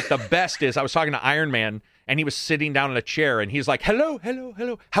 But the best is I was talking to Iron Man, and he was sitting down in a chair, and he's like, hello,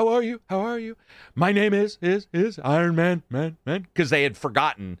 how are you? My name is Iron Man, man. Because they had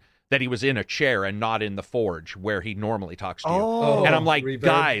forgotten that he was in a chair and not in the forge where he normally talks to you. And I'm like,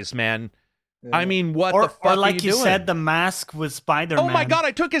 guys, man, I mean, what the fuck or like are you doing? said, the mask with Spider-Man. Oh my God,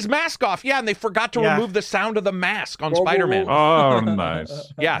 I took his mask off. Yeah, and they forgot to remove the sound of the mask on Spider-Man. Oh,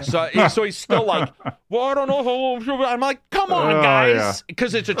 nice. Yeah, so he's still like, well, I don't know. I'm like, come on, guys.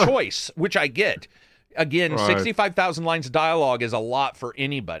 Because it's a choice, which I get. Again, 65,000 lines of dialogue is a lot for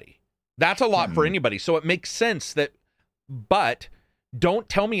anybody. That's a lot for anybody. So it makes sense but don't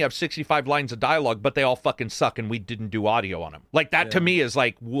tell me you have 65 lines of dialogue, but they all fucking suck and we didn't do audio on them. Like that to me is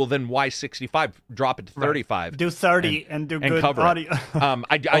like, well, then why 65? Drop it to 35. Do 30 and do good cover audio.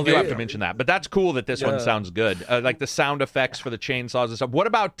 I do have to mention that, but that's cool that this one sounds good. Like the sound effects for the chainsaws and stuff. What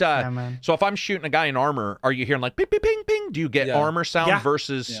about, so if I'm shooting a guy in armor, are you hearing like ping, ping, ping, ping? Do you get armor sound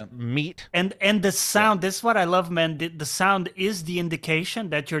versus meat? And the sound, this is what I love, man. The sound is the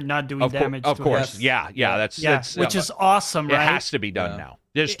indication that you're not doing damage. Of course. That's which is awesome, right? It has to be done now.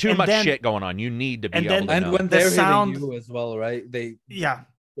 There's too much shit going on. You need to be able to know. And when they're hitting you as well, right?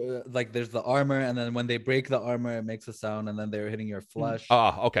 Like there's the armor, and then when they break the armor, it makes a sound, and then they're hitting your flesh.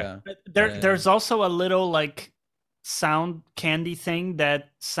 Oh, okay. There's also a little like sound candy thing that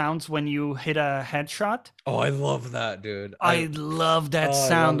sounds when you hit a headshot. Oh, I love that, dude. I love that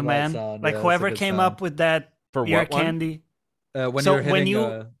sound, man. Like whoever came up with that ear candy. I'm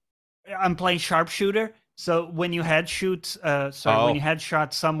playing sharpshooter. So when you when you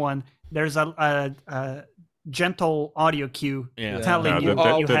headshot someone, there's a gentle audio cue telling you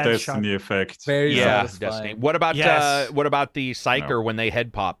that you the headshot. Destiny effect. Very satisfying. Destiny. What about the Psyker when they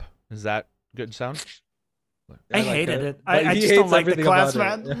head pop? Is that good sound? I hated it. I just don't like the class,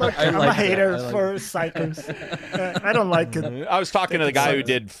 man. Look, I'm a hater for Psychers. I don't like it. I was talking to the guy who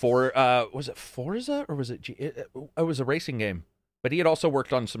did was it Forza or was it it was a racing game, but he had also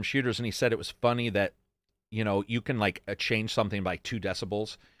worked on some shooters, and he said it was funny that you can like change something by 2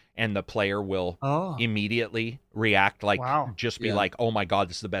 decibels and the player will immediately react like be like, oh my God,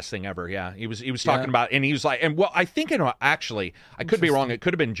 this is the best thing ever. Yeah. He was talking about, and he was like, and well, I think actually I could be wrong. It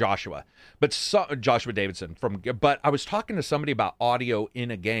could have been Joshua Davidson but I was talking to somebody about audio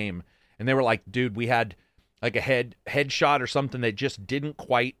in a game, and they were like, dude, we had like a headshot or something that just didn't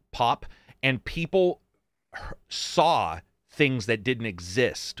quite pop, and people saw things that didn't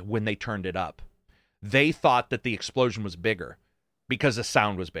exist when they turned it up. They thought that the explosion was bigger because the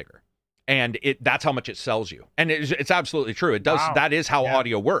sound was bigger, and that's how much it sells you. And it's absolutely true. It does. Wow. That is how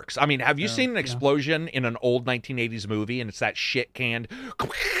audio works. I mean, have you seen an explosion in an old 1980s movie, and it's that shit canned,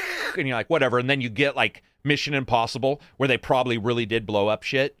 and you're like, whatever, and then you get like Mission Impossible where they probably really did blow up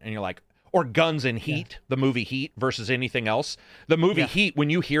shit, and you're like, or guns in Heat, the movie Heat versus anything else. The movie Heat, when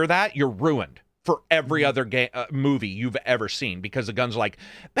you hear that, you're ruined for every other movie you've ever seen, because the guns are like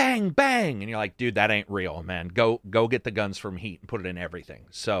bang bang, and you're like, dude, that ain't real, man. Go get the guns from Heat and put it in everything.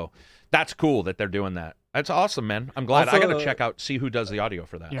 So that's cool that they're doing that. That's awesome, man. I'm glad. Also, I gotta check out, see who does the audio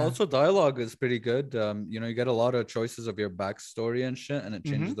for that. Also, dialogue is pretty good. You get a lot of choices of your backstory and shit, and it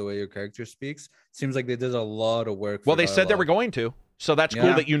changes the way your character speaks. Seems like they did a lot of work. Well, they said they were going to, so that's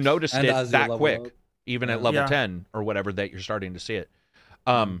cool that you noticed it that quick, even at level 10 or whatever, that you're starting to see it.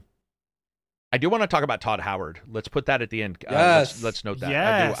 I do want to talk about Todd Howard. Let's put that at the end. Let's note that.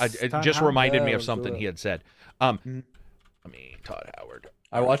 Yes, it just reminded me of something he had said. Todd Howard.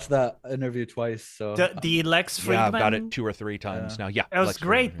 I watched that interview twice. So the Lex Friedman. Yeah, I've got it 2 or 3 times now. Yeah, it was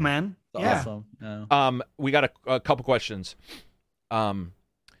great, man. Awesome. Yeah. We got a couple questions. Strevin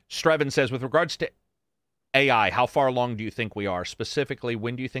says, with regards to AI, how far along do you think we are? Specifically,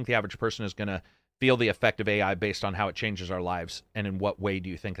 when do you think the average person is going to feel the effect of AI based on how it changes our lives, and in what way do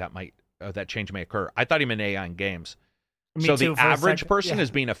you think that change may occur? I thought he meant AI in games. So the average person is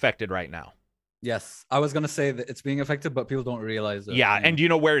being affected right now. Yes, I was gonna say that it's being affected, but people don't realize it. Yeah, and do you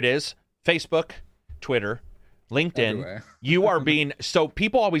know where it is? Facebook, Twitter, LinkedIn. Everywhere. You are being so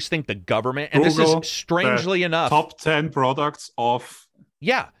people always think the government, and Google, this is strangely enough, top 10 products of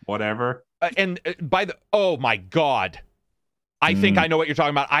whatever. And oh my God, I think I know what you're talking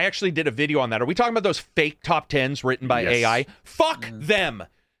about. I actually did a video on that. Are we talking about those fake top 10s written by AI? Fuck them.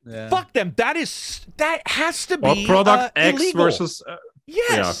 Yeah. Fuck them. That has to be product X illegal. Versus.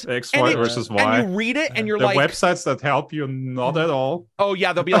 Yes. Yeah, X, Y versus Y. And you read it and you're the like... websites that help you, not at all. Oh,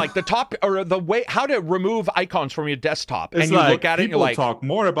 yeah. They'll be like the top or the way how to remove icons from your desktop. It's and you like, look at it and you're like... People talk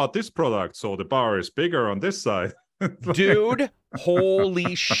more about this product, so the bar is bigger on this side. Dude,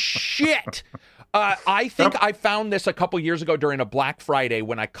 holy shit. I think I found this a couple years ago during a Black Friday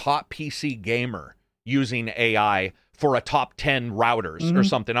when I caught PC Gamer using AI for a top 10 routers or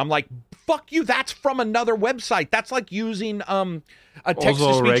something. I'm like, fuck you, that's from another website. That's like using a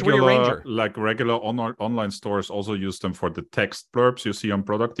text-to-speech rearranger. Like regular online stores also use them for the text blurbs you see on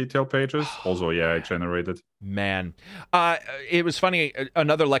product detail pages. Also, AI generated. Man. It was funny,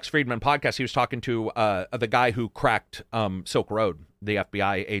 another Lex Friedman podcast, he was talking to the guy who cracked Silk Road, the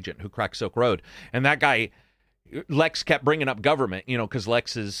FBI agent who cracked Silk Road. And that guy, Lex kept bringing up government, because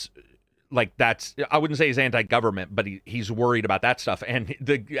Lex is... like I wouldn't say he's anti-government, but he's worried about that stuff. And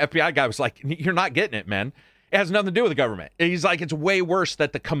the FBI guy was like, you're not getting it, man. It has nothing to do with the government. He's like, it's way worse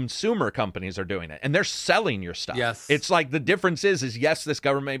that the consumer companies are doing it. And they're selling your stuff. Yes. It's like the difference is yes, this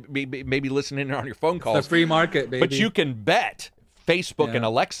government may be listening on your phone calls. It's the free market, baby. But you can bet Facebook and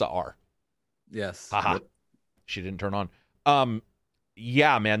Alexa are. Yes. Haha. She didn't turn on.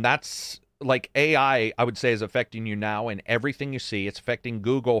 Yeah, man, that's... like AI, I would say, is affecting you now, and everything you see. It's affecting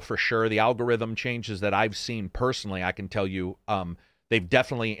Google for sure. The algorithm changes that I've seen personally, I can tell you, they've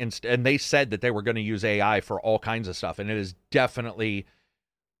definitely and they said that they were going to use AI for all kinds of stuff, and it is definitely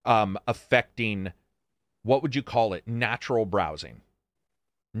affecting, what would you call it? Natural browsing,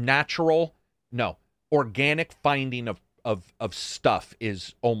 organic finding of stuff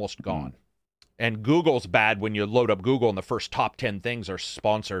is almost gone. And Google's bad when you load up Google and the first top 10 things are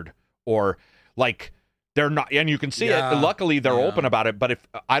sponsored. Or like they're not, and you can see it. Luckily, they're open about it. But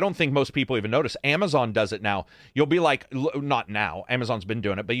I don't think most people even notice. Amazon does it now. You'll be like, not now. Amazon's been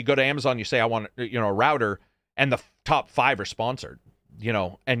doing it, but you go to Amazon, you say, I want a router, and the top 5 are sponsored.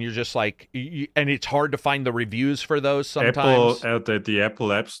 And you're just like, and it's hard to find the reviews for those sometimes. The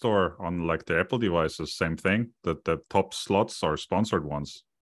Apple App Store on like the Apple devices, same thing. The top slots are sponsored ones.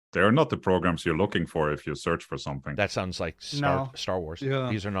 They're not the programs you're looking for if you search for something. That sounds like Star Wars. Yeah.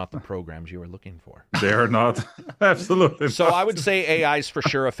 These are not the programs you were looking for. They're not. Absolutely So not. I would say AI is for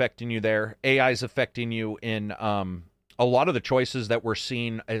sure affecting you there. AI is affecting you in a lot of the choices that we're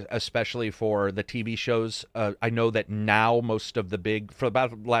seeing, especially for the TV shows. I know that now for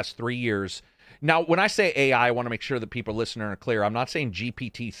about the last 3 years. Now, when I say AI, I want to make sure that people listening are clear. I'm not saying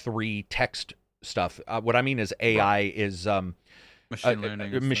GPT-3 text stuff. What I mean is AI is...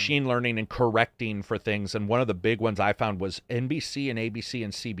 machine learning and correcting for things. And one of the big ones I found was NBC and ABC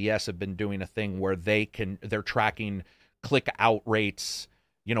and CBS have been doing a thing where they're tracking click out rates,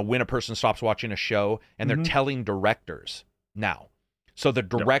 when a person stops watching a show, and they're telling directors now. So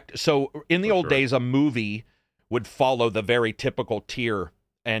so in the old days, a movie would follow the very typical tier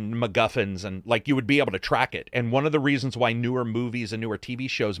and MacGuffins, and like you would be able to track it. And one of the reasons why newer movies and newer TV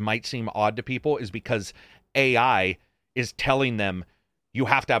shows might seem odd to people is because AI is telling them you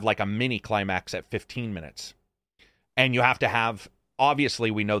have to have like a mini climax at 15 minutes. And you have to have, obviously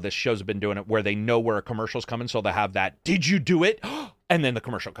we know this shows have been doing it where they know where a commercial's coming, so they have that, did you do it? and then the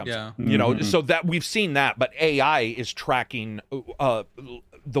commercial comes. Yeah. You know, so that we've seen that, but AI is tracking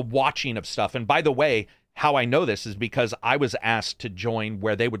the watching of stuff. And by the way, how I know this is because I was asked to join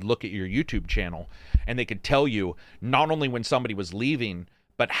where they would look at your YouTube channel and they could tell you not only when somebody was leaving,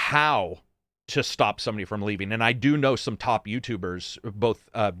 but how to stop somebody from leaving. And I do know some top YouTubers, both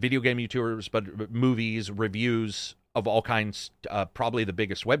video game YouTubers, but movies, reviews of all kinds, probably the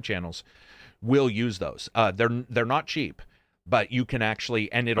biggest web channels, will use those. They're not cheap, but you can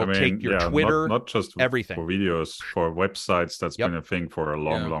actually, and it'll take your Twitter, not just everything. For videos, for websites, that's been a thing for a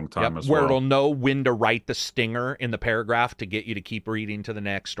long time as well. Where it'll know when to write the stinger in the paragraph to get you to keep reading to the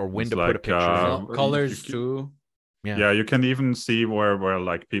next, or when to put a picture. Colors too. Yeah, you can even see where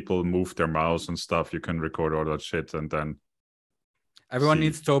like people move their mouse and stuff. You can record all that shit, and then everyone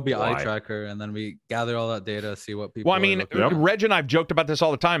needs Tobii Eye Tracker, and then we gather all that data, see what people. Well, I mean, Reg and I've joked about this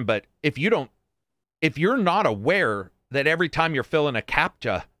all the time, but if you're not aware that every time you're filling a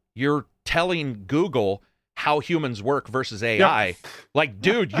CAPTCHA, you're telling Google how humans work versus AI, like,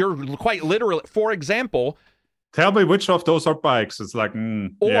 dude, you're quite literally. For example. Tell me which of those are bikes. It's like,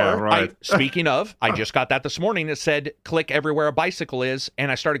 yeah, right. Speaking of, I just got that this morning. It said, click everywhere a bicycle is.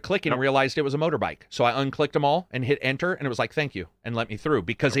 And I started clicking and realized it was a motorbike. So I unclicked them all and hit enter. And it was like, thank you. And let me through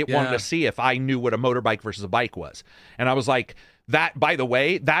because it wanted to see if I knew what a motorbike versus a bike was. And I was like, that, by the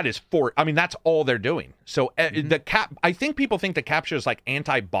way, that's all they're doing. So I think people think the CAPTCHA is like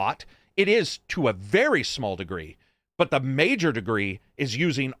anti-bot. It is to a very small degree. But the major degree is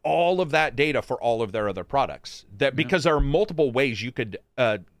using all of that data for all of their other products. Because there are multiple ways you could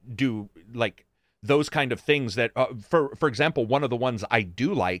do like those kind of things that, for example, one of the ones I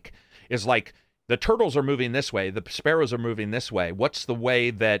do like is like the turtles are moving this way, the sparrows are moving this way. What's the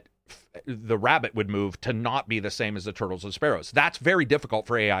way that the rabbit would move to not be the same as the turtles and sparrows? That's very difficult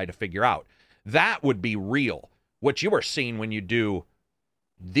for AI to figure out. That would be real. What you are seeing when you do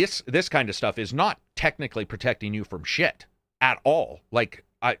this kind of stuff is not technically protecting you from shit at all. Like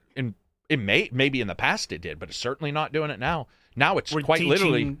maybe in the past it did, but it's certainly not doing it now. Now it's we're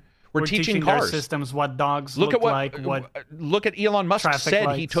teaching cars systems what dogs look like. Look at Elon Musk said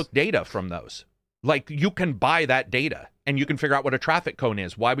lights. He took data from those. Like you can buy that data and you can figure out what a traffic cone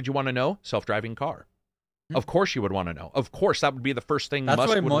is. Why would you want to know? Self-driving car. Of course you would want to know. Of course, that would be the first thing Musk would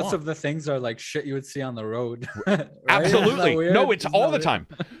want. That's why most of the things are like shit you would see on the road. Right? Absolutely. No, it's all the time.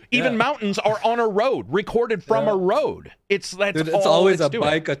 Even mountains are on a road, recorded from a road. It's always a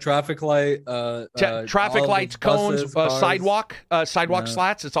bike, a traffic light, traffic lights, cones, sidewalk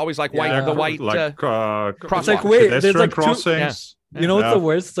slats. It's always like white, the white crosswalk. It's like, wait, there's like crossings. You know what's the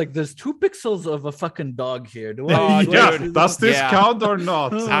worst? It's like there's 2 pixels of a fucking dog here. Does this count or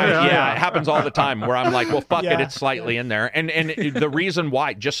not? It happens all the time where I'm like, well, fuck it, it's slightly in there. And the reason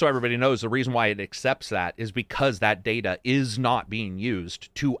why, just so everybody knows, the reason why it accepts that is because that data is not being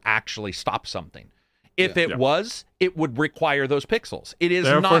used to actually stop something. If it was, it would require those pixels. It is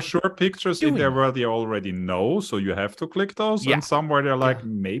there are not for sure pictures in there where they already know, so you have to click those. And somewhere they're like,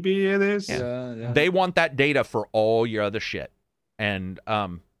 maybe it is. They want that data for all your other shit. And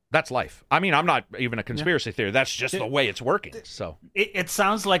that's life. I mean, I'm not even a conspiracy theory. That's just the way it's working. So it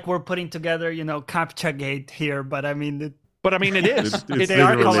sounds like we're putting together, CAPTCHA Gate here, but I mean, it is. They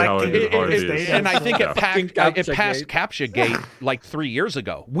are collecting this data. And I think it passed CAPTCHA Gate like 3 years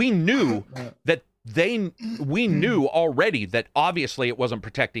ago. We knew that we knew already that obviously it wasn't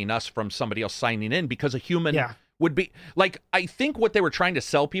protecting us from somebody else signing in because a human would be like, I think what they were trying to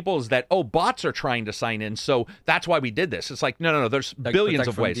sell people is that, bots are trying to sign in, so that's why we did this. It's like, no, there's billions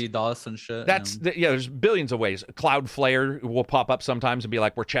of ways. DDoS and shit. There's billions of ways. Cloudflare will pop up sometimes and be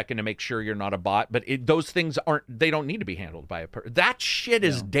like, we're checking to make sure you're not a bot, but those things they don't need to be handled by a person. That shit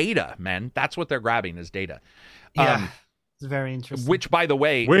is data, man. That's what they're grabbing is data. Yeah. It's very interesting. Which, by the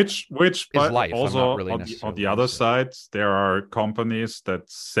way, which is life. Also, really on the other side, there are companies that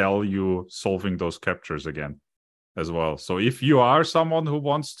sell you solving those captures again as well. So if you are someone who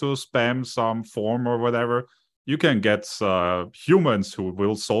wants to spam some form or whatever, you can get humans who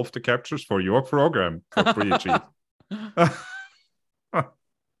will solve the captures for your program for pretty cheap.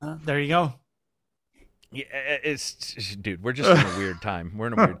 There you go. Yeah, dude, we're just in a weird time. We're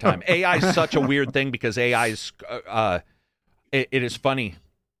in a weird time. AI is such a weird thing because AI is, it is funny.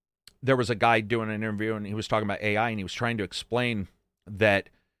 There was a guy doing an interview and he was talking about AI and he was trying to explain that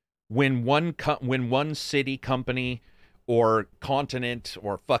when one city, company, or continent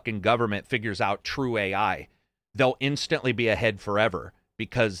or fucking government figures out true AI, they'll instantly be ahead forever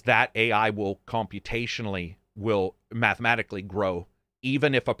because that AI will mathematically grow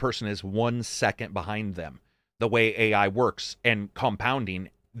even if a person is 1 second behind them. The way AI works and compounding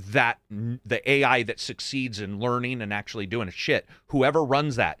that the AI that succeeds in learning and actually doing its shit, whoever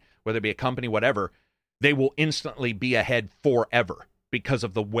runs that, whether it be a company, whatever, they will instantly be ahead forever because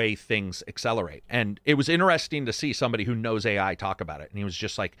of the way things accelerate. And it was interesting to see somebody who knows AI talk about it. And he was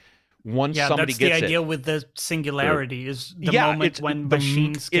just like, once somebody gets it. That's the idea with the singularity is the moment when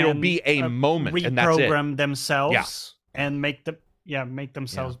machines can it'll be a moment, reprogram and that's it. Themselves and make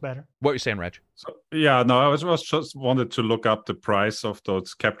themselves better. What are you saying, Reg? So, I was just wanted to look up the price of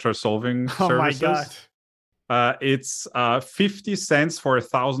those capture solving services. Oh my God. It's 50 cents for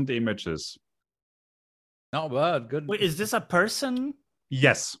 1,000 images. Not bad. Good. Wait, is this a person?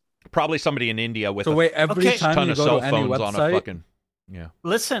 Yes. Probably somebody in India with every time ton you of go cell to any phones on a website, fucking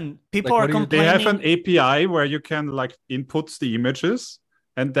Listen, people Like, are complaining. They have an API where you can like inputs the images,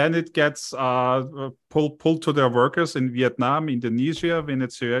 and then it gets pulled to their workers in Vietnam, Indonesia,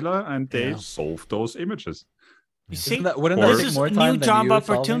 Venezuela, and they solve those images. You see, wouldn't that this take is more time new than job you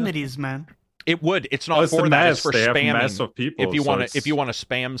opportunities, man. It would. It's not it's for the that. mass. It's for They have spamming. mass of people. If you want to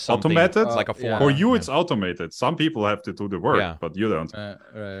spam something, automated, like a form. For you, it's automated. Some people have to do the work, but you don't.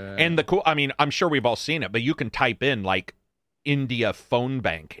 Right. And I'm sure we've all seen it, but you can type in like India phone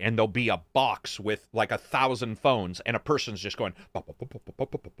bank, and there'll be a box with like 1,000 phones, and a person's just going.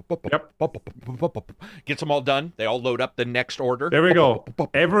 Gets them all done. They all load up the next order. There we go.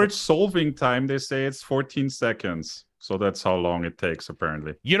 Average solving time, they say it's 14 seconds. So that's how long it takes,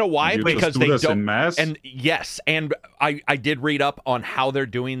 apparently. You know why? Because they don't. In mass? And yes, and I did read up on how they're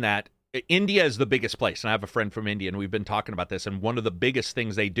doing that. India is the biggest place, and I have a friend from India, and we've been talking about this. And one of the biggest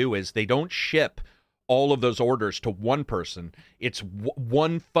things they do is they don't ship all of those orders to one person. It's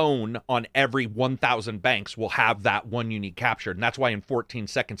one phone on every 1,000 banks will have that one unique captured, and that's why in 14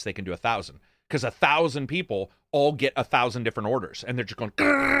 seconds they can do 1,000, because 1,000 people all get 1,000 different orders, and they're just going.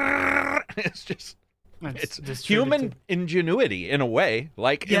 It's just. It's human ingenuity in a way.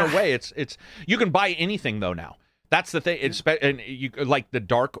 In a way, it's you can buy anything though now. That's the thing. It's and you like the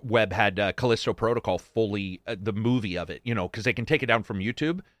dark web had Callisto Protocol fully the movie of it, because they can take it down from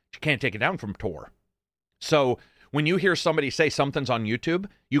YouTube. You can't take it down from Tor. So when you hear somebody say something's on YouTube,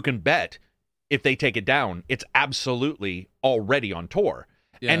 you can bet if they take it down, it's absolutely already on Tor.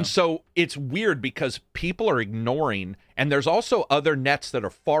 Yeah. And so it's weird because people are ignoring, and there's also other nets that are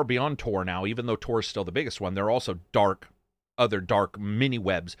far beyond Tor now, even though Tor is still the biggest one. There are also other dark mini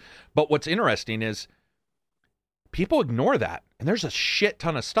webs. But what's interesting is people ignore that. And there's a shit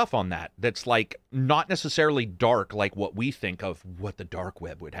ton of stuff on that that's like not necessarily dark like what we think of what the dark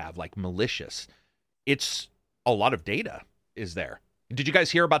web would have, like malicious. It's a lot of data is there. Did you guys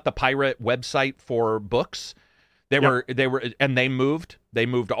hear about the pirate website for books? They moved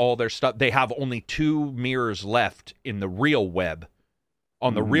all their stuff. They have only 2 mirrors left in the real web,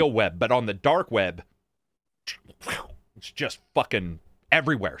 the real web, but on the dark web, it's just fucking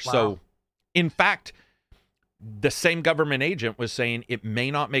everywhere. Wow. So, in fact, the same government agent was saying it may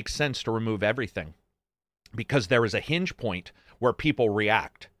not make sense to remove everything because there is a hinge point where people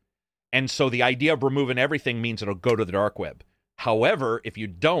react. And so the idea of removing everything means it'll go to the dark web. However, if you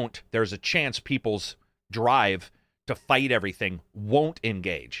don't, there's a chance people's drive to fight everything won't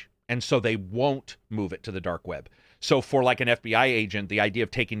engage, and so they won't move it to the dark web. So for like an FBI agent, the idea of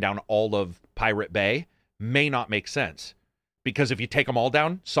taking down all of Pirate Bay may not make sense, because if you take them all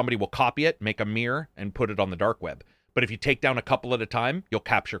down, somebody will copy it, make a mirror, and put it on the dark web. But if you take down a couple at a time, you'll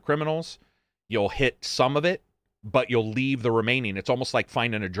capture criminals, you'll hit some of it, but you'll leave the remaining. It's almost like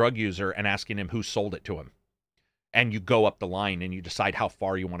finding a drug user and asking him who sold it to him. And you go up the line, and you decide how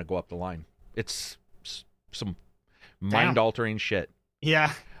far you want to go up the line. It's some mind-altering shit.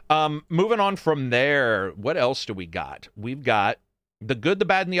 Yeah. Moving on from there, what else do we got? We've got the good, the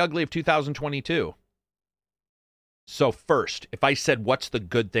bad, and the ugly of 2022. So first, if I said what's the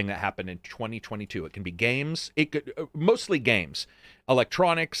good thing that happened in 2022, it can be games. It could mostly games,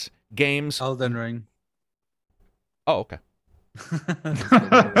 electronics, games. Elden Ring. Oh, okay.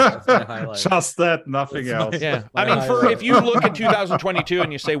 Just that, nothing else. Yeah, I mean, if you look at 2022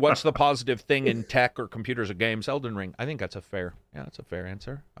 and you say what's the positive thing in tech or computers or games, Elden Ring. I think that's a fair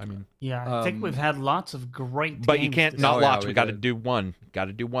answer. I mean, yeah, I think we've had lots of great. But you can't lots. We got to do one. Got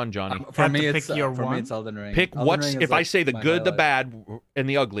to do one, Johnny. For me, it's Elden Ring. Pick what's if I say the good, the bad, and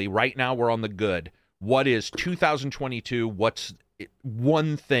the ugly. Right now, we're on the good. What is 2022? What's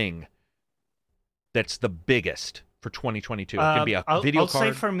one thing that's the biggest for 2022? It can be a video card.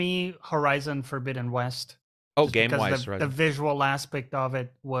 I'll say for me, Horizon Forbidden West. Oh, game-wise, right? The visual aspect of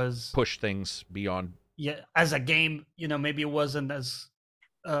it was push things beyond. Yeah, as a game, maybe it wasn't as,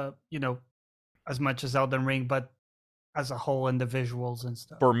 as much as Elden Ring, but as a whole in the visuals and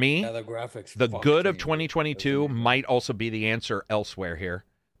stuff. For me, the graphics. The good of 2022 might also be the answer elsewhere here.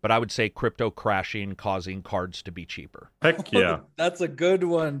 but I would say crypto crashing causing cards to be cheaper. Heck yeah. That's a good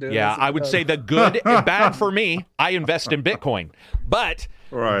one, dude. Yeah, I would say the good, bad for me, I invest in Bitcoin. But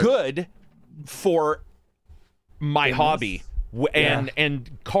good for my hobby.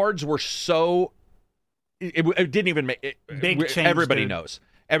 And cards were so... It didn't even make... Big change, everybody dude. knows.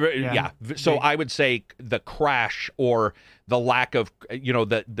 So I would say the crash or the lack of,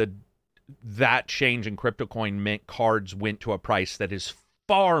 that change in crypto coin meant cards went to a price that is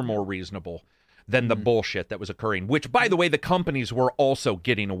far more reasonable than the bullshit that was occurring, which, by the way, the companies were also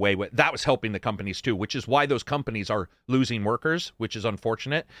getting away with. That was helping the companies too, which is why those companies are losing workers, which is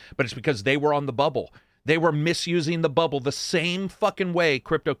unfortunate, but it's because they were on the bubble. They were misusing the bubble the same fucking way.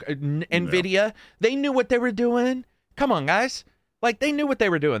 NVIDIA, they knew what they were doing. Come on, guys. Like, they knew what they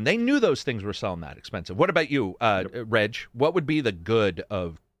were doing. They knew those things were selling that expensive. What about you, Reg? What would be the good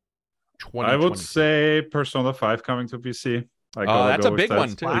of 2020? I would say Persona 5 coming to PC. That's a big one,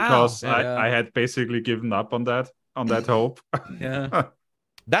 too. Because I had basically given up on that hope. Yeah.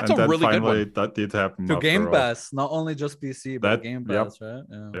 That's a really good one. That did happen. To Game Pass, not only just PC, but Game Pass, right?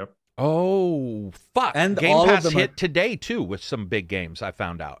 Yeah. Yep. Oh, fuck. And Game Pass hit today, too, with some big games, I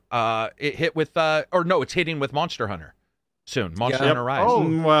found out. It hit with, it's hitting with Monster Hunter soon. Monster Hunter Rise.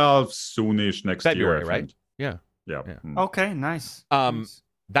 Oh, well, soonish next February, year. Right? Yeah. Okay, nice.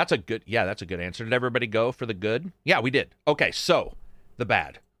 That's a good answer. Did everybody go for the good? Yeah, we did. Okay, so the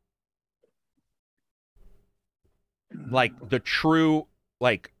bad. Like the true,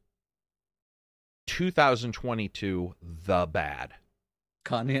 2022, the bad.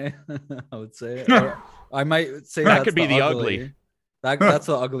 Kanye, I would say. I might say that could be the ugly. That's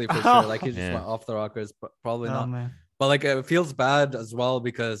the ugly for sure. Like, he just went off the rockers, but probably not. Man. But it feels bad as well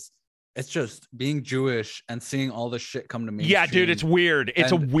because it's just being Jewish and seeing all the shit come to me. Yeah, dude, it's weird.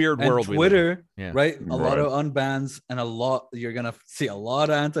 It's a weird world. Twitter, right? A lot of unbans and you're gonna see a lot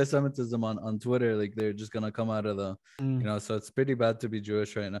of anti-Semitism on Twitter. Like, they're just gonna come out of the, so it's pretty bad to be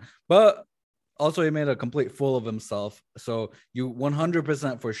Jewish right now. But also, he made a complete fool of himself. So you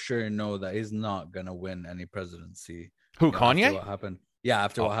 100% for sure know that he's not gonna win any presidency. Who, Kanye? After what happened? Yeah,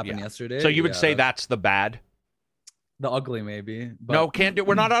 after what happened yesterday. So you would say that's the bad? The ugly, maybe. But... No, can't do.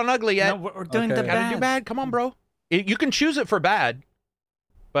 We're not on ugly yet. No, we're doing the bad. Gotta do bad. Come on, bro. You can choose it for bad,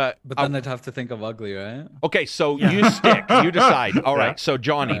 but then I'd have to think of ugly, right? Okay, so you stick. You decide. All right. So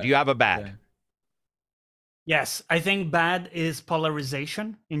Johnny, do you have a bad? Yeah. Yes, I think bad is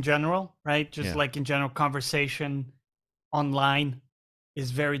polarization in general, right? Just like in general, conversation online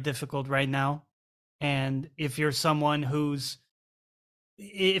is very difficult right now. And if you're someone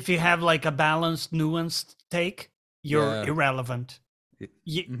if you have a balanced, nuanced take, you're irrelevant.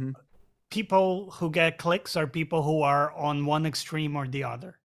 People who get clicks are people who are on one extreme or the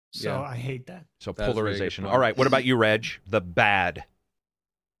other. So I hate that. So that's polarization. All right. What about you, Reg? The bad.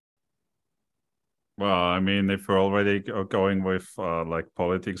 Well, I mean, if we're already going with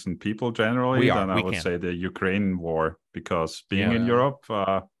politics and people generally, then I would say the Ukraine war, because being in Europe,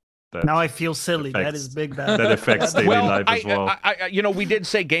 now I feel silly. That is big bad. That affects daily life as well. We did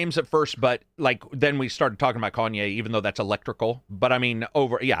say games at first, but then we started talking about Kanye, even though that's electrical. But I mean,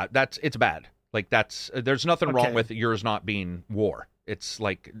 it's bad. There's nothing wrong with yours not being war. It's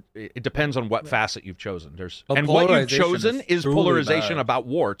it depends on what facet you've chosen. And what you've chosen is polarization about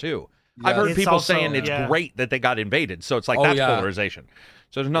war too. Yeah. I've heard people saying it's great that they got invaded. So it's that's polarization.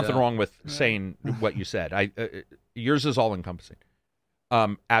 So there's nothing wrong with saying what you said. Yours is all encompassing.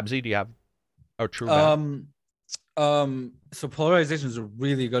 Abzi, do you have a true bad? So polarization is a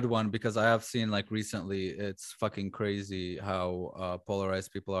really good one, because I have seen recently it's fucking crazy how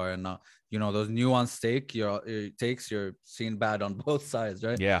polarized people are, and not those nuanced takes you're seeing bad on both sides,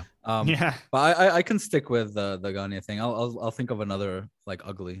 right? Yeah. But I can stick with the Ganya thing. I'll think of another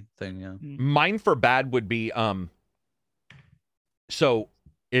ugly thing. Yeah. Mine for bad would be so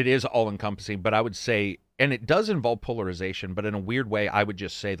it is all encompassing, but I would say, and it does involve polarization, but in a weird way, I would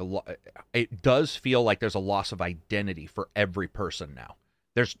just say it does feel like there's a loss of identity for every person now.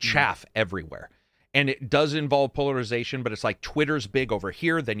 There's chaff everywhere. And it does involve polarization, but it's Twitter's big over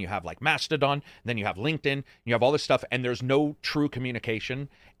here. Then you have Mastodon. Then you have LinkedIn. You have all this stuff, and there's no true communication.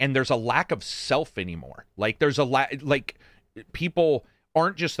 And there's a lack of self anymore. There's a people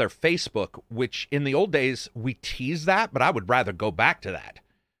aren't just their Facebook, which in the old days we teased that, but I would rather go back to that.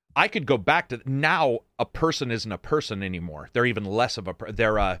 I could go back to now. A person isn't a person anymore. They're even less of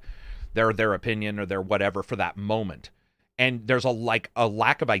they're their opinion or their whatever for that moment. And there's a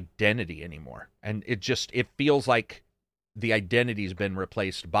lack of identity anymore. And it feels like the identity's been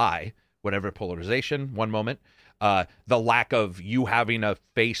replaced by whatever polarization one moment, the lack of you having a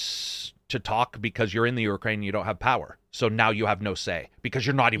face to talk because you're in the Ukraine and you don't have power. So now you have no say because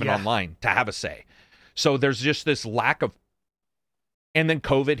you're not even online to have a say. So there's just this lack of, and then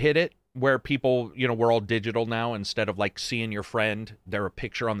COVID hit it where people, we're all digital now. Instead of like seeing your friend, they're a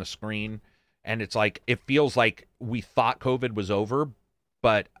picture on the screen. And it's like, it feels like we thought COVID was over,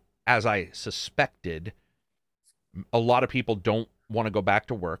 but as I suspected, a lot of people don't want to go back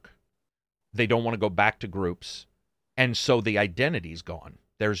to work. They don't want to go back to groups. And so the identity's gone.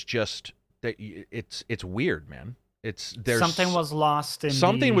 There's just, it's weird, man. There's something was lost.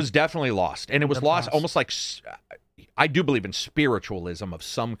 Something was definitely lost. And it was lost almost like, I do believe in spiritualism of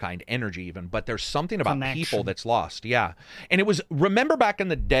some kind, energy even, but there's something about people that's lost. Yeah. And it was, remember back in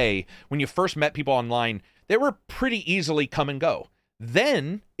the day when you first met people online, they were pretty easily come and go.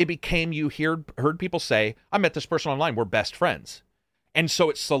 Then it became, you heard people say, I met this person online, we're best friends. And so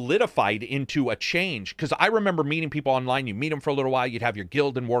it solidified into a change. Because I remember meeting people online. You meet them for a little while. You'd have your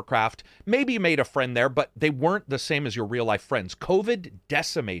guild in Warcraft. Maybe you made a friend there, but they weren't the same as your real life friends. COVID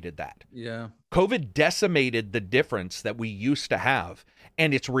decimated that. Yeah. COVID decimated the difference that we used to have.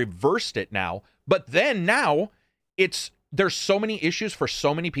 And it's reversed it now. But then now there's so many issues for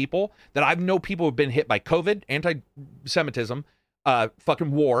so many people that I know people who've been hit by COVID, anti-Semitism,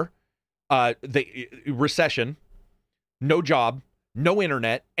 fucking war, the recession, no job, no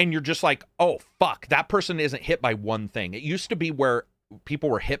internet, and you're just like, oh, fuck, that person isn't hit by one thing. It used to be where people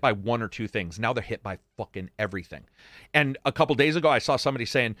were hit by one or two things. Now they're hit by fucking everything. And a couple days ago, I saw somebody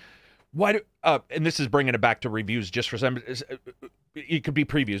saying, and this is bringing it back to reviews just for some, it could be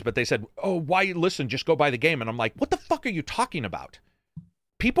previews, but they said, oh, why listen, just go buy the game. And I'm like, what the fuck are you talking about?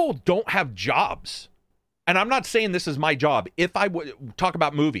 People don't have jobs. And I'm not saying this is my job. If I would talk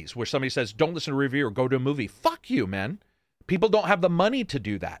about movies where somebody says, don't listen to a review or go to a movie, fuck you, man. People don't have the money to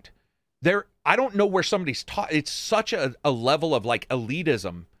do that. I don't know where somebody's taught. It's such a level of like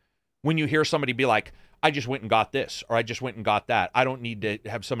elitism when you hear somebody be like, I just went and got this, or I just went and got that. I don't need to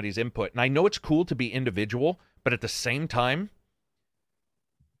have somebody's input. And I know it's cool to be individual, but at the same time,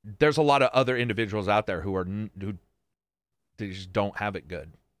 there's a lot of other individuals out there who they just don't have it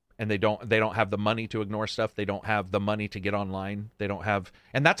good. And they don't have the money to ignore stuff. They don't have the money to get online. They don't have,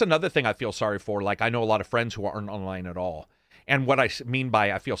 and that's another thing I feel sorry for. Like I know a lot of friends who aren't online at all. And what I mean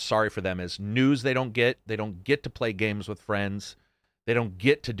by I feel sorry for them is news they don't get to play games with friends. They don't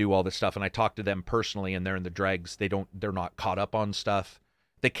get to do all this stuff. And I talk to them personally and they're in the dregs. They're not caught up on stuff.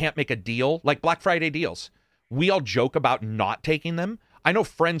 They can't make a deal like Black Friday deals. We all joke about not taking them. I know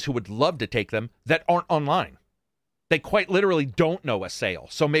friends who would love to take them that aren't online. They quite literally don't know a sale.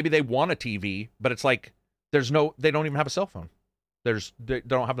 So maybe they want a TV, but it's like they don't even have a cell phone. They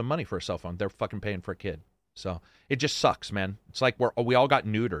don't have the money for a cell phone. They're fucking paying for a kid. So it just sucks, man. It's like we all got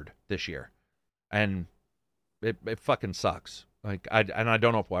neutered this year, and it fucking sucks. Like I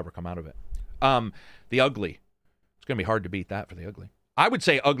don't know if we'll ever come out of it. The ugly, it's gonna be hard to beat that for the ugly. I would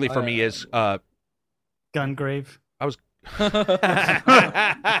say ugly for me is Gungrave. Well,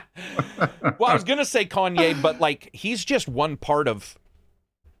 I was gonna say Kanye, but like he's just one part of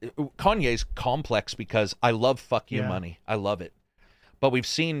Kanye's complex because I love fuck you money. I love it. But we've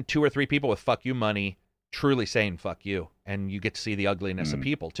seen 2 or 3 people with fuck you money truly saying fuck you, and you get to see the ugliness of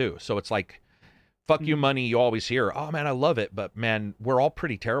people too. So it's like fuck you money, you always hear, oh man, I love it, but man, we're all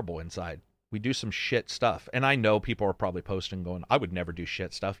pretty terrible inside. We do some shit stuff. And I know people are probably posting going, I would never do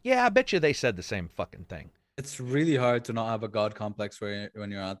shit stuff. Yeah, I bet you they said the same fucking thing. It's really hard to not have a God complex when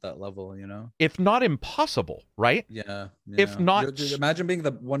you're at that level, If not impossible, right? Yeah. If not, imagine being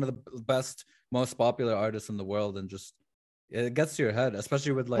one of the best, most popular artists in the world, and just it gets to your head,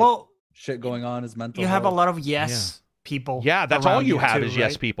 especially with like shit going on. Is mental. You health. have a lot of people. Yeah, that's all you have too, is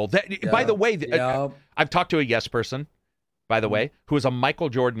yes people. By the way, I've talked to a yes person. By the way, who is a Michael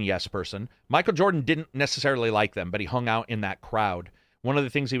Jordan yes person. Michael Jordan didn't necessarily like them, but he hung out in that crowd. One of the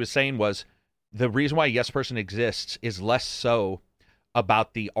things he was saying was, the reason why yes person exists is less so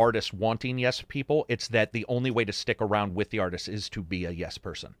about the artist wanting yes people. It's that the only way to stick around with the artist is to be a yes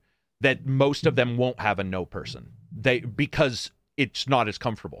person. That most of them won't have a no person. Because it's not as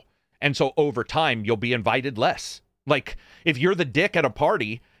comfortable. And so over time, you'll be invited less. Like if you're the dick at a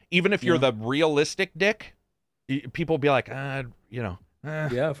party, even if you're the realistic dick, people will be like, yeah,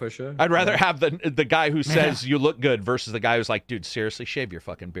 for sure. I'd rather have the guy who says you look good versus the guy who's like, dude, seriously, shave your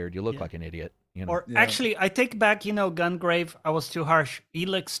fucking beard. You look like an idiot. Or actually, I take back, Gungrave. I was too harsh.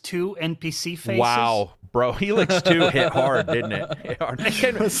 Helix 2 NPC faces. Wow, bro. Helix 2 hit hard, didn't it? Hit hard.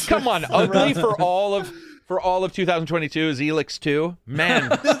 Come on, ugly for all of 2022 is Helix 2.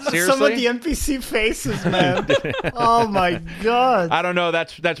 Man, seriously? Some of the NPC faces, man. Oh my god. I don't know.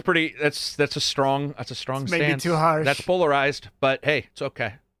 That's a strong stance. Maybe too harsh. That's polarized, but hey, it's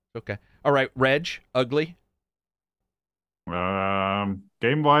okay. Okay. All right, Reg, ugly.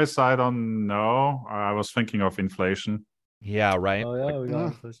 Game-wise, I don't know. I was thinking of inflation. Yeah, right. Oh yeah, we got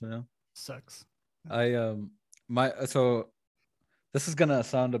inflation. Yeah, sucks. So this is gonna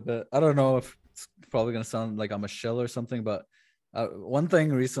sound a bit. I don't know if it's probably gonna sound like I'm a shill or something, but one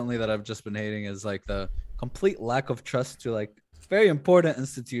thing recently that I've just been hating is like the complete lack of trust to like very important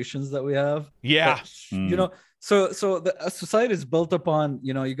institutions that we have. Yeah. You know, so the society is built upon,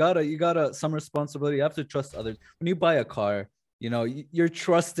 you know, you gotta some responsibility. You have to trust others. When you buy a car, you know, you're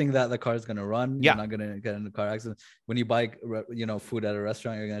trusting that the car is gonna run. Yeah. You're not gonna get in a car accident. When you buy, you know, food at a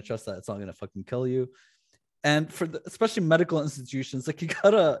restaurant, you're gonna trust that it's not gonna fucking kill you. And for especially medical institutions, like you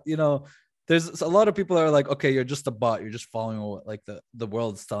gotta, you know, there's a lot of people that are like, okay, you're just a bot. You're just following what like the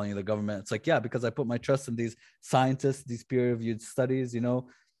world's telling you, the government. It's like, yeah, because I put my trust in these scientists, these peer-reviewed studies, you know,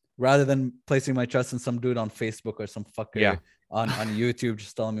 rather than placing my trust in some dude on Facebook or some fucker on YouTube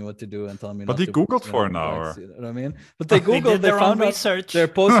just telling me what to do and telling me. But he Googled for an hour. You know what I mean? But they Googled, they found research. Their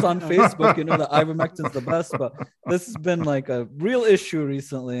post on Facebook, you know, that ivermectin's the best. But this has been like a real issue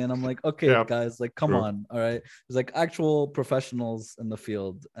recently, and I'm like, okay, guys, like, come on, all right. There's like actual professionals in the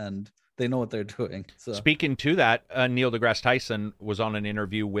field, and they know what they're doing. So speaking to that, Neil deGrasse Tyson was on an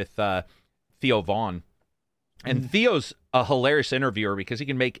interview with Theo Vaughn. And Theo's a hilarious interviewer because he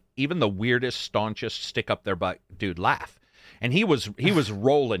can make even the weirdest, staunchest, stick up their butt dude laugh. And he was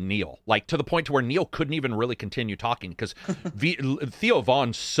rolling Neil, like to the point to where Neil couldn't even really continue talking because Theo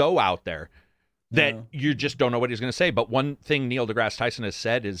Vaughn's so out there that you just don't know what he's going to say. But one thing Neil deGrasse Tyson has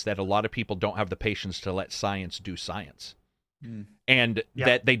said is that a lot of people don't have the patience to let science do science. And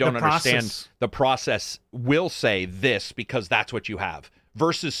that they don't understand the process will say this because that's what you have.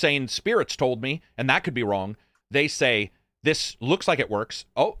 Versus saying spirits told me, and that could be wrong. They say, this looks like it works.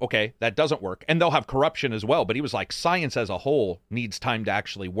 Oh, okay, that doesn't work. And they'll have corruption as well. But he was like, science as a whole needs time to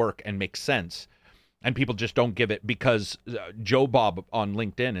actually work and make sense. And people just don't give it because Joe Bob on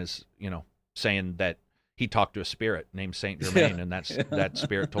LinkedIn is, you know, saying that he talked to a spirit named Saint Germain, and that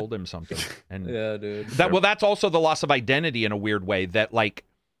spirit told him something. And dude. That's also the loss of identity in a weird way that like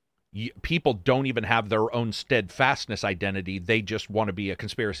people don't even have their own steadfastness identity. They just want to be a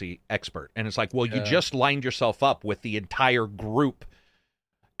conspiracy expert. And it's like, well, you just lined yourself up with the entire group.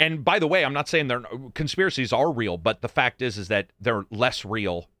 And by the way, I'm not saying conspiracies are real, but the fact is that they're less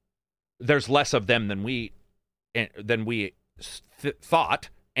real. There's less of them than we thought.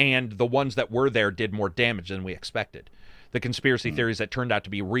 And the ones that were there did more damage than we expected. The conspiracy theories that turned out to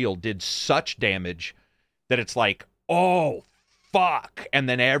be real did such damage that it's like, oh, fuck. And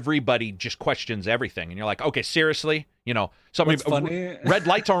then everybody just questions everything. And you're like, okay, seriously? You know, funny? Red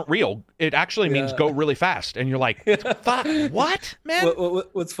lights aren't real. It actually means go really fast. And you're like, fuck, what, man?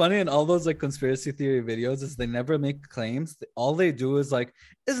 What's funny in all those like conspiracy theory videos is they never make claims. All they do is like,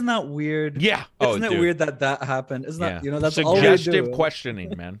 isn't that weird? Yeah. Isn't it weird that happened? Isn't that, you know, that's suggestive all they do.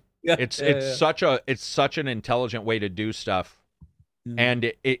 questioning, man. It's such an intelligent way to do stuff.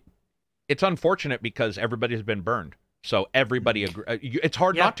 And it's unfortunate because everybody's been burned. So everybody it's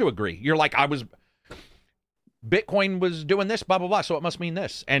hard not to agree. You're like, Bitcoin was doing this, blah, blah, blah, so it must mean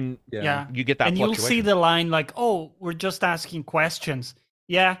this. And you get that and fluctuation. You'll see the line like, oh, we're just asking questions.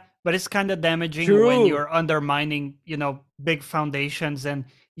 Yeah, but it's kind of damaging when you're undermining, you know, big foundations and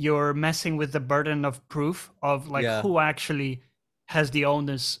you're messing with the burden of proof of like who actually has the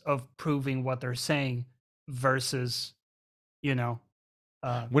onus of proving what they're saying versus, you know.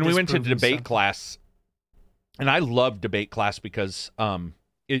 When we went to debate class, and I love debate class because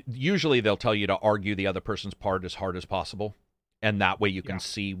usually they'll tell you to argue the other person's part as hard as possible, and that way you can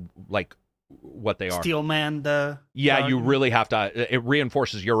see like what they are. Steelman you really have to. It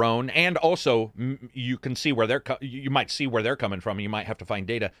reinforces your own, and also you can see where you might see where they're coming from. You might have to find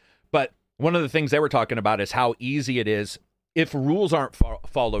data, but one of the things they were talking about is how easy it is if rules aren't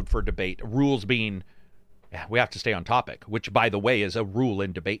followed for debate. Rules being, we have to stay on topic, which, by the way, is a rule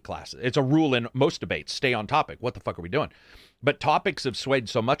in debate classes. It's a rule in most debates. Stay on topic. What the fuck are we doing? But topics have swayed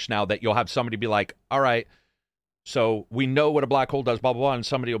so much now that you'll have somebody be like, all right, so we know what a black hole does, blah, blah, blah. And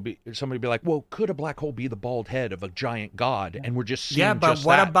somebody will be like, well, could a black hole be the bald head of a giant god? And we're just seeing but just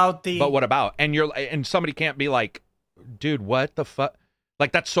what that. about But what about? And somebody can't be like, dude, what the fuck?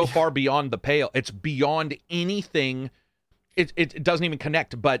 Like, that's so far beyond the pale. It's beyond anything. It doesn't even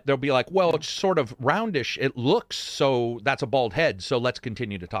connect, but they'll be like, well, it's sort of roundish. It looks, so that's a bald head. So let's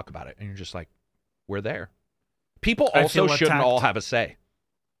continue to talk about it. And you're just like, we're there. People also shouldn't all have a say.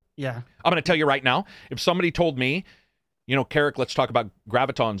 Yeah. I'm going to tell you right now, if somebody told me, you know, Carrick, let's talk about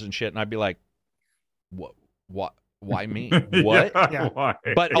gravitons and shit, and I'd be like, what? Why me? What? Yeah. Why?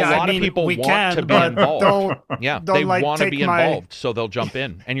 But a lot of people want to be involved. They like, want to be involved, so they'll jump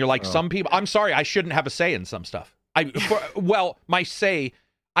in. And you're like, some people, I'm sorry, I shouldn't have a say in some stuff. My say,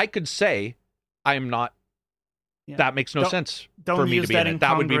 I could say I'm not. Yeah. That makes no sense for me to be in it.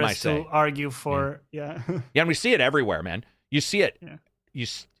 That would be my say. To argue for, yeah, and we see it everywhere, man. You see it. Yeah.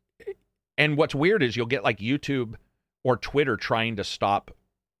 And what's weird is you'll get like YouTube or Twitter trying to stop.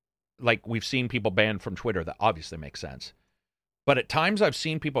 Like we've seen people banned from Twitter. That obviously makes sense. But at times I've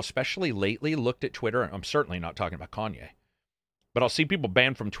seen people, especially lately, looked at Twitter. And I'm certainly not talking about Kanye. But I'll see people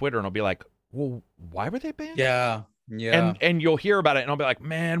banned from Twitter and I'll be like, well, why were they banned? Yeah. Yeah. And you'll hear about it and I'll be like,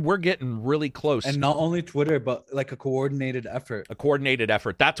 man, we're getting really close. And not only Twitter, but like a coordinated effort.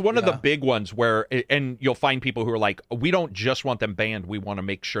 That's one of the big ones where, and you'll find people who are like, we don't just want them banned. We want to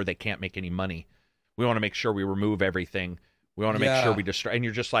make sure they can't make any money. We want to make sure we remove everything. We want to make sure we destroy. And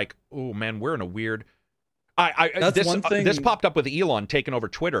you're just like, oh man, we're in a weird. That's one thing. This popped up with Elon taking over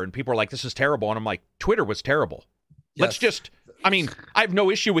Twitter, and people are like, this is terrible. And I'm like, Twitter was terrible. Yes. Let's just. I mean, I have no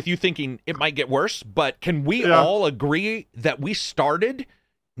issue with you thinking it might get worse, but can we all agree that we started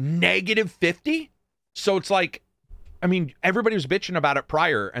 -50? So it's like, I mean, everybody was bitching about it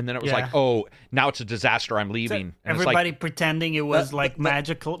prior, and then it was like, oh, now it's a disaster. I'm leaving. So everybody pretending it was like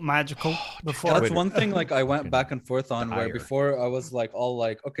magical before. That's one thing. Like I went back and forth on where before I was like all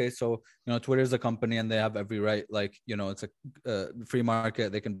like, okay, so Twitter's a company and they have every right. Like it's a free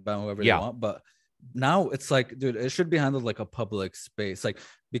market. They can ban whoever they want, but. Now it's like, dude, it should be handled like a public space, like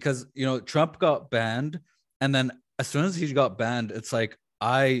because Trump got banned, and then as soon as he got banned, it's like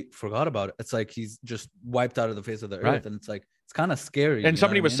I forgot about it. It's like he's just wiped out of the face of the earth, and it's like it's kind of scary. And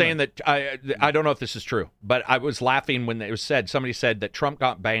somebody was saying that I don't know if this is true, but I was laughing when it was said. Somebody said that Trump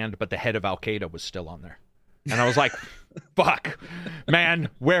got banned, but the head of Al Qaeda was still on there. And I was like, fuck, man,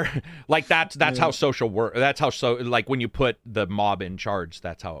 where like that's how social work. That's how like when you put the mob in charge,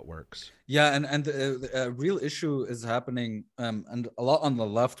 that's how it works. Yeah. And a real issue is happening and a lot on the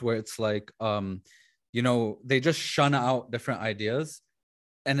left where it's like, they just shun out different ideas.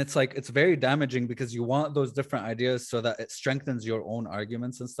 And it's like, it's very damaging because you want those different ideas so that it strengthens your own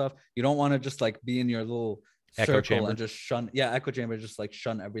arguments and stuff. You don't want to just like be in your little echo chamber and just echo chamber, just like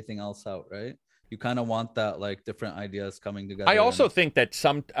shun everything else out. Right. You kind of want that like different ideas coming together. I also think that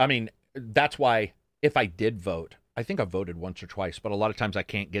that's why if I did vote, I think I've voted once or twice, but a lot of times I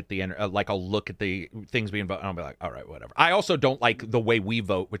can't get the like I'll look at the things being voted and I'll be like, all right, whatever. I also don't like the way we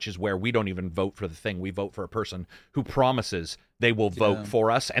vote, which is where we don't even vote for the thing. We vote for a person who promises they will vote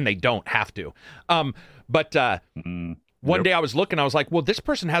for us and they don't have to. One day I was looking, I was like, well, this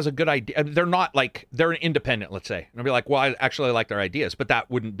person has a good idea. They're not like, they're an independent, let's say. And I'll be like, well, I actually like their ideas, but that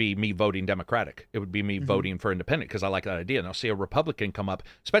wouldn't be me voting Democratic. It would be me voting for independent because I like that idea. And I'll see a Republican come up,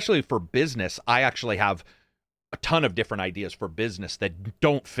 especially for business. I actually have a ton of different ideas for business that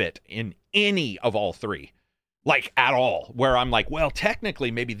don't fit in any of all three, like at all, where I'm like, well,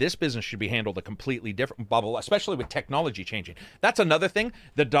 technically, maybe this business should be handled a completely different, blah, blah, blah, especially with technology changing. That's another thing,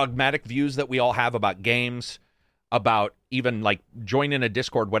 the dogmatic views that we all have about games, about even like joining a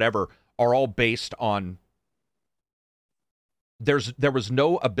Discord, whatever, are all based on there was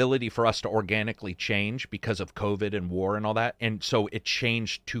no ability for us to organically change because of COVID and war and all that. And so it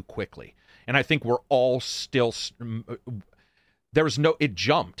changed too quickly. And I think we're all still, it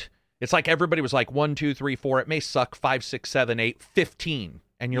jumped. It's like everybody was like 1, 2, 3, 4. It may suck 5, 6, 7, 8, 15.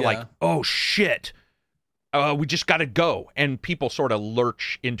 And you're like, oh shit. We just got to go. And people sort of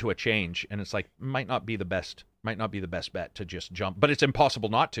lurch into a change. And it's like, might not be the best bet to just jump, but it's impossible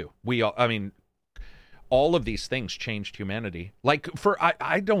not to. All of these things changed humanity. Like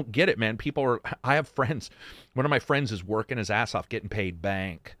I don't get it, man. I have friends. One of my friends is working his ass off, getting paid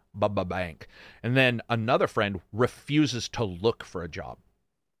bank. And then another friend refuses to look for a job.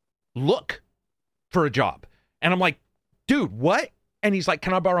 And I'm like, dude, what? And he's like,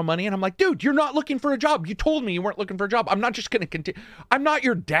 can I borrow money? And I'm like, dude, you're not looking for a job. You told me you weren't looking for a job. I'm not just going to continue. I'm not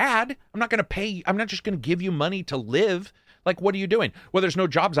your dad. I'm not going to pay you. I'm not just going to give you money to live. Like, what are you doing? Well, there's no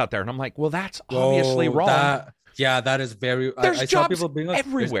jobs out there. And I'm like, well, that's obviously wrong. That is very. I saw people being like,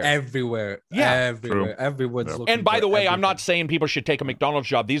 everywhere. Yeah, everywhere. Everyone's looking. And by the way, everything. I'm not saying people should take a McDonald's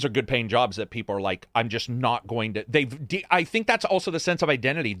job. These are good paying jobs that people are like, I'm just not going to. I think that's also the sense of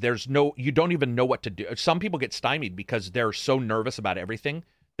identity. You don't even know what to do. Some people get stymied because they're so nervous about everything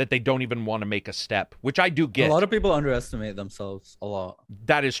that they don't even want to make a step, which I do get. A lot of people underestimate themselves a lot.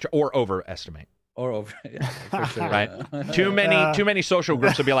 That is true, or overestimate. For sure. Right? Too many social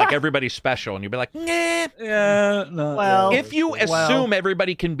groups will be like, everybody's special, and you'll be like, nah. Yeah, no. Well, if you assume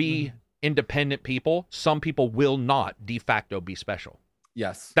everybody can be independent people, some people will not de facto be special.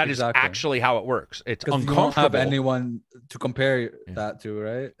 Yes, That is actually how it works. It's uncomfortable. You don't have anyone to compare that to,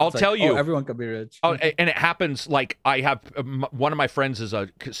 right? I'll tell you, everyone can be rich. Oh, and it happens like I have one of my friends is a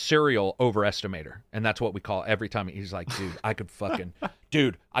serial overestimator, and that's what we call it every time. He's like,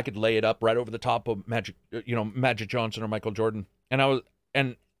 dude, I could lay it up right over the top of Magic Johnson or Michael Jordan. And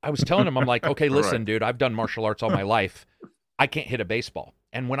I was telling him, I'm like, okay, listen, dude, I've done martial arts all my life. I can't hit a baseball.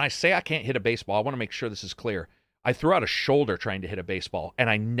 And when I say I can't hit a baseball, I want to make sure this is clear. I threw out a shoulder trying to hit a baseball, and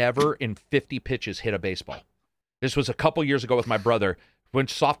I never in 50 pitches hit a baseball. This was a couple years ago with my brother. Went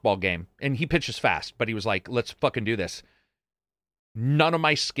to softball game, and he pitches fast, but he was like, let's fucking do this. None of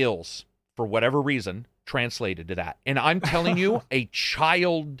my skills, for whatever reason, translated to that. And I'm telling you, a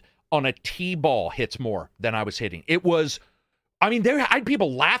child on a T-ball hits more than I was hitting. It was, I had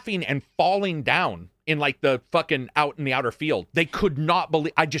people laughing and falling down in like the fucking out in the outer field. They could not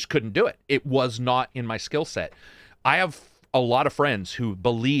believe, I just couldn't do it. It was not in my skill set. I have a lot of friends who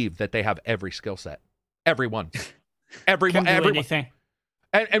believe that they have every skill set. Everyone. Everyone. Anything.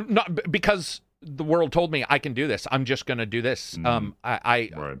 And not because the world told me I can do this. I'm just going to do this. I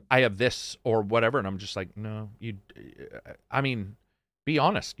have this or whatever. And I'm just like, no, be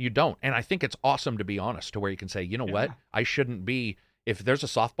honest. You don't. And I think it's awesome to be honest to where you can say, you know what? I shouldn't be, if there's a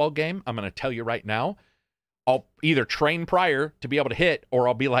softball game, I'm going to tell you right now, I'll either train prior to be able to hit, or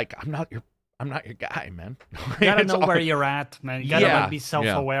I'll be like, I'm not your guy, man. You gotta know where you're at, man. You gotta be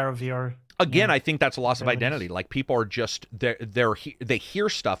self-aware of your. Again, I think that's a loss of identity. Like people are just they hear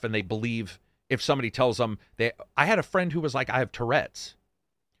stuff and they believe if somebody tells them I had a friend who was like, I have Tourette's,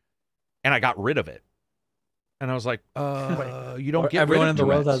 and I got rid of it. And I was like, you don't get everyone rid of in the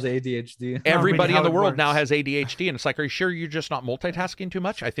world Tourette's. has ADHD. Everybody in the world now has ADHD, and it's like, are you sure you're just not multitasking too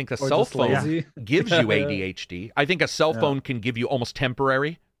much? I think a cell phone gives you ADHD. I think a cell phone can give you almost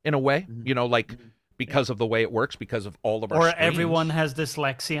temporary in a way, because of the way it works, because of all of our screens. Everyone has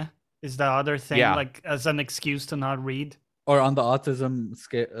dyslexia is the other thing, like as an excuse to not read. Or on the autism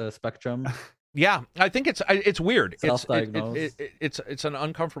spectrum. Yeah, I think it's weird. Self-diagnosed. It's an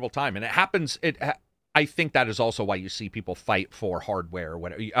uncomfortable time, and it happens. I think that is also why you see people fight for hardware or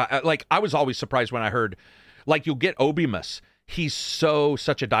whatever. Like I was always surprised when I heard, like you'll get Obimus. He's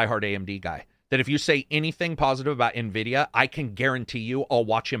such a diehard AMD guy that if you say anything positive about NVIDIA, I can guarantee you I'll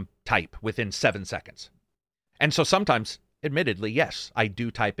watch him type within 7 seconds. And so sometimes, admittedly, yes, I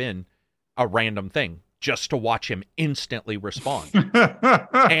do type in a random thing just to watch him instantly respond.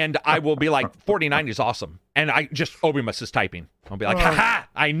 And I will be like, 4090 is awesome. And Obimus is typing. I'll be like, ha,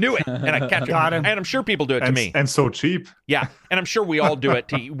 I knew it. And I catch him. And I'm sure people do it to me. And so cheap. Yeah. And I'm sure we all do it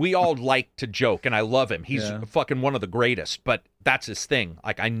to we all like to joke, and I love him. He's fucking one of the greatest, but that's his thing.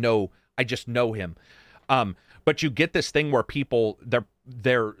 Like I just know him. But you get this thing where people,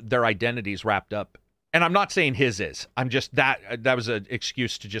 their identity's wrapped up. And I'm not saying his is. I'm just that was an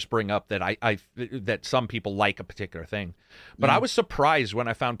excuse to just bring up that that some people like a particular thing. But I was surprised when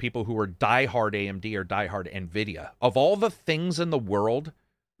I found people who were diehard AMD or diehard NVIDIA. Of all the things in the world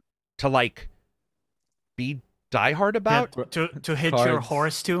to like be diehard about, to hit your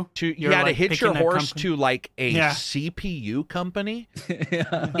horse to hit your horse to like a CPU company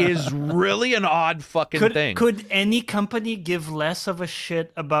is really an odd fucking thing. Could any company give less of a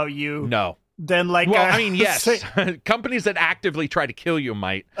shit about you? No. Then yes, companies that actively try to kill you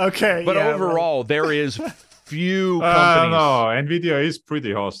might. Okay, but overall, there is few companies. I don't know. NVIDIA is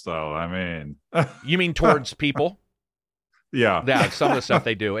pretty hostile. I mean, you mean towards people? Yeah, some of the stuff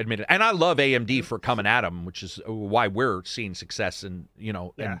they do, admit it. And I love AMD for coming at them, which is why we're seeing success and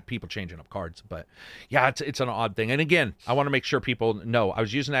and people changing up cards. But yeah, it's an odd thing. And again, I want to make sure people know I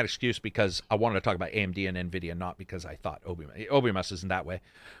was using that excuse because I wanted to talk about AMD and NVIDIA, not because I thought Obimus isn't that way.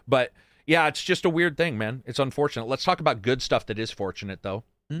 But yeah, it's just a weird thing, man. It's unfortunate. Let's talk about good stuff that is fortunate, though.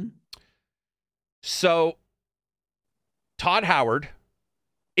 So, Todd Howard,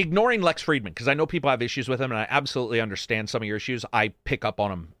 ignoring Lex Friedman, because I know people have issues with him, and I absolutely understand some of your issues. I pick up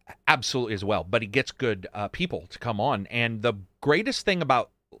on him absolutely as well. But he gets good people to come on. And the greatest thing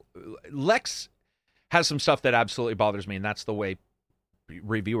about Lex has some stuff that absolutely bothers me, and that's the way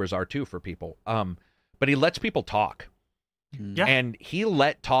reviewers are, too, for people. But he lets people talk. Yeah. And he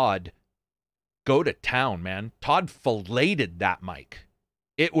let Todd go to town, man. Todd filleted that mic.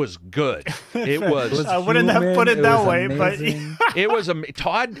 It was good. It was. I wouldn't have put it that way, amazing. but it was.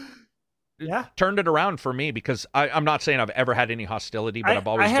 Todd turned it around for me because I'm not saying I've ever had any hostility, but I've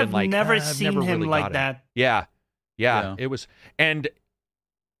always been like, never seen him like that. Yeah. It was, and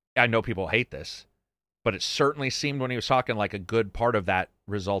I know people hate this, but it certainly seemed when he was talking like a good part of that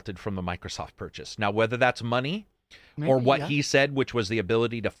resulted from the Microsoft purchase. Now, whether that's money or what he said, which was the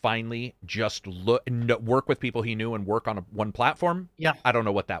ability to finally just work with people he knew and work on one platform. Yeah. I don't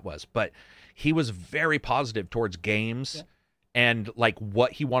know what that was, but he was very positive towards games and like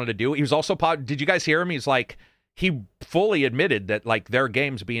what he wanted to do. He was also did you guys hear him? He's like, he fully admitted that like their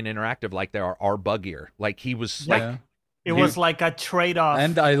games being interactive like they are buggier. Like he was like, it was like a trade-off.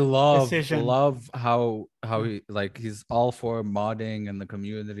 And I love decision. how he like he's all for modding and the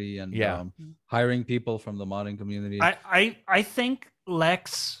community and hiring people from the modding community. I think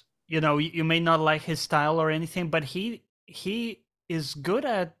Lex, you may not like his style or anything, but he is good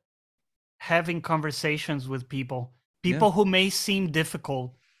at having conversations with people who may seem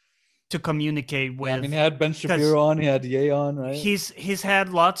difficult to communicate with. I mean, he had Ben Shapiro on, he had Ye on, right? He's had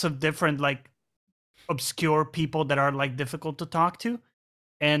lots of different like obscure people that are like difficult to talk to,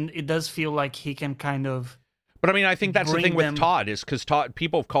 and it does feel like he can kind of. But I mean, I think that's the thing with Todd is because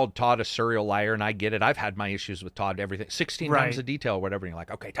people have called Todd a serial liar, and I get it. I've had my issues with Todd. Everything 16 times the detail, or whatever. And you're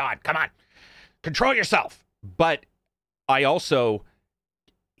like, okay, Todd, come on, control yourself. But I also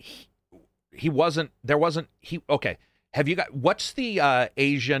okay. Have you got what's the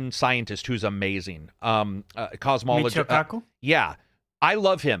Asian scientist who's amazing? Cosmology. Michio Kaku? Yeah, I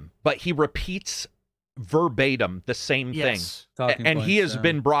love him, but he repeats verbatim the same thing, and he has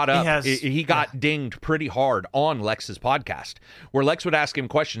been brought up. He got dinged pretty hard on Lex's podcast, where Lex would ask him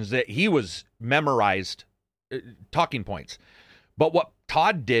questions that he was memorized talking points. But what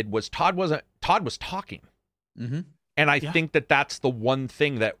Todd did was Todd was talking. Mm-hmm. And I think that's the one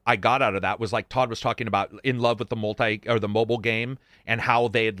thing that I got out of that was like Todd was talking about in love with the mobile game and how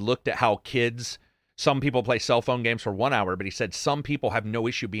they had looked at how some people play cell phone games for 1 hour, but he said some people have no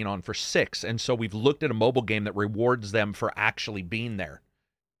issue being on for 6. And so we've looked at a mobile game that rewards them for actually being there.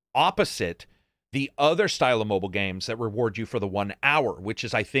 Opposite the other style of mobile games that reward you for the 1 hour, which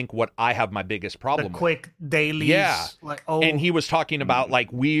is, I think, what I have my biggest problem with. Quick dailies. Yeah. And he was talking about, like,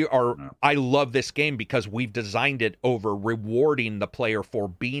 I love this game because we've designed it over rewarding the player for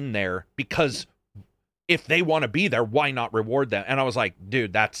being there, because if they want to be there, why not reward them? And I was like,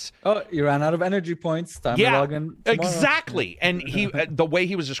 dude, that's... Oh, you ran out of energy points. Time to log in tomorrow. Exactly. And the way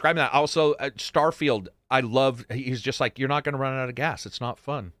he was describing that, also, Starfield, he's just like, you're not going to run out of gas. It's not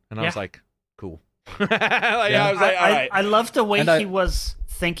fun. And I was like... Cool. I was like, all right. I love the way he was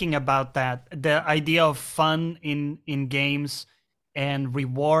thinking about that. The idea of fun in games and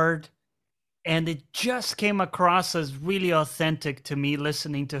reward. And it just came across as really authentic to me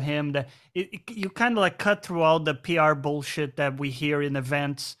listening to him. That you kind of like cut through all the PR bullshit that we hear in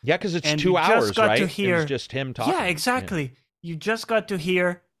events. Yeah, because it's 2 hours, right? It was just him talking. Yeah, exactly. Yeah. You just got to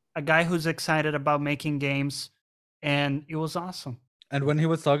hear a guy who's excited about making games, and it was awesome. And when he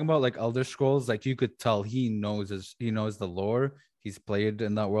was talking about like Elder Scrolls, like you could tell he knows the lore. He's played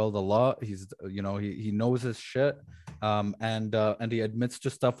in that world a lot. He's he knows his shit. And he admits to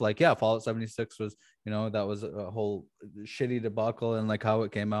stuff like Fallout 76 was that was a whole shitty debacle and like how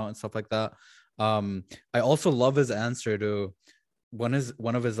it came out and stuff like that. I also love his answer to one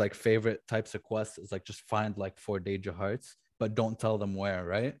of his like favorite types of quests is like just find like 4 Deja Hearts, but don't tell them where,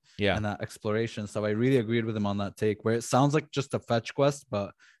 right? Yeah. And that exploration. So I really agreed with him on that take, where it sounds like just a fetch quest,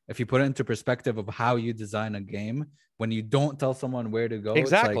 but if you put it into perspective of how you design a game, when you don't tell someone where to go,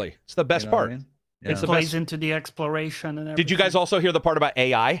 exactly, it's the best part. It plays into the exploration and everything. Did you guys also hear the part about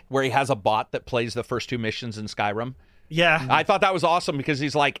AI, where he has a bot that plays the first 2 missions in Skyrim? Yeah. I thought that was awesome because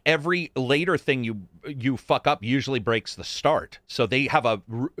he's like, every later thing you fuck up usually breaks the start. So they have a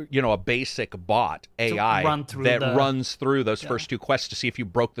basic bot AI runs through those first 2 quests to see if you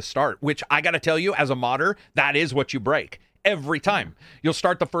broke the start, which I got to tell you, as a modder, that is what you break. Every time you'll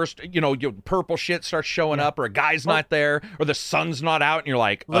start the first, your purple shit starts showing up, or a guy's not there, or the sun's not out, and you're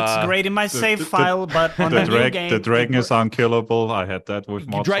like, looks great in my save file, but on the new game, the dragon is unkillable. I had that with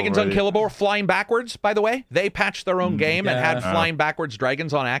mods. Dragon's already. unkillable, flying backwards. By the way, they patched their own game and had flying backwards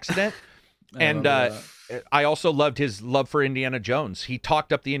dragons on accident. And I also loved his love for Indiana Jones. He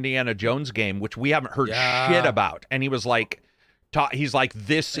talked up the Indiana Jones game, which we haven't heard shit about, and he was like. He's like,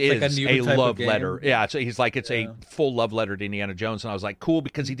 this is a love letter. Yeah, so he's like, it's a full love letter to Indiana Jones. And I was like, cool,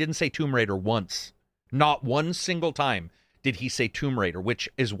 because he didn't say Tomb Raider once. Not one single time did he say Tomb Raider, which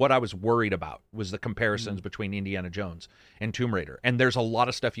is what I was worried about, was the comparisons between Indiana Jones and Tomb Raider. And there's a lot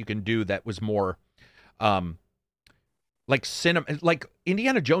of stuff you can do that was more like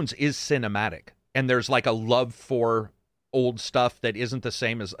Indiana Jones is cinematic. And there's like a love for old stuff that isn't the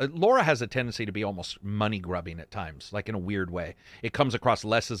same as Laura has a tendency to be almost money grubbing at times, like in a weird way. It comes across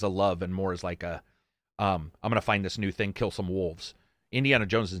less as a love and more as like a I'm gonna find this new thing, kill some wolves. Indiana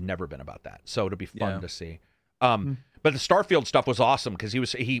Jones has never been about that, so it'll be fun to see. But the Starfield stuff was awesome because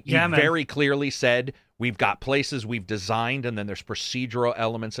he very clearly said, we've got places we've designed, and then there's procedural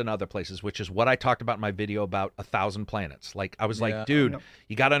elements in other places, which is what I talked about in my video about 1,000 planets. Like, I was like, dude,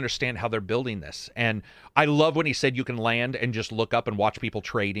 you got to understand how they're building this. And I love when he said you can land and just look up and watch people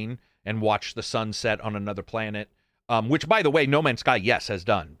trading and watch the sunset on another planet, which, by the way, No Man's Sky, yes, has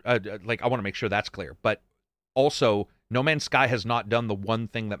done. Like, I want to make sure that's clear. But also, No Man's Sky has not done the one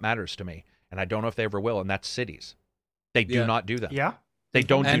thing that matters to me, and I don't know if they ever will, and that's cities. They do not do that. Yeah. They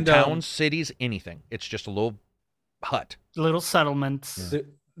don't do towns, cities, anything. It's just a little hut. Little settlements. Yeah.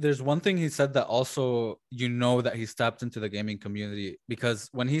 There's one thing he said that also, that he stepped into the gaming community, because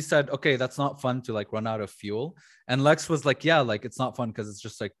when he said, okay, that's not fun to like run out of fuel. And Lex was like, yeah, like it's not fun because it's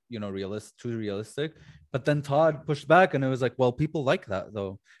just like, too realistic. But then Todd pushed back and it was like, well, people like that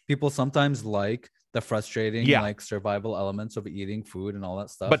though. People sometimes like the frustrating like survival elements of eating food and all that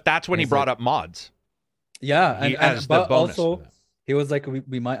stuff. But that's when he brought up mods. Yeah, but also he was like,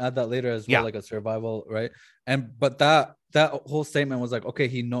 we might add that later as well, like a survival, right? But that whole statement was like, okay,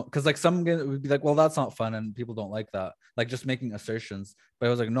 because like some would be like, well, that's not fun, and people don't like that, like just making assertions. But I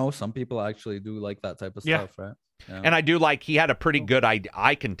was like, no, some people actually do like that type of stuff, right? Yeah. And I do like he had a pretty good idea.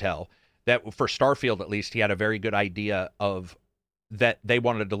 I can tell that for Starfield, at least, he had a very good idea of that they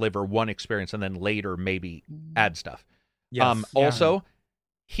wanted to deliver one experience and then later maybe add stuff. Yes. Also,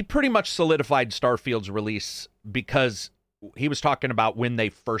 he pretty much solidified Starfield's release because he was talking about when they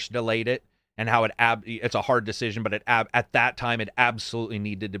first delayed it and how it's a hard decision, but at that time it absolutely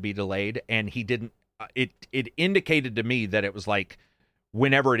needed to be delayed, and he didn't. It indicated to me that it was like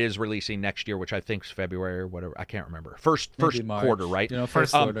whenever it is releasing next year, which I think is February or whatever, I can't remember. First quarter, right?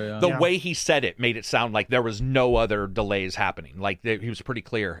 First quarter. The way he said it made it sound like there was no other delays happening. Like he was pretty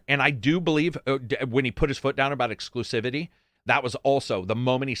clear, and I do believe when he put his foot down about exclusivity. That was also the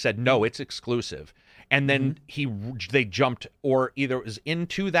moment he said, no, it's exclusive. And then they jumped, or either it was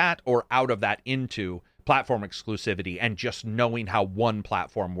into that or out of that into platform exclusivity and just knowing how one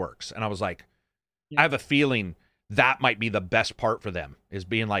platform works. And I was like, I have a feeling that might be the best part for them, is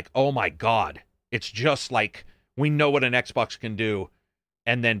being like, oh my God, it's just like, we know what an Xbox can do.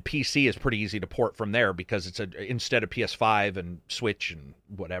 And then PC is pretty easy to port from there because it's instead of PS5 and Switch and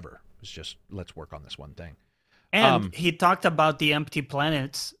whatever, it's just, let's work on this one thing. And he talked about the empty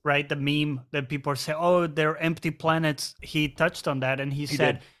planets, right? The meme that people say, oh, they're empty planets. He touched on that, and he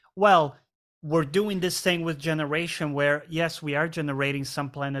said, well, we're doing this thing with generation where, yes, we are generating some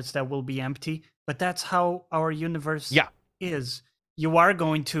planets that will be empty, but that's how our universe is. You are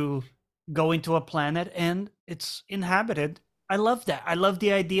going to go into a planet and it's inhabited. I love that. I love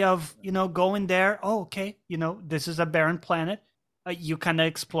the idea of, going there. Oh, okay. This is a barren planet. You kind of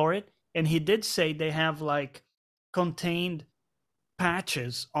explore it. And he did say they have like contained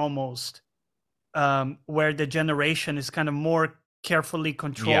patches almost where the generation is kind of more carefully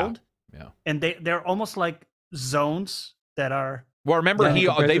controlled. Yeah. And they're almost like zones that are. Well, remember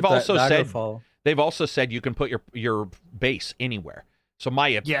they've also said you can put your base anywhere. So my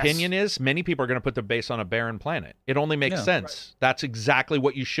opinion is many people are going to put their base on a barren planet. It only makes sense. Right. That's exactly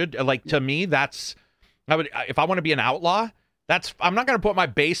what you should like. To me, if I want to be an outlaw, I'm not going to put my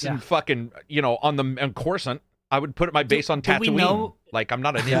base in fucking, on Coruscant. I would put my base on Tatooine. Like, I'm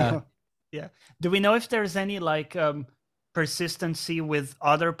not a Yeah. Do we know if there's any like persistency with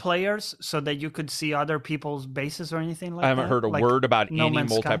other players so that you could see other people's bases or anything like that? I haven't heard a word about any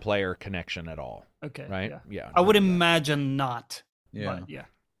multiplayer connection at all. Okay. Right? Yeah. I would imagine not. Yeah. But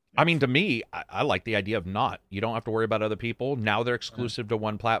I mean, to me, I like the idea of not. You don't have to worry about other people. Now they're exclusive to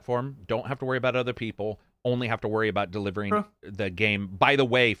one platform. Don't have to worry about other people. Only have to worry about delivering the game. By the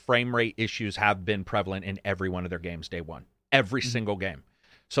way, frame rate issues have been prevalent in every one of their games day one. Every single game.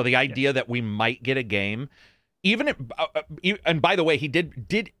 So the idea that we might get a game, and by the way, he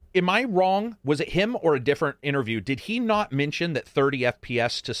did, am I wrong? Was it him or a different interview? Did he not mention that 30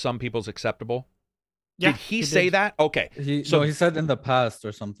 FPS to some people's acceptable? Yeah, did he say that? Okay. He said in the past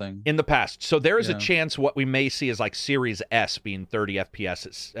or something. In the past. So there is a chance what we may see is like Series S being 30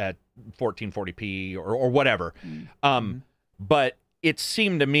 FPS at 1440p or whatever. But it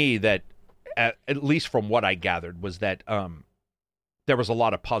seemed to me that, at least from what I gathered, was that there was a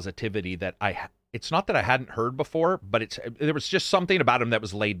lot of positivity that it's not that I hadn't heard before, but there was just something about him that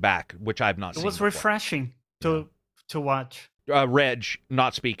was laid back, which I've not seen. It was refreshing to watch. Reg,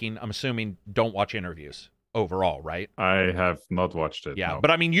 not speaking, I'm assuming don't watch interviews overall, right? I have not watched it. Yeah, no.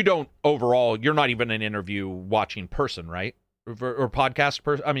 but I mean, you're not even an interview watching person, right? Or podcast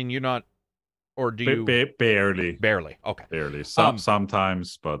person? I mean, you're not, or do you? Barely. Barely, okay. Barely.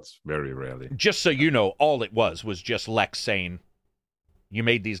 Sometimes, but very rarely. Just so you know, all it was just Lex saying, you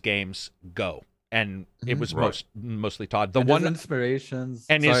made these games, go. and it was mostly Todd. The one inspirations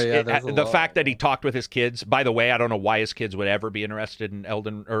and the fact that he talked with his kids. By the way, I don't know why his kids would ever be interested in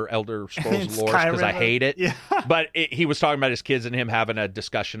Elder Scrolls lore because I hate it. Yeah. But he was talking about his kids and him having a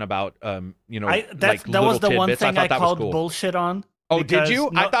discussion about that was the one thing I called bullshit on. Oh, did you?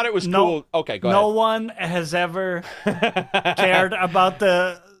 I thought it was cool. Okay, go ahead. No one has ever cared about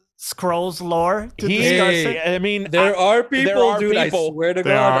the Scrolls lore to discuss it. I mean, there are people, dude. I swear to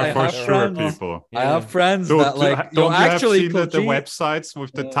God, I have friends. People. I have friends that like don't you actually have seen the websites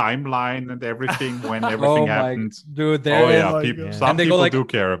with the timeline and everything when everything happened. Dude, some people do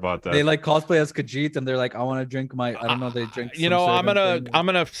care about that. They like cosplay as Khajiit and they're like, I want to drink my. I don't know. They drink. I'm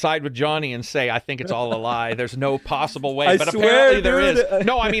gonna side with Johnny and say I think it's all a lie. There's no possible way, but swear, apparently there is.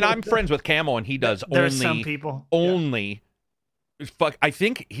 No, I mean I'm friends with Camel and he does There's some people only. Fuck, I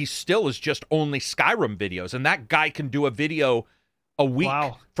think he still is just only Skyrim videos, and that guy can do a video a week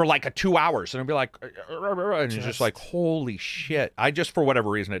for like 2 hours, and I'd be like, and it's just like, holy shit! I just for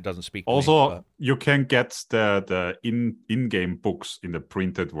whatever reason it doesn't speak. Also, to me, you can get the in-game books in the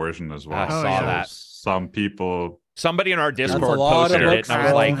printed version as well. I saw that. Some people. Somebody in our Discord posted it, and I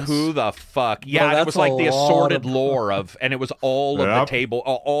was like, "Who the fuck?" Yeah, and it was like the assorted lore of, and it was all of the table,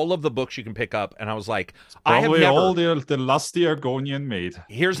 all of the books you can pick up, and I was like, "I have never." All the lusty Argonian made.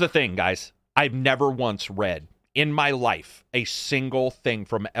 Here's the thing, guys: I've never once read in my life a single thing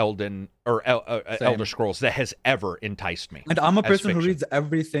from Elder Scrolls that has ever enticed me. And I'm a person who reads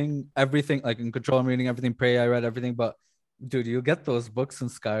everything. Like in Control, I'm reading everything. Prey, I read everything, but. Dude, you get those books in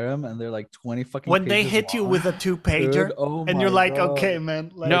Skyrim and they're like 20 fucking when pages they hit long. You with a 2-pager and you're like, God. Okay,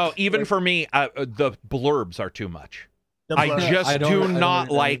 man. Like, no, even for me, the blurbs are too much. I just do not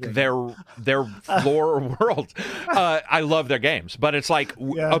like their lore world. I love their games, but it's like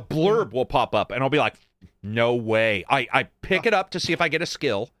a blurb will pop up and I'll be like, no way. I pick it up to see if I get a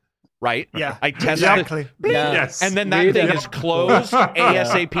skill. Right? Yeah. I test exactly. it. Yes. And then that thing is closed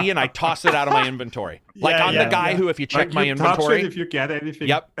ASAP and I toss it out of my inventory. Like I'm the guy who, if you check my inventory. Touch it if you get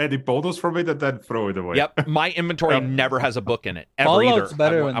anything, any bonus from it, and then throw it away. Yep. My inventory never has a book in it. Ever Fallout's either.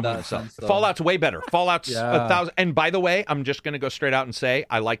 better in that sense. Fallout's way better. Fallout's 1,000. And by the way, I'm just going to go straight out and say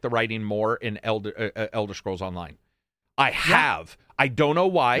I like the writing more in Elder Scrolls Online. I don't know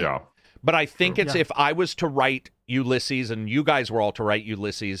why. Yeah. But I think it's if I was to write Ulysses and you guys were all to write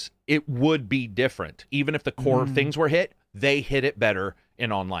Ulysses, it would be different. Even if the core things were hit, they hit it better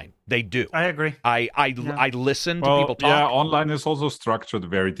in online. They do. I agree. I listen to people talk. Yeah, online is also structured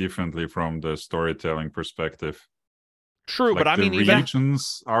very differently from the storytelling perspective. True, like but I mean, the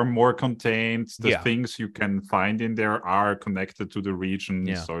regions are more contained. The things you can find in there are connected to the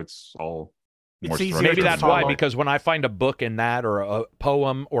region, so it's all. Maybe that's why, because when I find a book in that or a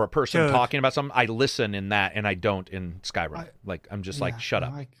poem or a person talking about something, I listen in that and I don't in Skyrim. I'm just like, shut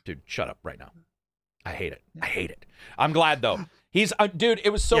up, dude, shut up right now. I hate it. I hate it. I'm glad though. He's dude,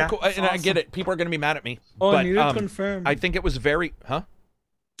 it was so cool. And awesome. I get it. People are going to be mad at me. Oh, but, and you did confirm. I think it was very, I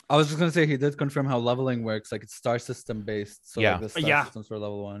was just going to say, he did confirm how leveling works. Like it's star system based. So like the star systems for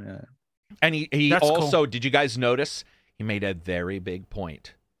level 1. Yeah. And he also, did you guys notice? He made a very big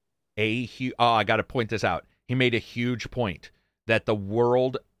point. I got to point this out. He made a huge point that the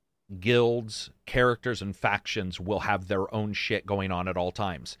world, guilds, characters, and factions will have their own shit going on at all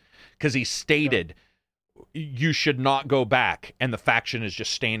times. Because he stated you should not go back, and the faction is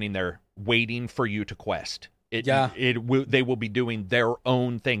just standing there waiting for you to quest. They will be doing their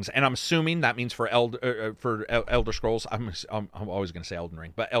own things, and I'm assuming that means for Elder Scrolls. I'm always going to say Elden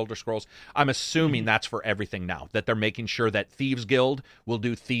Ring, but Elder Scrolls. I'm assuming that's for everything now. That they're making sure that Thieves Guild will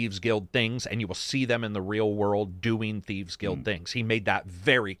do Thieves Guild things, and you will see them in the real world doing Thieves Guild things. He made that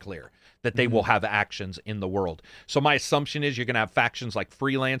very clear that they will have actions in the world. So my assumption is you're going to have factions like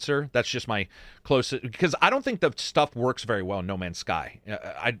Freelancer. That's just my closest, because I don't think the stuff works very well in No Man's Sky.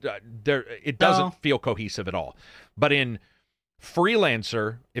 It doesn't feel cohesive at all. But in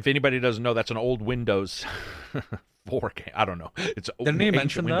Freelancer, if anybody doesn't know, that's an old Windows 4 game. I don't know. It's Didn't he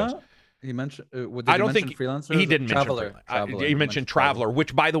mention Windows. That? He mentioned. I don't think Freelancer. He didn't Traveler. mention Traveler. He mentioned Traveler,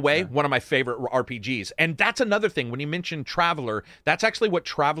 which, by the way, one of my favorite RPGs. And that's another thing. When he mentioned Traveler, that's actually what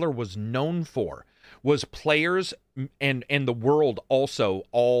Traveler was known for. Was players and the world also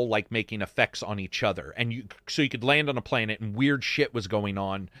all like making effects on each other, and so you could land on a planet and weird shit was going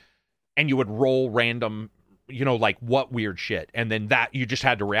on, and you would roll random. Like what weird shit, and then that you just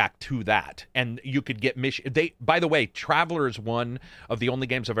had to react to that, and you could get mission. By the way, Traveler is one of the only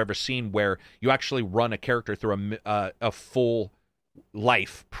games I've ever seen where you actually run a character through a full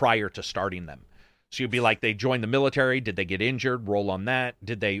life prior to starting them. So you'd be like, they joined the military. Did they get injured? Roll on that.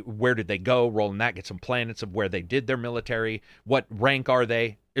 Where did they go? Roll on that. Get some planets of where they did their military. What rank are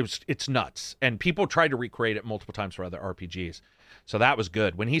they? It's nuts. And people tried to recreate it multiple times for other RPGs. So that was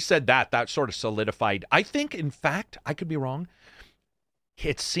good. When he said that sort of solidified. I think, in fact, I could be wrong.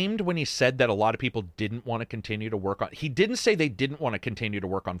 It seemed when he said that a lot of people didn't want to continue to work on. He didn't say they didn't want to continue to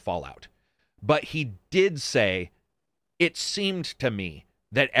work on Fallout, but he did say it seemed to me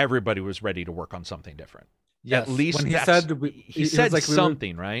that everybody was ready to work on something different. Yes. At least when he said like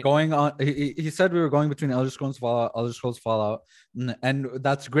something, right? Going on, he said we were going between Elder Scrolls Fallout, and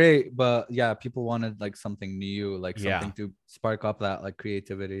that's great. But yeah, people wanted like something new, like something to spark up that like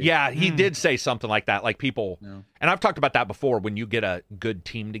creativity. Yeah, he did say something like that. Like people, and I've talked about that before. When you get a good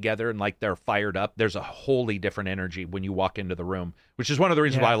team together and like they're fired up, there's a wholly different energy when you walk into the room, which is one of the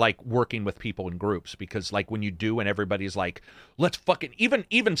reasons why I like working with people in groups, because like when you do and everybody's like, let's fucking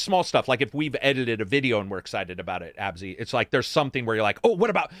even small stuff. Like if we've edited a video and we're excited about it, Absy, it's like there's something where you're like, oh, what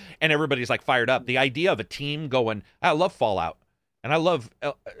about? And everybody's like fired up. The idea of a team going, I love Fallout and I love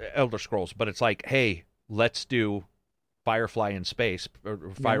Elder Scrolls, but it's like, hey, let's do Firefly in space,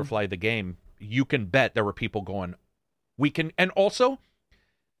 or Firefly the game. You can bet there were people going, we can. And also,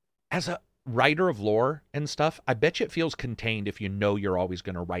 as a writer of lore and stuff, I bet you it feels contained if you know you're always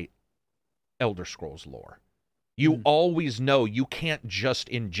going to write Elder Scrolls lore. You always know you can't just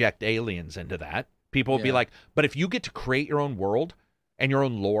inject aliens into that. People will be like, but if you get to create your own world and your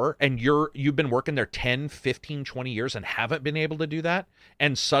own lore, and you've been working there 10, 15, 20 years and haven't been able to do that,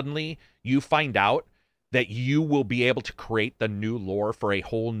 and suddenly you find out that you will be able to create the new lore for a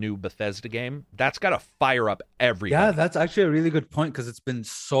whole new Bethesda game, that's got to fire up everybody. Yeah, that's actually a really good point, because it's been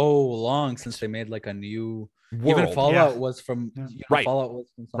so long since they made like a new world. Even Fallout was from Fallout was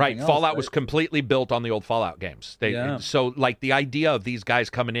from something else, Fallout was completely built on the old Fallout games. So like the idea of these guys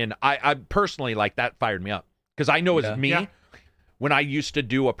coming in, I personally, like, that fired me up, because I know as me when I used to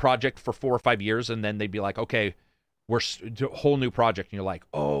do a project for 4 or 5 years, and then they'd be like, okay, we're a whole new project, and you're like,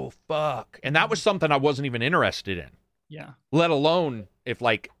 oh fuck, and that was something I wasn't even interested in. Yeah. Let alone if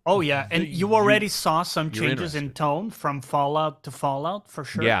like, oh yeah, and you already saw some changes in tone from Fallout to Fallout for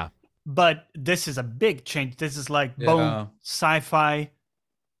sure. Yeah. But this is a big change. This is like boom, sci-fi.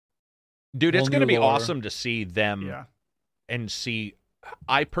 Dude, it's going to be awesome to see them and see.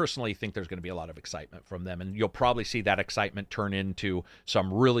 I personally think there's going to be a lot of excitement from them, and you'll probably see that excitement turn into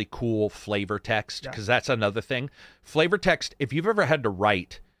some really cool flavor text, because that's another thing. Flavor text, if you've ever had to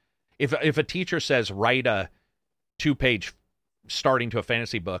write, if a teacher says write a 2-page starting to a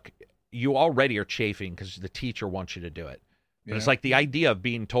fantasy book, you already are chafing because the teacher wants you to do it. But it's like the idea of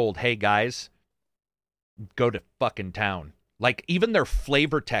being told, hey guys, go to fucking town. Like, even their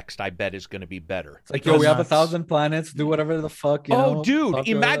flavor text, I bet, is going to be better. It's like, yo, we have 1,000 planets, do whatever the fuck, you know? Dude,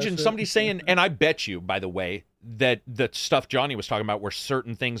 imagine somebody saying, and I bet you, by the way, that the stuff Johnny was talking about where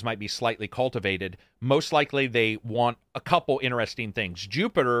certain things might be slightly cultivated, most likely they want a couple interesting things.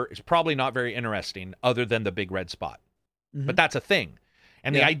 Jupiter is probably not very interesting other than the big red spot. But that's a thing.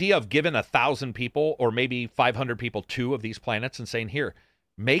 And the idea of giving 1,000 people or maybe 500 people 2 of these planets and saying, here,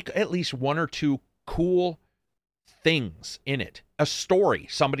 make at least 1 or 2 cool things in it. A story.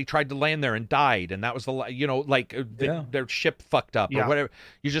 Somebody tried to land there and died, and that was their ship fucked up or whatever.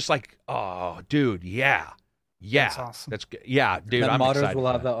 You're just like, oh, dude, that's awesome. That's good. Yeah, dude, I'm excited. Modders will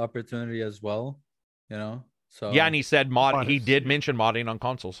have that opportunity as well, you know. So yeah, and he said he did mention modding on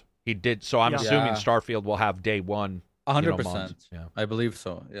consoles. He did. So I'm assuming Starfield will have day one. 100%. I believe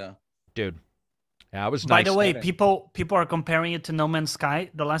so. Yeah, dude. Yeah, it was By nice. the way, people are comparing it to No Man's Sky.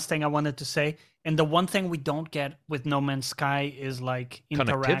 The last thing I wanted to say, and the one thing we don't get with No Man's Sky is like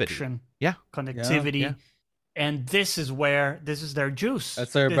interaction, connectivity. Yeah. And this is their juice.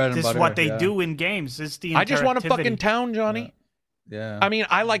 That's their bread and butter. This is what they do in games. It's the I just want a fucking town, Johnny. Yeah. I mean,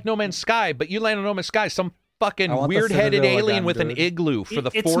 I like No Man's Sky, but you land on No Man's Sky, some fucking weird-headed alien with an igloo for the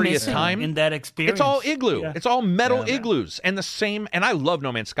 40th time in that experience. It's all igloo. It's all metal igloos, and the same. And I love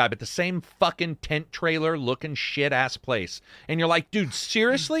No Man's Sky, but the same fucking tent trailer looking shit ass place. And you're like, dude,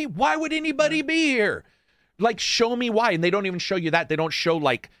 seriously? Why would anybody be here? Like, show me why. And they don't even show you that. They don't show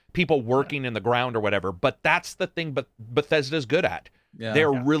like people working in the ground or whatever. But that's the thing. But Bethesda's good at.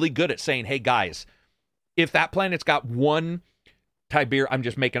 They're really good at saying, hey guys, if that planet's got one I'm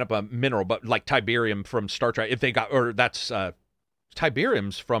just making up a mineral, but like Tiberium from Star Trek. If they got, or that's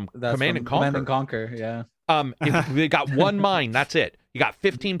Tiberium's from Command and Conquer. Command and Conquer, yeah. If they got one mine, that's it. You got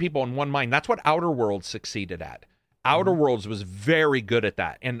 15 people in one mine. That's what Outer Worlds succeeded at. Outer Worlds was very good at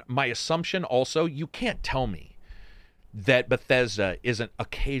that. And my assumption also, you can't tell me that Bethesda isn't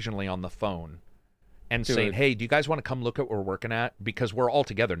occasionally on the phone and saying, hey, do you guys want to come look at what we're working at? Because we're all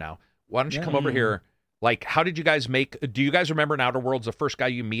together now. why don't you come over here? Like, how did you guys do you guys remember in Outer Worlds, the first guy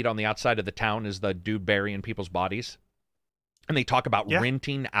you meet on the outside of the town is the dude burying people's bodies? And they talk about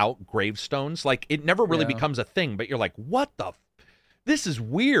renting out gravestones. Like, it never really becomes a thing, but you're like, what the? This is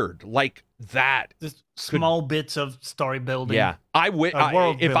weird. Like that. Just small bits of story building. Yeah.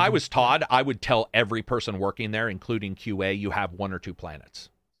 If I was Todd, I would tell every person working there, including QA, you have 1 or 2 planets.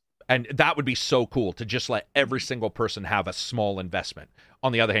 And that would be so cool to just let every single person have a small investment.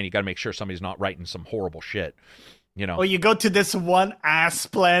 On the other hand, you got to make sure somebody's not writing some horrible shit, you know. Or you go to this one ass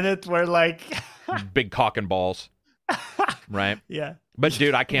planet where like big cock and balls, right? Yeah. But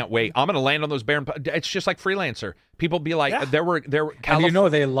dude, I can't wait. I'm gonna land on those barren. It's just like Freelancer. People be like, there were. And you know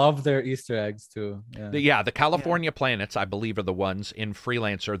they love their Easter eggs too. Yeah, the California planets, I believe, are the ones in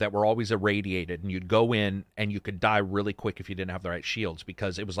Freelancer that were always irradiated, and you'd go in and you could die really quick if you didn't have the right shields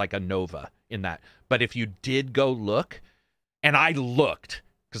because it was like a nova in that. But if you did go look, and I looked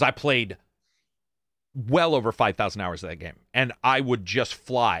because I played well over 5,000 hours of that game, and I would just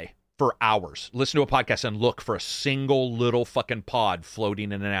fly for hours, listen to a podcast and look for a single little fucking pod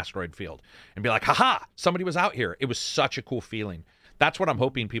floating in an asteroid field and be like, haha, somebody was out here. It was such a cool feeling. That's what I'm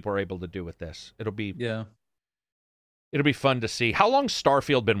hoping people are able to do with this. It'll be fun to see. How long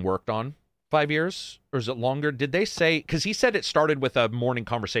Starfield been worked on? 5 years? Or is it longer? Did they say, because he said it started with a morning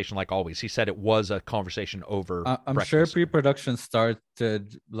conversation like always. He said it was a conversation over I'm breakfast. Sure pre-production started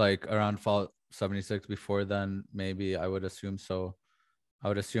like around Fallout 76. Before then, maybe, I would assume so. I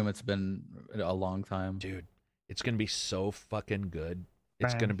would assume it's been a long time. Dude, it's going to be so fucking good.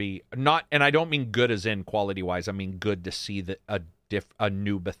 It's going to be not, and I don't mean good as in quality-wise. I mean good to see a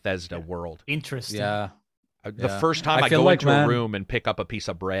new Bethesda world. Interesting. Yeah. The first time I go into a room and pick up a piece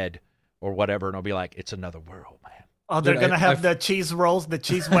of bread or whatever, and I'll be like, it's another world, man. Oh, they're going to have the cheese rolls, the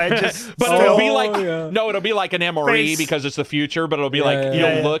cheese wedges. But it'll be like, no, it'll be like an MRE because it's the future, but it'll be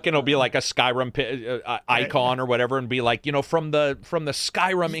you'll look and it'll be like a Skyrim icon or whatever and be like, you know, from the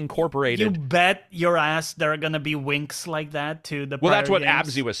Skyrim Incorporated. You bet your ass there are going to be winks like that to the Well, that's what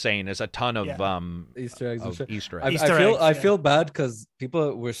games. Abzy was saying is a ton of Easter eggs. Easter eggs. I feel bad because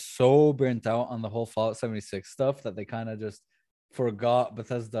people were so burnt out on the whole Fallout 76 stuff that they kind of just forgot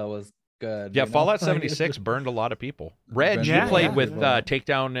Bethesda was good. Yeah, Fallout 76 burned a lot of people. Red, you played with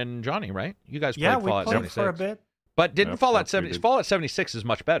Takedown and Johnny, right? You guys played Fallout 76 for a bit. But didn't Fallout 76 is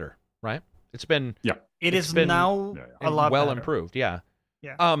much better, right? It's been it is now a lot well better. Improved. Yeah.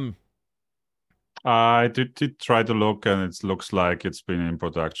 I did try to look, and it looks like it's been in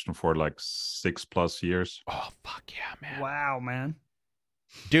production for like 6+ years. Oh fuck yeah, man! Wow, man.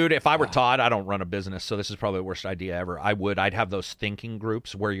 Dude, if I were Todd, I don't run a business, so this is probably the worst idea ever. I'd have those thinking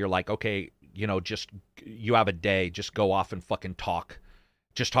groups where you're like, okay, you know, just you have a day, just go off and fucking talk.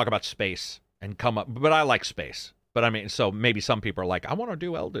 Just talk about space and come up. But I like space. But I mean, so maybe some people are like, I want to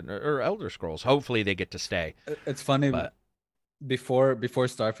do Elder Scrolls. Hopefully they get to stay. It's funny, but before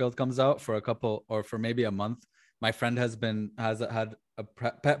Starfield comes out for a couple or for maybe a month, my friend has had a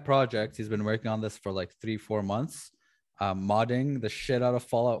pet project. He's been working on this for like 3-4 months. Modding the shit out of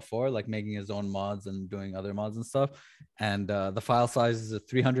Fallout 4, like making his own mods and doing other mods and stuff. And the file size is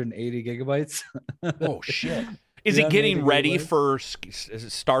 380 gigabytes. Oh shit! Is it getting ready for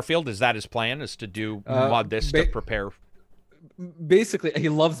Starfield? Is that his plan? Is to do mod this to prepare? Basically, he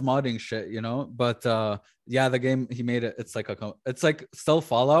loves modding shit, you know. But the game he made it's like still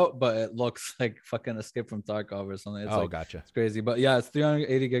Fallout, but it looks like fucking Escape from Tarkov or something. It's gotcha. It's crazy, but yeah, it's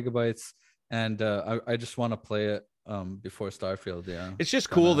 380 gigabytes, and I just want to play it before Starfield. It's just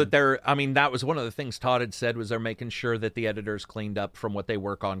cool that that was one of the things Todd had said was they're making sure that the editors cleaned up from what they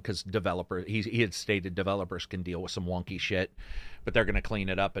work on, because he had stated developers can deal with some wonky shit, but they're going to clean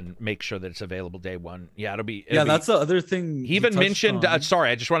it up and make sure that it's available day one. That's the other thing he even mentioned. Sorry,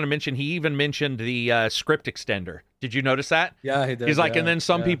 I just want to mention he even mentioned the script extender. Did you notice that? Yeah, he did. He's like, and then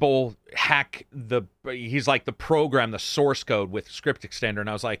some people hack the program, the source code with script extender, and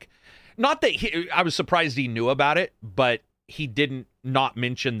I was like, not that I was surprised he knew about it, but he didn't not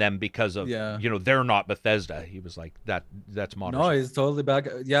mention them because of they're not Bethesda. He was like, that's modern. No, he's totally back.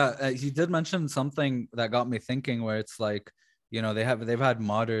 Yeah, he did mention something that got me thinking, where it's like, you know, they've had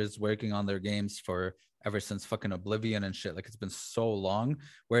modders working on their games for ever since fucking Oblivion and shit. Like, it's been so long,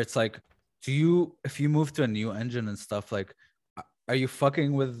 where it's like, if you move to a new engine and stuff, like, are you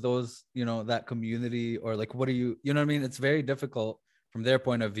fucking with those, you know, that community, or like, what are you know what I mean? It's very difficult from their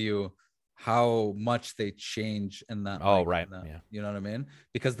point of view how much they change in that. Oh, right. Yeah. You know what I mean?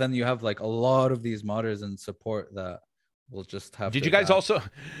 Because then you have like a lot of these modders and support that we'll just have. Did you guys also?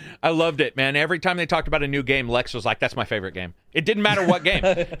 I loved it, man. Every time they talked about a new game, Lex was like, "That's my favorite game." It didn't matter what game.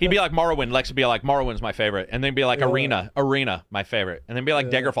 He'd be like Morrowind. Lex would be like, "Morrowind's my favorite," and then be like, "Arena, my favorite," and then be like,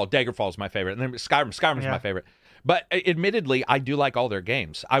 "Daggerfall's my favorite," and then Skyrim's my favorite. But admittedly, I do like all their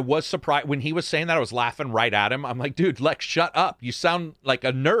games. I was surprised when he was saying that. I was laughing right at him. I'm like, dude, Lex, shut up. You sound like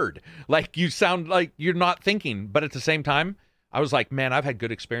a nerd. Like, you sound like you're not thinking. But at the same time, I was like, man, I've had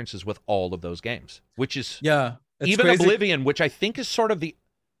good experiences with all of those games, which is even crazy. Oblivion, which I think is sort of the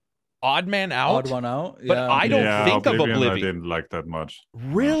odd man out. Odd one out. Yeah. But I don't think of Oblivion. I didn't like that much.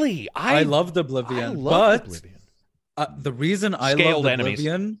 Really? I loved Oblivion. The reason I loved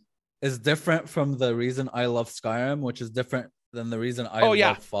Oblivion is different from the reason I love Skyrim, which is different than the reason I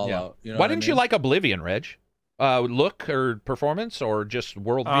love Fallout. You know Why didn't you like Oblivion, Reg? Look or performance or just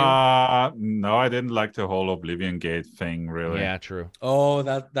worldview? No, I didn't like the whole Oblivion Gate thing, really. Yeah, true. Oh,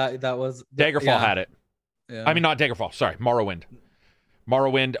 that was Daggerfall had it. Yeah. I mean, not Daggerfall. Sorry, Morrowind.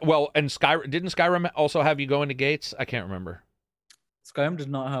 Well, and didn't Skyrim also have you go into gates? I can't remember. Skyrim did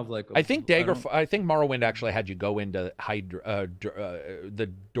not have like. I think Morrowind actually had you go into the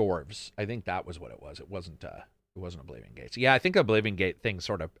dwarves. I think that was what it was. It wasn't Oblivion Gates. Yeah, I think Oblivion Gate thing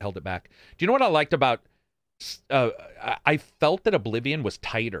sort of held it back. Do you know what I liked about? I felt that Oblivion was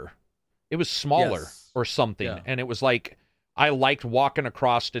tighter. It was smaller or something, and it was like I liked walking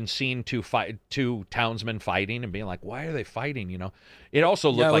across and seeing two townsmen fighting and being like, "Why are they fighting?" You know, it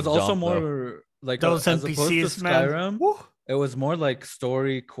also looked like it was also more like those NPCs, man. It was more like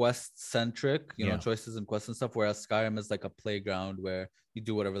story quest centric, you know, choices and quests and stuff. Whereas Skyrim is like a playground where you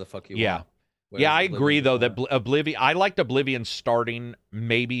do whatever the fuck you want. Yeah, I agree though that Oblivion. I liked Oblivion starting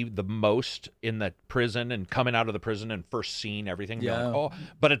maybe the most in the prison and coming out of the prison and first seeing everything. Like,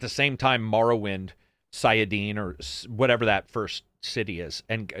 but at the same time, Morrowind, Sayadine, or whatever that first city is,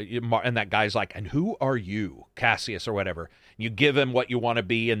 and that guy's like, "And who are you, Cassius or whatever?" You give him what you want to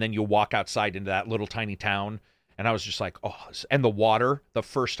be, and then you walk outside into that little tiny town. And I was just like, oh, and the water, the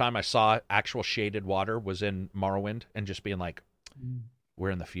first time I saw actual shaded water was in Morrowind, and just being like,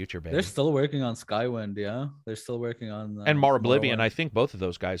 we're in the future, baby. They're still working on Skywind, yeah. They're still working on and Oblivion. I think both of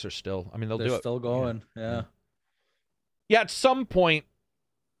those guys are still. I mean, they're do it. Still going, yeah. At some point,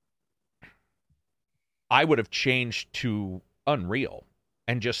 I would have changed to Unreal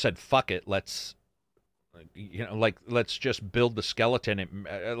and just said, "Fuck it, let's." Let's just build the skeleton.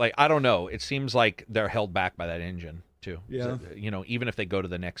 I don't know. It seems like they're held back by that engine too. Yeah. Even if they go to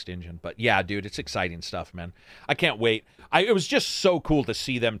the next engine. But yeah, dude, it's exciting stuff, man. I can't wait. It was just so cool to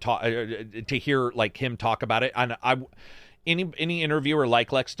see them talk, to hear like him talk about it. And any interviewer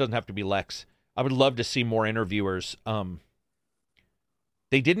like Lex, doesn't have to be Lex. I would love to see more interviewers.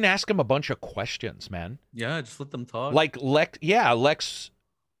 They didn't ask him a bunch of questions, man. Yeah, just let them talk. Like Lex.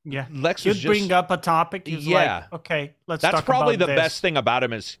 Yeah, Lex would bring up a topic. He's like, okay, let's talk about this. That's probably the best thing about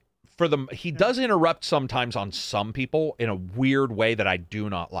him is he does interrupt sometimes on some people in a weird way that I do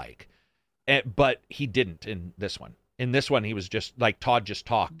not like. But he didn't in this one. In this one, he was just like Todd just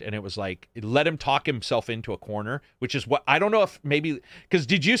talked, and it was like let him talk himself into a corner, which is what I don't know if maybe because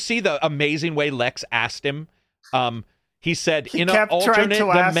did you see the amazing way Lex asked him? He said, in an alternate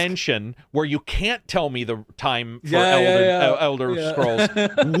dimension where you can't tell me the time for Elder Scrolls,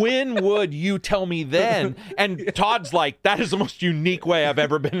 when would you tell me then? And Todd's like, that is the most unique way I've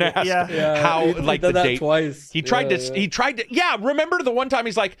ever been asked how, he like, did the that date. Twice. He tried to, remember the one time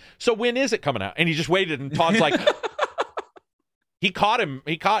he's like, so when is it coming out? And he just waited, and Todd's like, he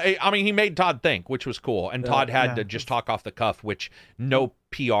made Todd think, which was cool. And Todd had to just talk off the cuff, which no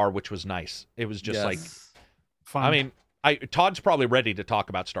PR, which was nice. It was just like, fun. I mean, Todd's probably ready to talk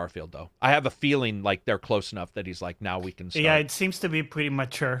about Starfield, though. I have a feeling like they're close enough that he's like, now we can start. Yeah, it seems to be pretty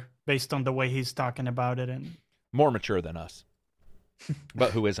mature based on the way he's talking about it. And more mature than us.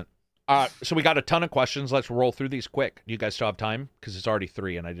 But who isn't? So we got a ton of questions. Let's roll through these quick. Do you guys still have time? Because it's already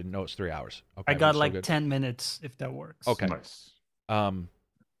 3, and I didn't know it's 3 hours. Okay, I got like 10 minutes, if that works. Okay. Nice. I'm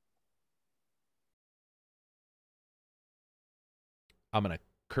going to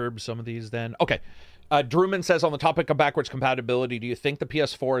curb some of these then. Okay. Drewman says, on the topic of backwards compatibility, do you think the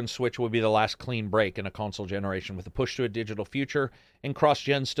PS4 and Switch will be the last clean break in a console generation with a push to a digital future and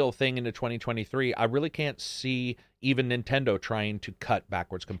cross-gen still a thing into 2023? I really can't see even Nintendo trying to cut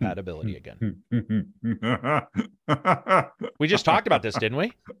backwards compatibility again. We just talked about this, didn't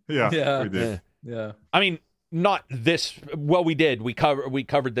we? Yeah, we did. Yeah. I mean, not this. Well, we did. We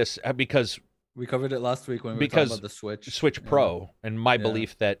covered this because we covered it last week when we were talking about the Switch Pro, and my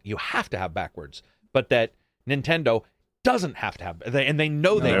belief that you have to have backwards, but that Nintendo doesn't have to have, and they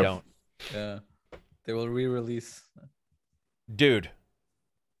know they don't. Yeah, they will re-release. Dude,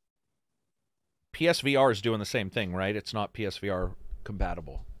 PSVR is doing the same thing, right? It's not PSVR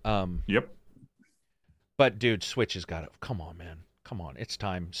compatible. Yep. But dude, Switch has got to come on, man. Come on, it's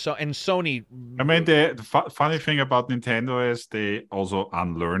time. So and Sony. I mean, the funny thing about Nintendo is they also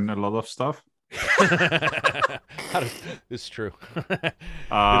unlearn a lot of stuff. It's true.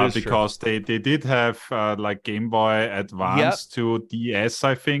 Because true. They did have like Game Boy Advance to DS,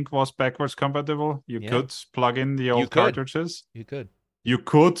 I think, was backwards compatible. You could plug in the old cartridges. You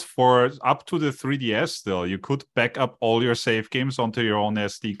could for up to the 3DS still. You could back up all your save games onto your own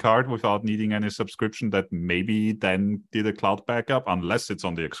SD card without needing any subscription that maybe then did a cloud backup, unless it's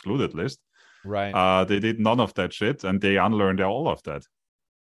on the excluded list. Right. They did none of that shit, and they unlearned all of that.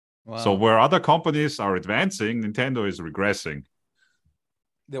 Wow. So where other companies are advancing, Nintendo is regressing.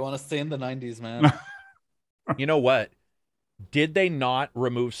 They want to stay in the 90s, man. You know what? Did they not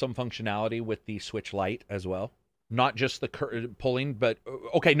remove some functionality with the Switch Lite as well? Not just the pulling, but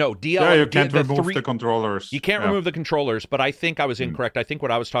okay, no. You can't remove the controllers. You can't remove the controllers, but I think I was incorrect. I think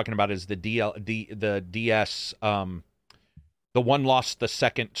what I was talking about is the DS. The one lost the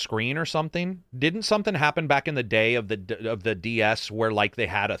second screen or something. Didn't something happen back in the day of the DS where like they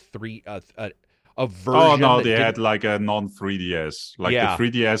had a version? Oh no, they had like a non-3DS, like the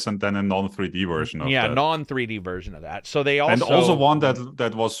 3DS, and then a non-3D version of that. Non-3D version of that. So they also one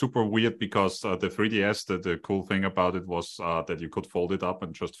that was super weird because the 3DS, the cool thing about it was that you could fold it up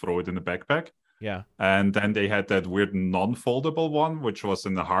and just throw it in a backpack. Yeah. And then they had that weird non-foldable one, which was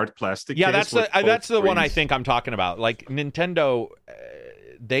in the hard plastic. Yeah, that's the one I think I'm talking about. Like Nintendo,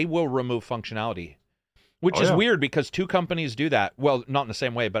 they will remove functionality, which is weird because two companies do that. Well, not in the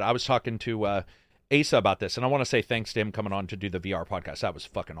same way, but I was talking to Asa about this, and I want to say thanks to him coming on to do the VR podcast. That was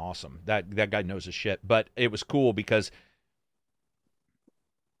fucking awesome. That guy knows his shit. But it was cool because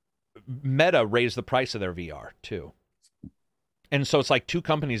Meta raised the price of their VR too. And so it's like two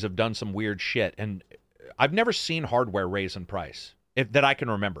companies have done some weird shit, and I've never seen hardware raise in price that I can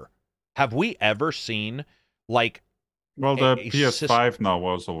remember. Have we ever seen like? Well, the PS5 now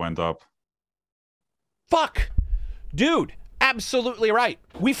also went up. Fuck, dude, absolutely right.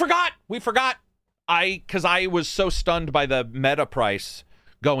 We forgot. Because I was so stunned by the Meta price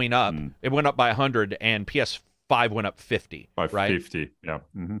going up. It went up by 100, and PS5 went up 50. By right? 50, yeah.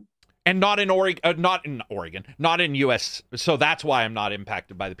 Mm-hmm. And not in Oregon, not in US. So that's why I'm not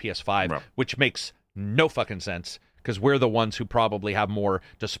impacted by the PS5, which makes no fucking sense because we're the ones who probably have more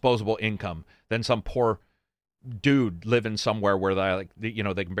disposable income than some poor dude living somewhere where they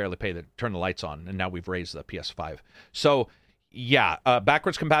can barely turn the lights on, and now we've raised the PS5. So yeah,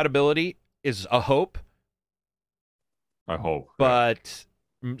 backwards compatibility is a hope. I hope, but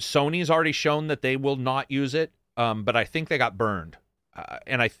Sony's already shown that they will not use it. But I think they got burned.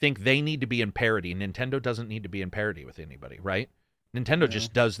 And I think they need to be in parity. Nintendo doesn't need to be in parity with anybody, right? Nintendo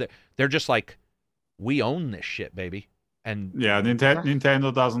just does that. They're just like, we own this shit, baby. And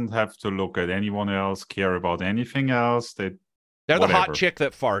Nintendo doesn't have to look at anyone else, care about anything else. They're the hot chick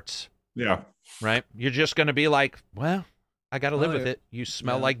that farts. Yeah. Right? You're just going to be like, well, I got to live with it. You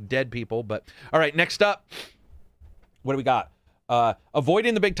smell like dead people. But all right, next up, what do we got?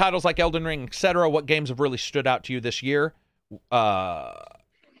 Avoiding the big titles like Elden Ring, etc. What games have really stood out to you this year?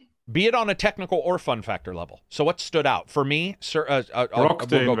 Be it on a technical or fun factor level. So what stood out for me? Brock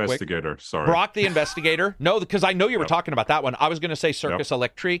the Investigator. Sorry, Brock the Investigator. No, because I know you were talking about that one. I was going to say Circus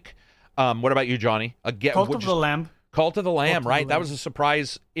Electrique. What about you, Johnny? Cult of the Lamb. Cult of the Lamb, right? That was a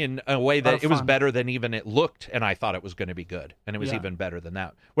surprise in a way that it was better than even it looked, and I thought it was going to be good, and it was even better than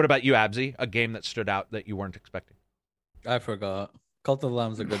that. What about you, Abzi? A game that stood out that you weren't expecting? I forgot. Cult of the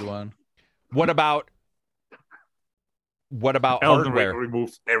Lamb's a good one. What about Elden hardware? Ring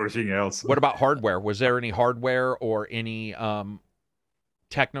removed everything else. What about hardware? Was there any hardware or any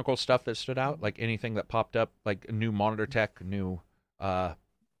technical stuff that stood out? Like anything that popped up, like new monitor tech, new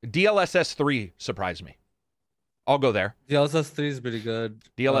DLSS 3 surprised me. I'll go there. DLSS 3 is pretty good.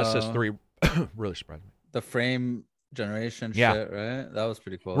 DLSS 3 really surprised me. The frame generation shit, right? That was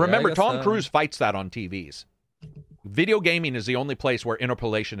pretty cool. Remember, Tom Cruise fights that on TVs. Video gaming is the only place where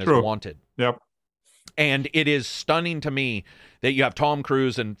interpolation is wanted. Yep. And it is stunning to me that you have Tom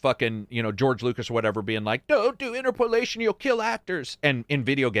Cruise and fucking, George Lucas or whatever being like, don't do interpolation, you'll kill actors. And in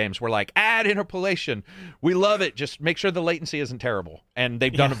video games, we're like, add interpolation. We love it. Just make sure the latency isn't terrible. And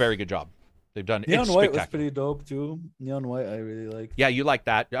they've done a very good job. They've done Neon White was pretty dope too. Neon White, I really like. Yeah, you like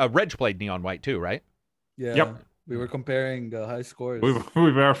that. Reg played Neon White too, right? Yeah. Yep. We were comparing high scores.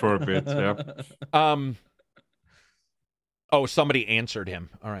 We were for a bit, yeah. Oh, somebody answered him.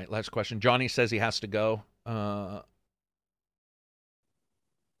 All right, last question. Johnny says he has to go. Let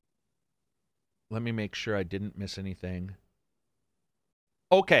me make sure I didn't miss anything.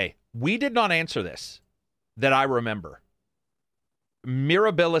 Okay, we did not answer this that I remember.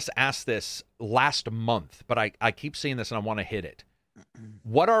 Mirabilis asked this last month, but I keep seeing this and I want to hit it.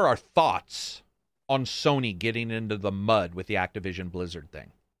 What are our thoughts on Sony getting into the mud with the Activision Blizzard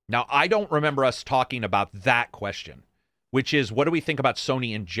thing? Now, I don't remember us talking about that question, which is, what do we think about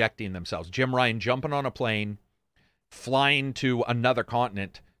Sony injecting themselves? Jim Ryan jumping on a plane, flying to another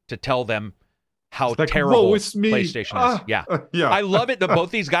continent to tell them how terrible PlayStation is. Yeah. I love it that both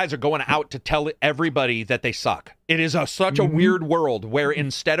these guys are going out to tell everybody that they suck. It is such a weird world where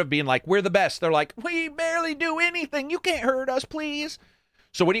instead of being like, we're the best, they're like, we barely do anything. You can't hurt us, please.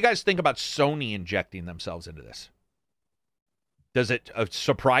 So what do you guys think about Sony injecting themselves into this? Does it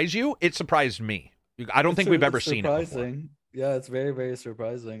surprise you? It surprised me. I don't think we've ever seen it before. Yeah, it's very, very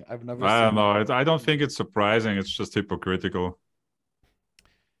surprising. I've never I don't know. I don't think it's surprising. It's just hypocritical.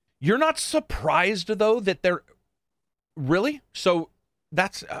 You're not surprised, though, that they're... Really? So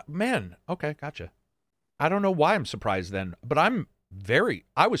that's... man, okay, gotcha. I don't know why I'm surprised then, but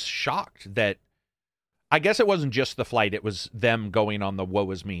I was shocked that... I guess it wasn't just the flight. It was them going on the woe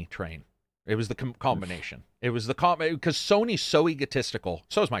is me train. It was the combination. It was the because Sony's so egotistical.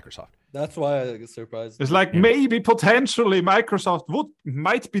 So is Microsoft. That's why I get surprised. It's like maybe potentially Microsoft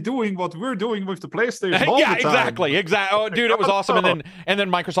might be doing what we're doing with the PlayStation. All yeah, the time. Exactly. Oh, dude, it was awesome. And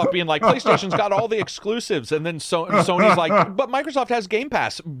then Microsoft being like, PlayStation's got all the exclusives, and then Sony's like, but Microsoft has Game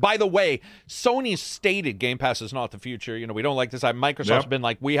Pass. By the way, Sony's stated Game Pass is not the future. You know, we don't like this. Microsoft's been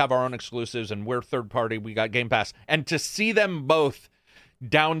like, we have our own exclusives, and we're third party. We got Game Pass, and to see them both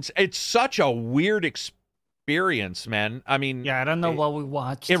down, it's such a weird experience, man. I mean, I don't know what we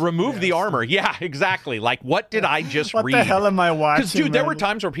watched. It removed the armor. Yeah, exactly. Like, what did I just read? What the hell am I watching? Because, dude, there were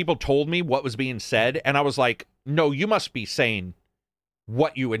times where people told me what was being said, and I was like, no, you must be saying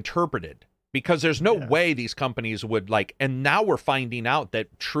what you interpreted. Because there's no way these companies would, like, and now we're finding out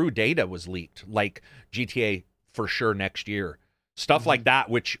that true data was leaked, like GTA for sure next year. Stuff like that,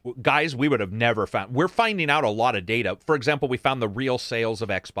 which, guys, we would have never found. We're finding out a lot of data. For example, we found the real sales of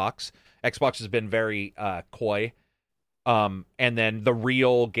Xbox. Xbox has been very coy. And then the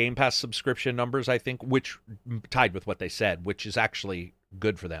real Game Pass subscription numbers, I think, which tied with what they said, which is actually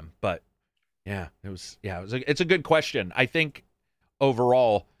good for them. But it's a good question. I think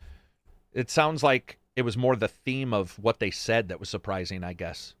overall, it sounds like it was more the theme of what they said that was surprising, I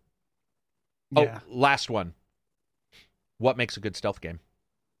guess. Yeah. Oh, last one. What makes a good stealth game?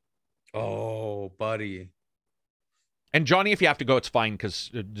 Oh, buddy. And Johnny, if you have to go, it's fine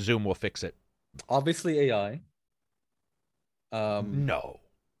because Zoom will fix it. Obviously, AI. No.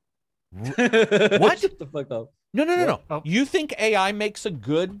 What? Shut the fuck up. No. Oh. You think AI makes a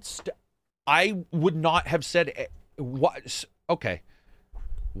good... I would not have said... What? Okay.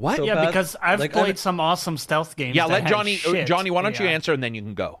 What? So because I've played some awesome stealth games. Yeah, let Johnny. Johnny, why don't you answer and then you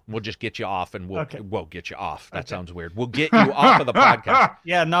can go. We'll just get you off, and we'll get you off. That sounds weird. We'll get you off of the podcast.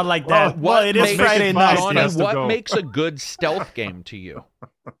 Yeah, not like that. Well, it is Friday night. Johnny, what makes a good stealth game to you?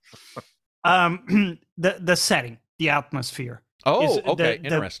 The setting, the atmosphere. Oh, okay,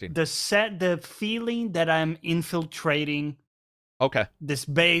 interesting. The feeling that I'm infiltrating. Okay. This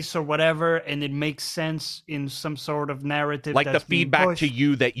base or whatever, and it makes sense in some sort of narrative. Like the feedback to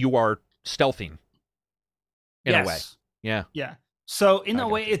you that you are stealthing. In a way. Yeah. Yeah. So in a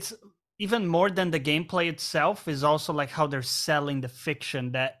way, it's even more than the gameplay itself is also like how they're selling the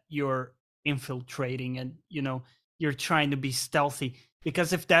fiction that you're infiltrating and, you're trying to be stealthy.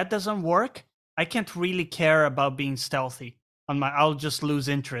 Because if that doesn't work, I can't really care about being stealthy. I'll just lose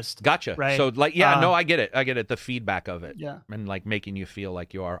interest. Gotcha. Right? So I get it. The feedback of it. Yeah. And like making you feel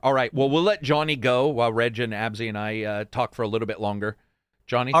like you are. All right. Well, we'll let Johnny go while Reg and Abzy and I talk for a little bit longer.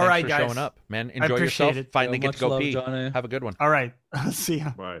 Johnny, thanks for showing up, man. Enjoy yourself. Finally get to go pee. Johnny. Have a good one. All right. See ya.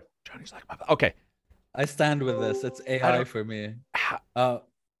 Bye. Johnny's like, okay. I stand with this. It's AI for me.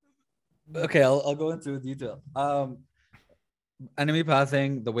 Okay, I'll go into detail. Enemy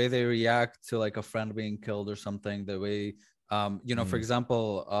pathing, the way they react to like a friend being killed or something, the way for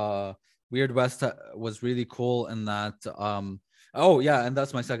example, Weird West was really cool in that and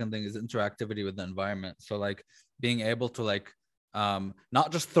that's my second thing is interactivity with the environment. So like being able to like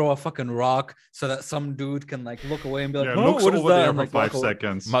not just throw a fucking rock so that some dude can like look away and be like, looks what is over that? there And, for like, 5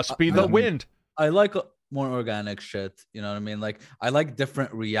 seconds. Must be the wind. I like more organic shit, you know what I mean? Like I like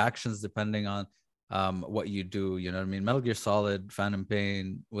different reactions depending on what you do, you know what I mean? Metal Gear Solid, Phantom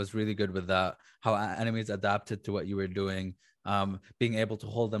Pain was really good with that. How enemies adapted to what you were doing. Being able to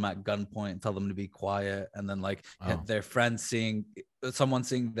hold them at gunpoint, tell them to be quiet, and then like their friend someone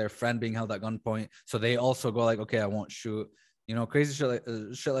seeing their friend being held at gunpoint, so they also go like, okay, I won't shoot. crazy shit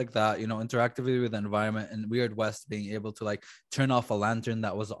like that. Interactivity with the environment, and Weird West being able to like turn off a lantern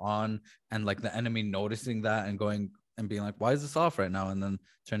that was on, and like the enemy noticing that and going and being like, why is this off right now? And then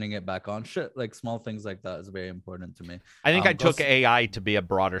turning it back on. Shit, like small things like that is very important to me. I think I took AI to be a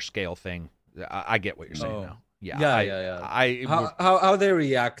broader scale thing. I get what you're saying now. Yeah. How they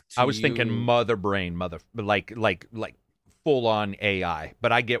react to I was thinking mother brain, like full on AI,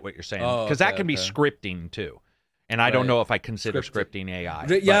 but I get what you're saying, because that can be scripting too. And I don't know if I consider scripting AI.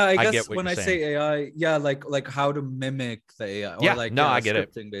 Yeah, I guess when I say AI, like how to mimic the AI. Or I get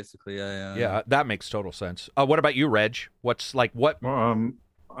scripting, it. Basically, yeah, that makes total sense. What about you, Reg? What's like what? I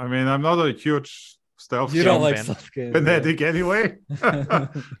mean, I'm not a huge stealth you don't like stealth games, fanatic anyway.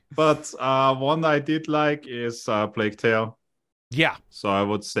 But one I did like is Plague Tale. Yeah. So I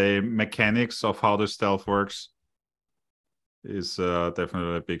would say mechanics of how the stealth works is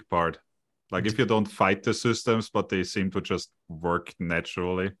definitely a big part. Like if you don't fight the systems, but they seem to just work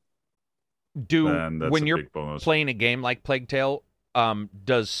naturally. When you're playing a game like Plague Tale,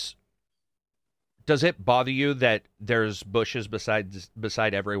 does it bother you that there's bushes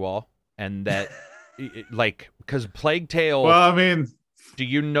beside every wall, and that like, because Plague Tale? Well, I mean, do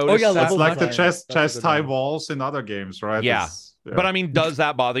you notice that's like the chest high walls in other games, right? Yeah. But I mean, does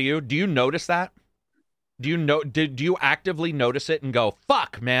that bother you? Do you notice that? Do you actively notice it and go,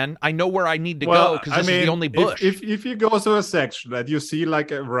 fuck, man, I know where I need to go because this is the only bush? If you go to a section and you see like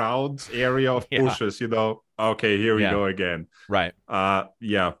a round area of bushes, okay, here we go again. Right.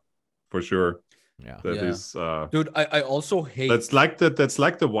 Yeah, for sure. Yeah. That is dude, I also hate that's like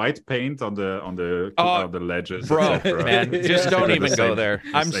the white paint on the ledges. Bro, man, just don't even go there.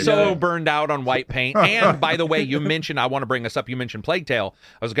 I'm so burned out on white paint. And by the way, I want to bring this up. You mentioned Plague Tale.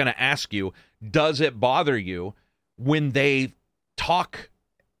 I was gonna ask you, does it bother you when they talk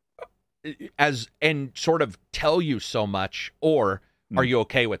and sort of tell you so much, or are you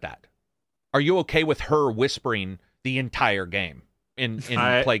okay with that? Are you okay with her whispering the entire game? In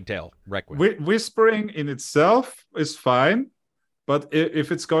Plague Tale Requiem, whispering in itself is fine, but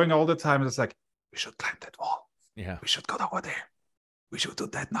if it's going all the time, it's like, we should climb that wall. Yeah, we should go over there. We should do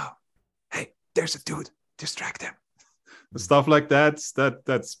that now. Hey, there's a dude. Distract him. Stuff like that's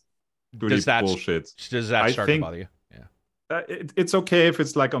pretty bullshit. Does that start to bother you? Yeah, it's okay if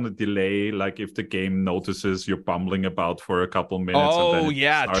it's like on a delay, like if the game notices you're bumbling about for a couple minutes. and then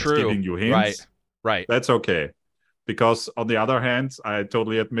it starts giving you hints. Right. That's okay. Because on the other hand, I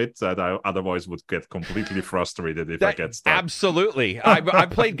totally admit that I otherwise would get completely frustrated if I get stuck. Absolutely. I've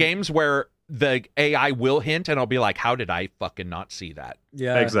played games where the AI will hint and I'll be like, how did I fucking not see that?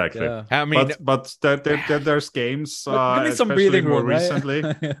 Yeah, exactly. Yeah. I mean, but there's games, give me some breathing room, right? recently,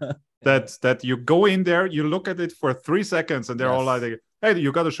 that you go in there, you look at it for 3 seconds, and they're all like, hey,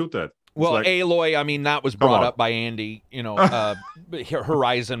 you got to shoot that. Well, like, Aloy, I mean, that was brought up by Andy,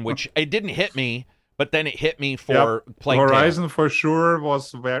 Horizon, which it didn't hit me. But then it hit me for Plague Tale. Horizon for sure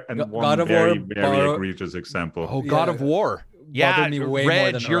was one very egregious example. Oh, God of War. Yeah,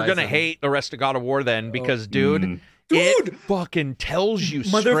 Reg, you're going to hate the rest of God of War then, because, dude, it fucking tells you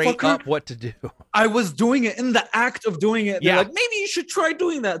straight up what to do. I was doing it in the act of doing it. They're like, maybe you should try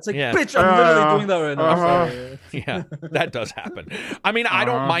doing that. It's like, bitch, I'm literally doing that right now. Yeah, that does happen. I mean, I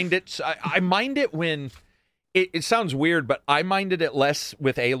don't mind it. I mind it when, it sounds weird, but I minded it less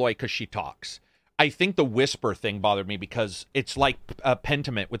with Aloy because she talks. I think the whisper thing bothered me because it's like a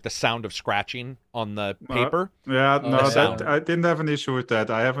Pentiment with the sound of scratching on the paper. I didn't have an issue with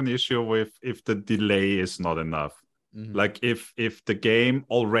that. I have an issue with if the delay is not enough. Mm-hmm. Like if the game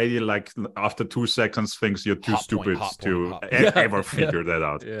already, like after 2 seconds, thinks you're too stupid to ever figure that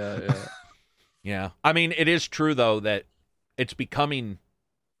out. Yeah. I mean, it is true though that it's becoming.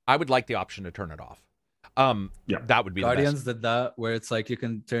 I would like the option to turn it off. That would be Guardians the best. Did that where it's like you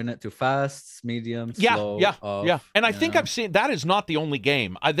can turn it to fast, medium, slow, off, and I think I've seen that is not the only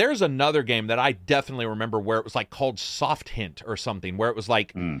game. There's another game that I definitely remember where it was like called Soft Hint or something, where it was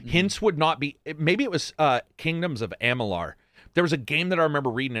like hints would not be. Maybe it was Kingdoms of Amalur. There was a game that I remember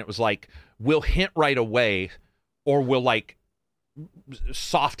reading. It was like we'll hint right away, or we'll like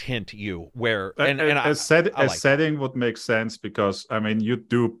soft hint you where a setting would make sense, because I mean you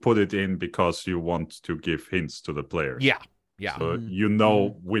do put it in because you want to give hints to the players. So you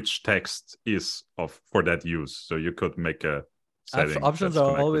know which text is for that use, so you could make a setting. Options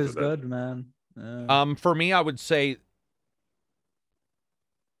are always good, man. For me, I would say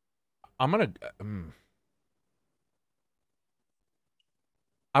I'm gonna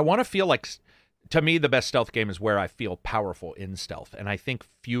I want to feel like, to me, the best stealth game is where I feel powerful in stealth. And I think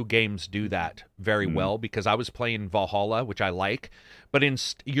few games do that very well, because I was playing Valhalla, which I like, but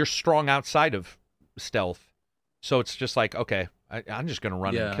you're strong outside of stealth. So it's just like, okay, I'm just going to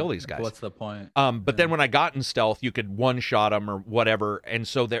run and kill these guys. What's the point? But then when I got in stealth, you could one-shot them or whatever. And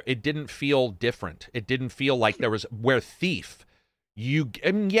so it didn't feel different. It didn't feel like there was, where Thief, you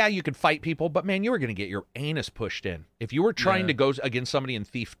could fight people, but man, you were going to get your anus pushed in. If you were trying to go against somebody in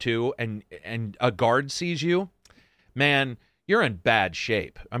Thief 2 and a guard sees you, man, you're in bad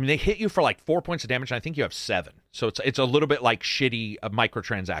shape. I mean, they hit you for like 4 points of damage, and I think you have 7. So it's a little bit like shitty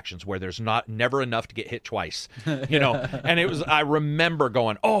microtransactions where there's never enough to get hit twice, you know. And I remember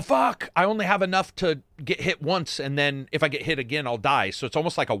going, oh fuck, I only have enough to get hit once, and then if I get hit again, I'll die. So it's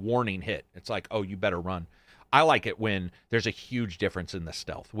almost like a warning hit. It's like, oh, you better run. I like it when there's a huge difference in the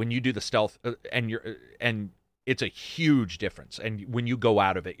stealth. When you do the stealth and it's a huge difference, and when you go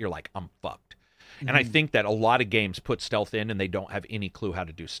out of it, you're like, I'm fucked. And I think that a lot of games put stealth in and they don't have any clue how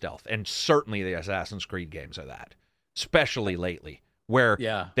to do stealth. And certainly the Assassin's Creed games are that, especially lately, where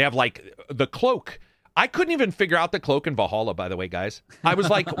they have like the cloak. I couldn't even figure out the cloak in Valhalla, by the way, guys. I was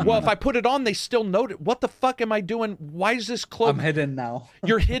like, well, if I put it on, they still note it. What the fuck am I doing? Why is this cloak? I'm hidden now.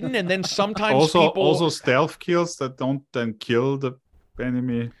 You're hidden, and then sometimes also stealth kills that don't then kill the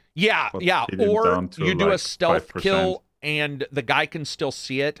enemy. Yeah. Or you do like a stealth 5%. Kill and the guy can still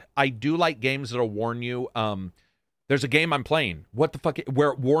see it. I do like games that'll warn you. There's a game I'm playing, what the fuck, where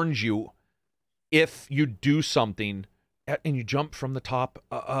it warns you if you do something and you jump from the top.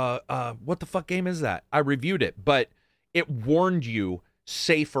 What the fuck game is that? I reviewed it, but it warned you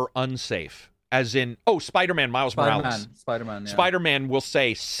safe or unsafe. As in, Spider-Man, Miles Morales. Spider-Man will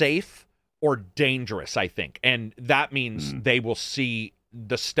say safe or dangerous, I think. And that means they will see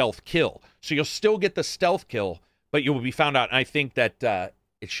the stealth kill. So you'll still get the stealth kill, but you will be found out. And I think that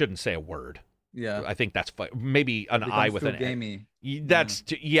it shouldn't say a word. Yeah. I think that's maybe an I with an gamey. That's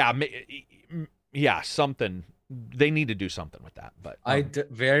something. They need to do something with that. But I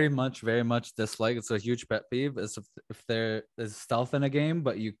very much dislike. It's a huge pet peeve. Is if there is stealth in a game,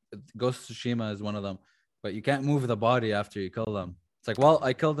 but Ghost of Tsushima is one of them. But you can't move the body after you kill them. It's like, well,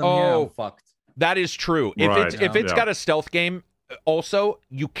 I killed them here. I'm fucked. That is true. If it's got a stealth game, also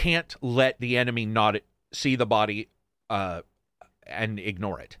you can't let the enemy not see the body and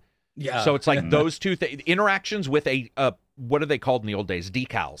ignore it. Yeah. So it's like those two interactions with a what are they called in the old days?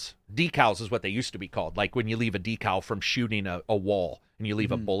 Decals. Decals is what they used to be called. Like when you leave a decal from shooting a wall and you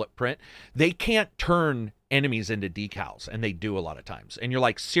leave a bullet print. They can't turn enemies into decals, and they do a lot of times. And you're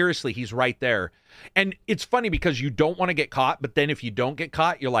like, seriously, he's right there. And it's funny because you don't want to get caught, but then if you don't get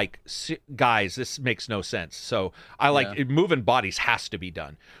caught, you're like, guys, this makes no sense. So I like moving bodies has to be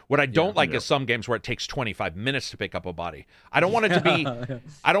done. What I don't like is some games where it takes 25 minutes to pick up a body. I don't want it to be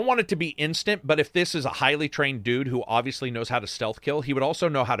I don't want it to be instant, but if this is a highly trained dude who obviously knows how to stealth kill, he would also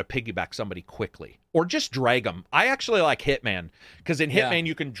know how to piggyback somebody quickly or just drag them. I actually like Hitman because in Hitman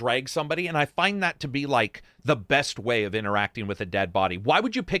you can drag somebody, and I find that to be like the best way of interacting with a dead body. Why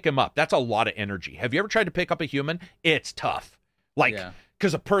would you pick him up? That's a lot of energy. Have you ever tried to pick up a human? It's tough. Like,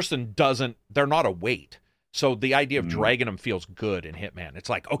 because a person they're not a weight. So the idea of dragging them feels good in Hitman. It's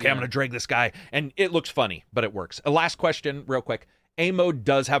like, okay, I'm going to drag this guy. And it looks funny, but it works. A last question, real quick. A-Mode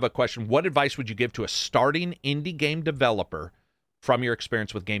does have a question. What advice would you give to a starting indie game developer from your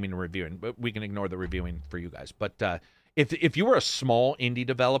experience with gaming and reviewing? But we can ignore the reviewing for you guys. But if you were a small indie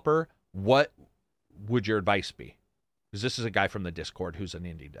developer, what would your advice be? Because this is a guy from the Discord who's an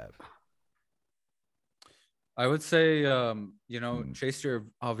indie dev. I would say, chase your,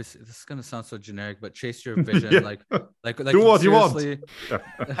 obviously this is going to sound so generic, but chase your vision. like do what you want.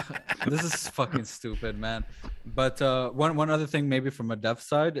 This is fucking stupid, man. But one other thing, maybe from a dev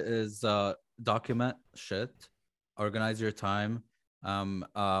side, is document shit, organize your time.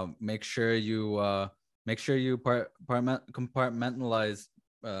 Make sure you compartmentalize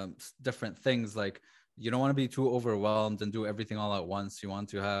different things. Like, you don't want to be too overwhelmed and do everything all at once. You want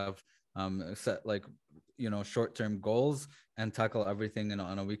to have set short-term goals and tackle everything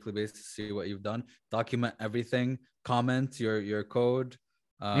on a weekly basis, see what you've done, document everything, comment your code,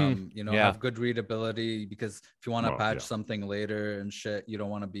 have good readability, because if you want to patch something later and shit, you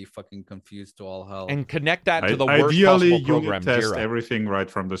don't want to be fucking confused to all hell. And connect that to the worst possible program. Test Jira. Everything right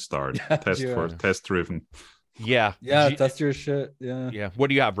from the start. Test driven. Yeah. Test your shit. Yeah. What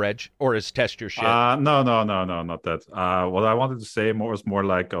do you have, Reg? Or is test your shit? No, not that. What I wanted to say was more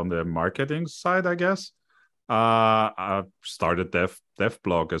like on the marketing side, I guess. I started dev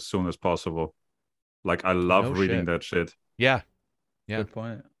blog as soon as possible. Like, I love reading that shit. Yeah. Good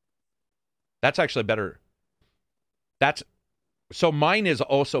point. That's actually better. So mine is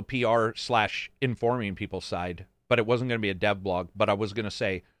also PR/informing people's side, but it wasn't going to be a dev blog. But I was going to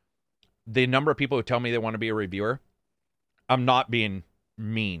say, the number of people who tell me they want to be a reviewer, I'm not being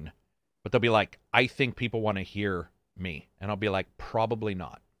mean. but they'll be like, I think people want to hear me. And I'll be like, probably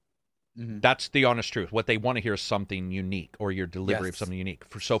not. Mm-hmm. That's the honest truth. What they want to hear is something unique, or your delivery of something unique.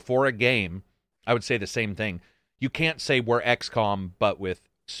 So for a game, I would say the same thing. You can't say we're XCOM, but with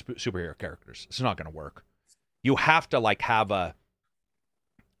superhero characters. It's not going to work. You have to like have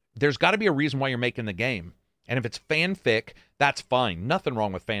there's got to be a reason why you're making the game. And if it's fanfic, that's fine. Nothing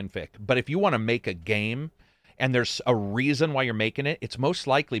wrong with fanfic. But if you want to make a game and there's a reason why you're making it, it's most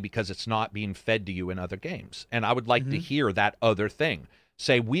likely because it's not being fed to you in other games. And I would like to hear that other thing.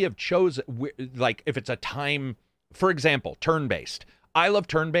 Say, we have chosen, like if it's a time, for example, turn-based. I love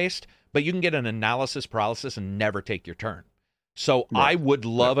turn-based, but you can get an analysis paralysis and never take your turn. So I would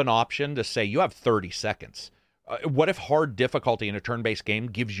love an option to say you have 30 seconds. What if hard difficulty in a turn-based game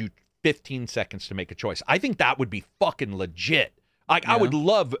gives you 15 seconds to make a choice? I think that would be fucking legit. I would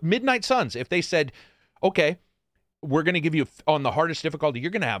love Midnight Suns if they said, okay, we're going to give you, on the hardest difficulty,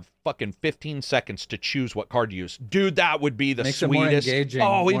 you're going to have fucking 15 seconds to choose what card to use. Dude, that would be the sweetest. More engaging,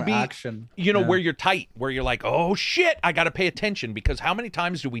 it'd be action. You know, where you're tight, where you're like, oh shit, I got to pay attention, because how many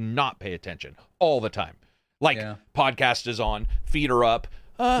times do we not pay attention? All the time. Like, podcast is on, feet are up,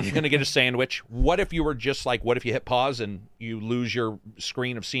 you're going to get a sandwich. What if you were just like, what if you hit pause and you lose your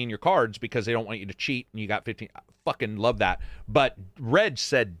screen of seeing your cards because they don't want you to cheat and you got 15? I fucking love that. But Reg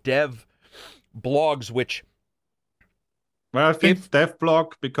said dev blogs, which... Well, I think dev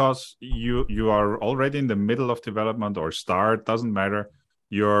blog, because you are already in the middle of development or start, doesn't matter.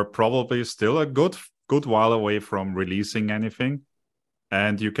 You're probably still a good while away from releasing anything.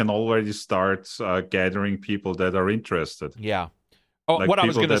 And you can already start gathering people that are interested. Yeah. Oh, like what I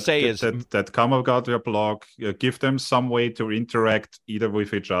was going to say is that come about your blog, give them some way to interact either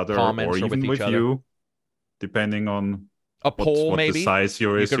with each other or even with you, depending on a poll, what maybe the size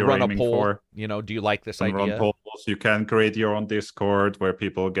you're aiming for. You know, do you like this idea? Run polls. You can create your own Discord where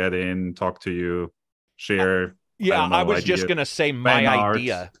people get in, talk to you, share. I was just going to say my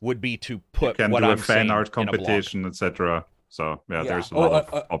idea would be to put what I'm saying in a blog. Fan art competition, etc. So, there's a lot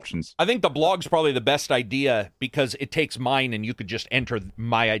of options. I think the blog's probably the best idea because it takes mine and you could just enter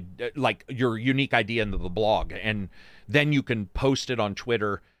your unique idea into the blog, and then you can post it on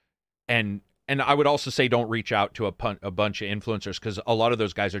Twitter. And I would also say don't reach out to a bunch of influencers, because a lot of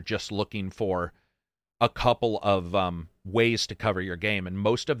those guys are just looking for a couple of ways to cover your game, and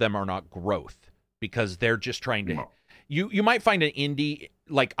most of them are not growth because they're just trying to... You might find an indie,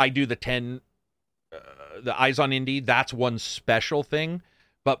 like I do the 10... the Eyes on Indie, that's one special thing,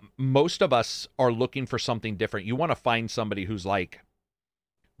 but most of us are looking for something different. You want to find somebody who's like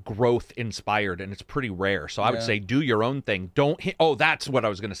growth inspired, and it's pretty rare. So I would say do your own thing. That's what I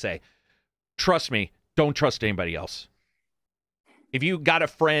was going to say. Trust me, don't trust anybody else. If you got a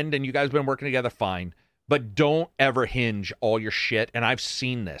friend and you guys been working together, fine, but don't ever hinge all your shit. And I've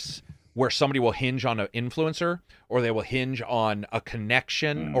seen this, where somebody will hinge on an influencer or they will hinge on a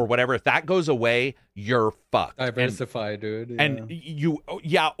connection or whatever. If that goes away, you're fucked. Diversify, dude. Yeah.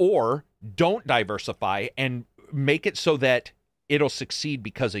 And or don't diversify and make it so that it'll succeed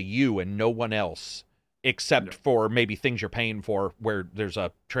because of you and no one else, except for maybe things you're paying for where there's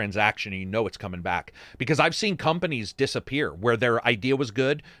a transaction and you know it's coming back. Because I've seen companies disappear where their idea was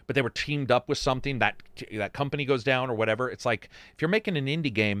good, but they were teamed up with something, that company goes down or whatever. It's like, if you're making an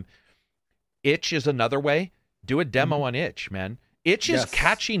indie game, Itch is another way. Do a demo on Itch, man. Itch is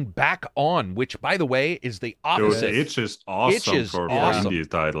catching back on, which, by the way, is the opposite. Dude, Itch is awesome for indie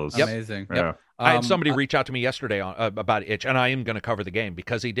titles. Yep. Amazing. Yep. Yeah. I had somebody reach out to me yesterday about Itch, and I am going to cover the game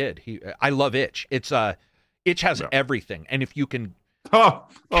because he did. I love Itch. It's Itch has everything, and if you can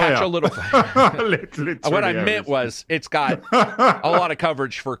catch a little... what I meant was it's got a lot of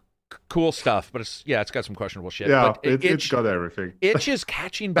coverage for cool stuff, but it's got some questionable shit. Yeah, but it's got everything. Itch is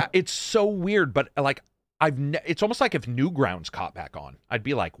catching back. It's so weird, but like it's almost like if Newgrounds caught back on, I'd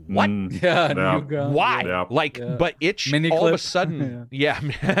be like, what? Newgrounds. Why? Yeah. But Itch, all of a sudden,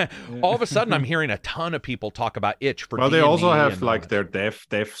 all of a sudden, I'm hearing a ton of people talk about Itch for. Well, they also have like their dev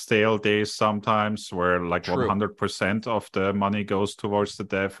sale days sometimes, where like 100% of the money goes towards the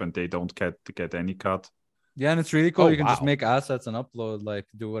dev, and they don't get any cut. Yeah, and it's really cool. You can just make assets and upload, like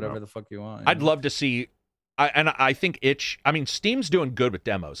do whatever the fuck you want. I'd love to see. I think Itch, Steam's doing good with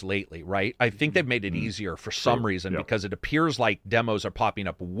demos lately, right? I think they've made it easier for some reason because it appears like demos are popping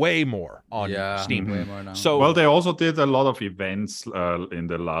up way more on Steam. Way more now. So, they also did a lot of events in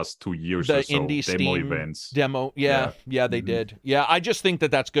the last 2 years the or so. Indie demo Steam events. Demo. Yeah, they did. Yeah, I just think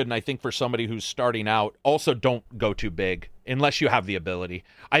that's good. And I think for somebody who's starting out, also don't go too big unless you have the ability.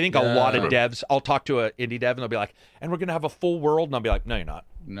 I think a lot of devs, I'll talk to an indie dev and they'll be like, and we're going to have a full world. And I'll be like, no, you're not.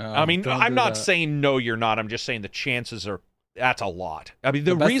 No, I'm not saying no, you're not. I'm just saying the chances are That's a lot. I mean,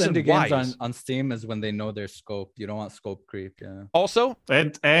 the best reason indie why games on Steam is when they know their scope. You don't want scope creep. Yeah. Also,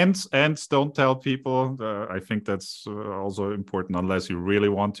 and don't tell people. I think that's also important, unless you really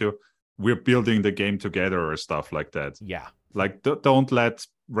want to. We're building the game together or stuff like that. Yeah. Like don't let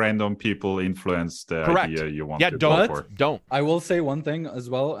random people influence the idea you want to go for. Don't. I will say one thing as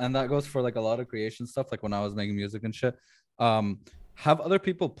well, and that goes for like a lot of creation stuff. Like when I was making music and shit, have other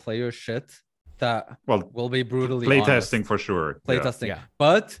people play your shit. That will be brutally playtesting for sure. Playtesting. Yeah.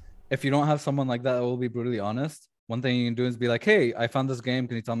 But if you don't have someone like that will be brutally honest, one thing you can do is be like, hey, I found this game.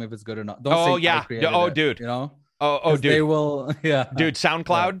 Can you tell me if it's good or not? Don't say I created it, dude. You know? Dude. They will, yeah. Dude,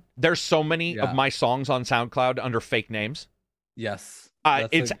 SoundCloud, there's so many of my songs on SoundCloud under fake names. Yes.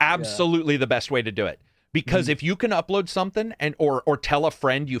 It's absolutely the best way to do it. Because if you can upload something or tell a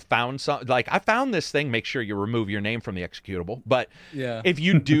friend you found something, like I found this thing, make sure you remove your name from the executable. But if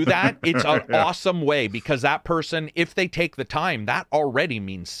you do that, it's an awesome way, because that person, if they take the time, that already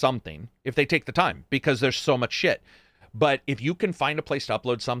means something. If they take the time, because there's so much shit. But if you can find a place to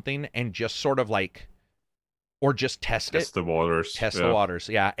upload something and just sort of like, or just test the waters. Test the waters,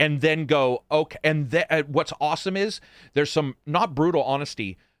 yeah. And then go, okay. And what's awesome is there's some not brutal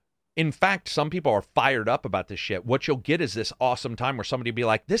honesty. In fact, some people are fired up about this shit. What you'll get is this awesome time where somebody be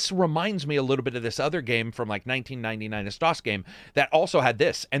like, this reminds me a little bit of this other game from like 1999, this DOS game that also had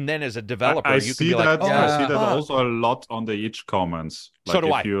this. And then as a developer, you can be like, I see that also a lot on the itch comments. Like so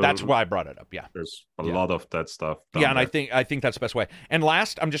do I. That's why I brought it up. Yeah. There's a lot of that stuff. Yeah, and there. I think that's the best way. And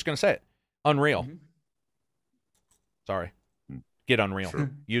last, I'm just going to say it. Unreal. Sorry. Get Unreal.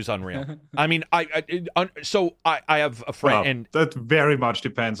 Sure. Use Unreal. I mean, I have a friend, and that very much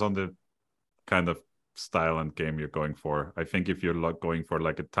depends on the kind of style and game you're going for. I think if you're going for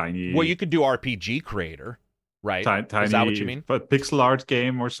like a tiny, you could do RPG Creator, right? Tiny, is that what you mean? But pixel art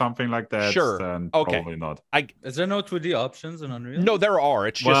game or something like that. Sure. Then probably not. Is there no 2D options in Unreal? No, there are.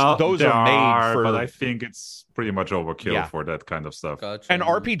 It's just those are made for. But I think it's pretty much overkill for that kind of stuff. Gotcha. And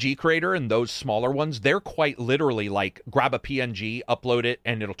RPG Creator and those smaller ones, they're quite literally like grab a PNG, upload it,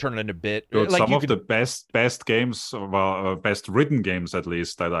 and it'll turn it into bit. Dude, like some of the best games, best written games at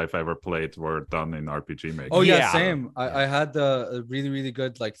least that I've ever played were done in RPG Maker. Oh yeah, same. I had a really, really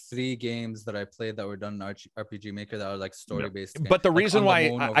good like 3 games that I played that were done in RPG Maker that are like story based. Yeah. But the reason why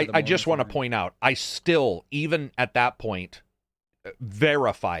I just want to point out, I still, even at that point,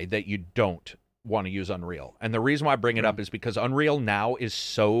 verify that you don't want to use Unreal. And the reason why I bring it up is because Unreal now is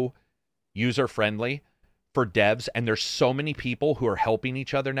so user friendly for devs, and there's so many people who are helping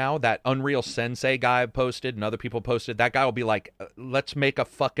each other now. That Unreal Sensei guy posted and other people posted, that guy will be like, let's make a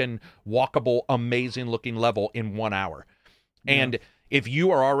fucking walkable, amazing looking level in 1 hour. And if you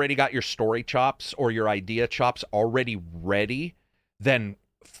are already got your story chops or your idea chops already ready, then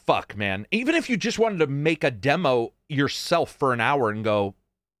fuck, man. Even if you just wanted to make a demo yourself for an hour and go,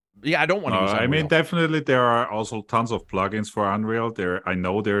 I don't want to use Unreal. I mean, definitely there are also tons of plugins for Unreal. I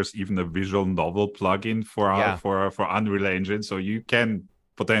know there's even a visual novel plugin for Unreal Engine, so you can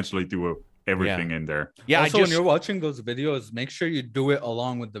potentially do everything in there. Yeah. Also, when you're watching those videos, make sure you do it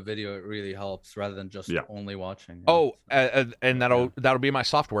along with the video. It really helps rather than just only watching. And that'll be my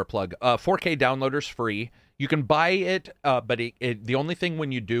software plug. 4K downloader's free. You can buy it, but the only thing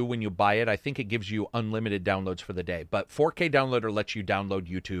when you buy it, I think it gives you unlimited downloads for the day. But 4K downloader lets you download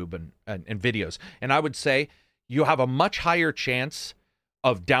YouTube and videos. And I would say you have a much higher chance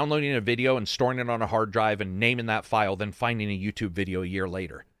of downloading a video and storing it on a hard drive and naming that file than finding a YouTube video a year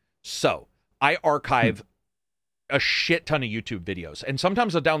later. So I archive a shit ton of YouTube videos. And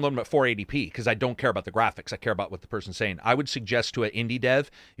sometimes I'll download them at 480p because I don't care about the graphics. I care about what the person's saying. I would suggest to an indie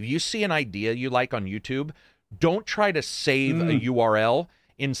dev, if you see an idea you like on YouTube, don't try to save a URL.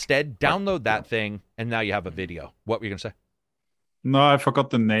 Instead, download that thing, and now you have a video. What were you going to say? No, I forgot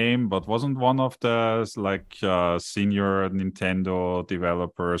the name, but wasn't one of the senior Nintendo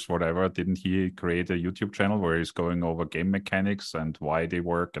developers, whatever, didn't he create a YouTube channel where he's going over game mechanics and why they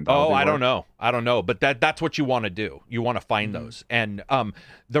work and how they work? I don't know, but that's what you want to do. You want to find those. And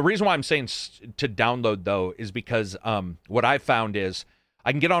the reason why I'm saying to download, though, is because what I found is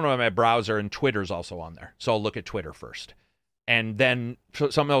I can get on my browser, and Twitter's also on there. So I'll look at Twitter first. And then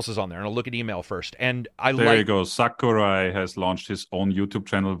something else is on there, and I'll look at email first. And there you go. Sakurai has launched his own YouTube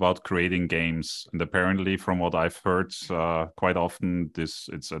channel about creating games, and apparently, from what I've heard, quite often it's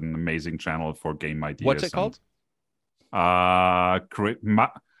an amazing channel for game ideas. What's it called? Masahiro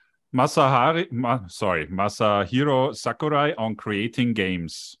Sakurai on creating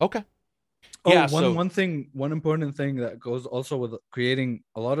games. Okay. One important thing that goes also with creating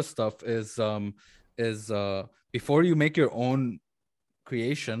a lot of stuff is before you make your own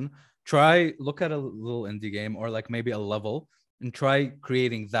creation, look at a little indie game or like maybe a level and try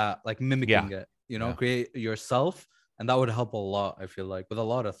creating that, like mimicking it, you know, create yourself. And that would help a lot, I feel like, with a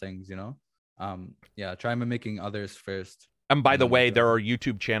lot of things, you know. Try mimicking others first. And by the way, there are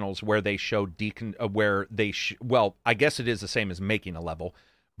YouTube channels where they show well, I guess it is the same as making a level,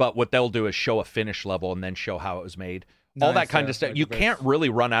 but what they'll do is show a finished level and then show how it was made. Nice, all that kind of stuff. You can't really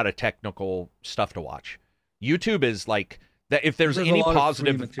run out of technical stuff to watch. YouTube is like that. If there's any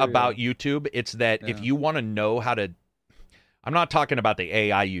positive about YouTube, it's that if you want to know how to, I'm not talking about the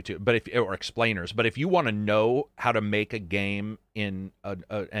AI YouTube, or explainers, but if you want to know how to make a game in an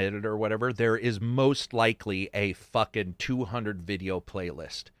editor or whatever, there is most likely a fucking 200 video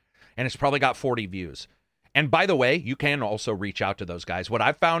playlist, and it's probably got 40 views. And by the way, you can also reach out to those guys. What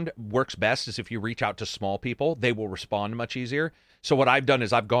I've found works best is if you reach out to small people, they will respond much easier. So what I've done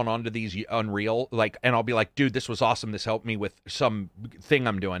is I've gone onto these Unreal, and I'll be like, dude, this was awesome. This helped me with some thing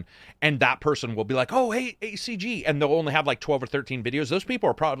I'm doing. And that person will be like, oh, hey, ACG. And they'll only have like 12 or 13 videos. Those people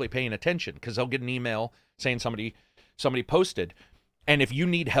are probably paying attention because they'll get an email saying somebody posted. And if you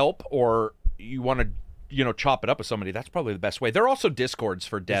need help or you want to, chop it up with somebody, that's probably the best way. There are also Discords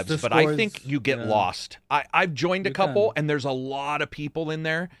for devs, but I think you get lost. I've joined a couple, and there's a lot of people in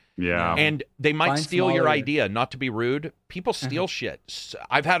there. Yeah. And they might steal your idea, not to be rude. People steal shit.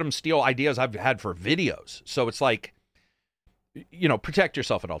 I've had them steal ideas I've had for videos. So it's like, protect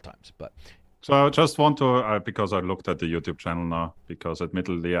yourself at all times. But so I just want to, because I looked at the YouTube channel now, because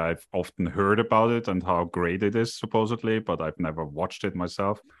admittedly I've often heard about it and how great it is supposedly, but I've never watched it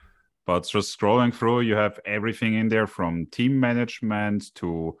myself. But just scrolling through, you have everything in there from team management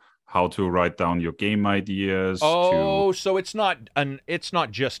to how to write down your game ideas. Oh, so it's not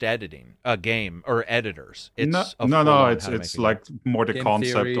just editing a game or editors. It's it's like more the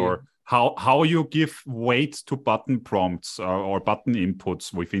concept theory. Or how you give weight to button prompts or button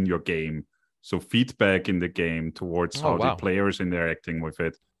inputs within your game. So feedback in the game towards how the players interacting with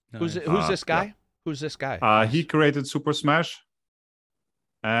it. Who's this guy? Yeah. Who's this guy? He created Super Smash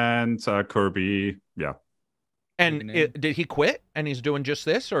and Kirby. Yeah. And did he quit and he's doing just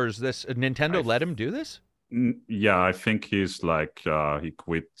this, or is this Nintendo let him do this? Yeah, I think he's like he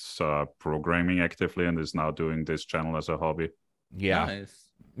quit programming actively and is now doing this channel as a hobby. Yeah, nice.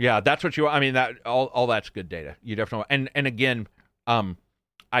 Yeah, that's what you. I mean, that all that's good data. You definitely and again, I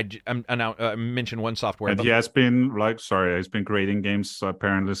mentioned one software, and he has been he's been creating games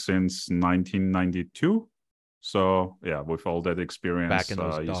apparently since 1992. So yeah, with all that experience, back in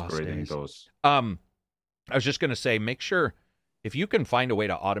those he's creating those. I was just going to say, make sure if you can find a way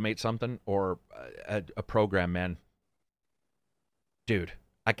to automate something or a program, man, dude,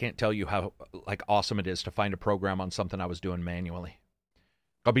 I can't tell you how awesome it is to find a program on something I was doing manually.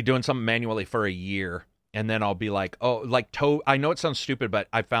 I'll be doing something manually for a year, and then I'll be like, oh, like I know it sounds stupid, but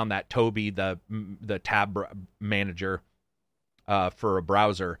I found that Toby, the tab manager for a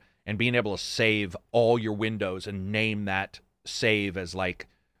browser, and being able to save all your windows and name that save as like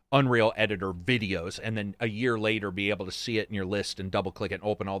Unreal Editor videos, and then a year later be able to see it in your list and double click it and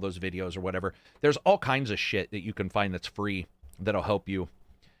open all those videos or whatever. There's all kinds of shit that you can find that's free that'll help you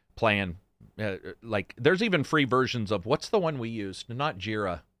plan. There's even free versions of, what's the one we used? Not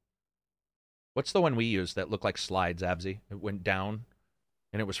Jira. What's the one we used that looked like slides, Abzi? It went down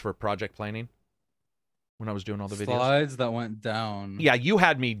and it was for project planning when I was doing all the videos. Slides that went down. Yeah, you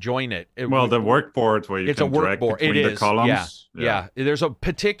had me join it. The workboard where you can drag between the columns. Yeah. There's a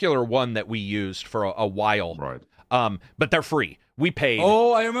particular one that we used for a while. Right. But they're free. We paid.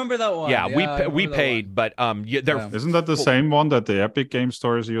 Oh, I remember that one. Yeah, we paid, but Isn't that the same one that the Epic Game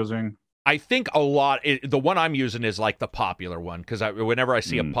Store is using? I think the one I'm using is like the popular one, because whenever I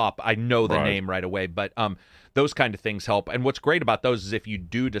see a pop, I know the name right away. But those kind of things help. And what's great about those is if you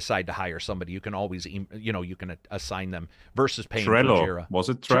do decide to hire somebody, you can always you can assign them versus paying Trello. for Jira. Was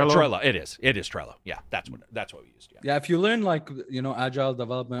it Trello? Trello. It is Trello. Yeah, that's what we used. Yeah, if you learn agile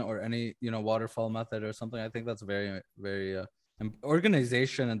development or any waterfall method or something, I think that's very very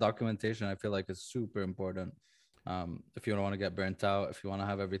organization and documentation. I feel like is super important. If you don't want to get burnt out, if you want to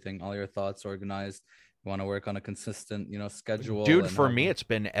have all your thoughts organized, you want to work on a consistent, schedule. Dude, for me, it's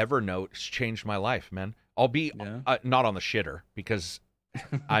been Evernote. It's changed my life, man. I'll be not on the shitter because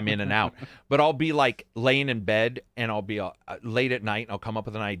I'm in and out, but I'll be like laying in bed and I'll be late at night and I'll come up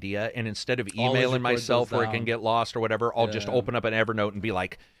with an idea. And instead of emailing myself where it can get lost or whatever, I'll just open up an Evernote and be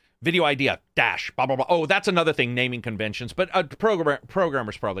like, video idea, dash, blah, blah, blah. Oh, that's another thing, naming conventions. But a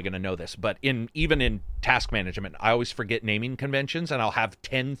programmer's probably going to know this. But even in task management, I always forget naming conventions, and I'll have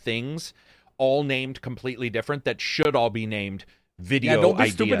 10 things all named completely different that should all be named video don't be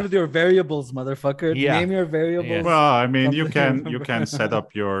idea. stupid with your variables, motherfucker. Name your variables. Yeah. Well, I mean, you can set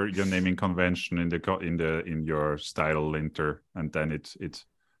up your naming convention in your style linter, and then it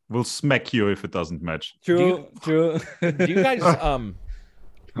will smack you if it doesn't match. True. Do you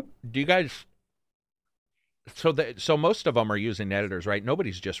guys? So most of them are using editors, right?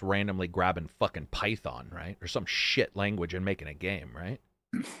 Nobody's just randomly grabbing fucking Python, right, or some shit language and making a game, right?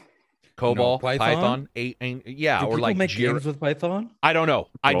 COBOL, Python, Do or like make games with Python? I don't know.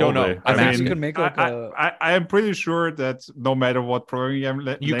 I don't know. I mean, you can make like I am pretty sure that no matter what program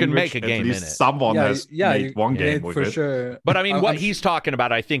you can make a game at least in it. Someone has made one game with for it. Sure. But I mean, what he's talking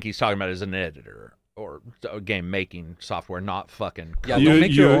about, I think he's talking about is an editor or game making software, not fucking. Yeah,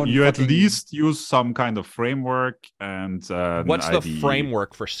 you at least use some kind of framework and. What's the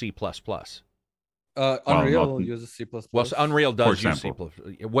framework for C++? Unreal uses C++. Well, so Unreal does use C++.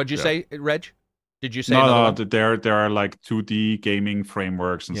 What'd you say, Reg? Did you say no? There are like 2D gaming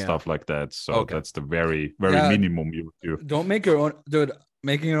frameworks and stuff like that. So that's the very minimum you do. Don't make your own, dude.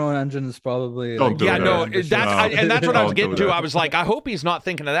 Making your own engine is probably and that's what I was getting to. I was like, I hope he's not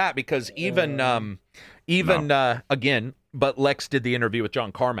thinking of that because again. But Lex did the interview with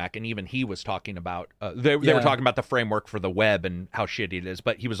John Carmack, and even he was talking about they were talking about the framework for the web and how shitty it is.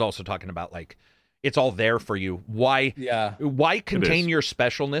 But he was also talking about like. It's all there for you. Why contain your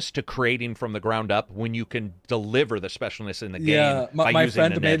specialness to creating from the ground up when you can deliver the specialness in the game? Yeah, my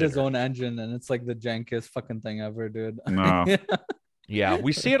friend made his own engine, and it's like the jankiest fucking thing ever, dude. No. Yeah,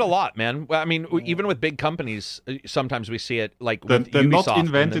 we see it a lot, man. I mean, even with big companies, sometimes we see it like the with Ubisoft, not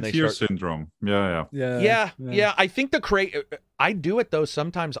invented here syndrome. Yeah. I think I do it though.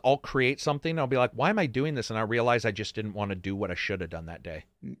 Sometimes I'll create something. I'll be like, why am I doing this? And I realize I just didn't want to do what I should have done that day.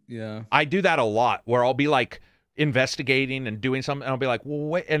 Yeah. I do that a lot where I'll be like investigating and doing something. And I'll be like, well,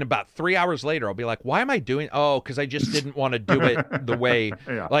 wait. And about 3 hours later, I'll be like, why am I doing? Oh, because I just didn't want to do it the way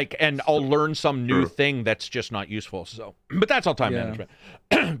and I'll learn some new thing that's just not useful. So, but that's all time management.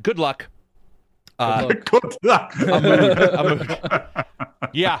 Good luck. Good luck.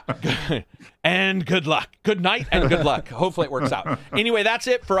 Yeah. And good luck. Good night and good luck. Hopefully it works out. Anyway, that's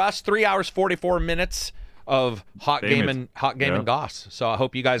it for us. 3 hours, 44 minutes of hot game and goss. So I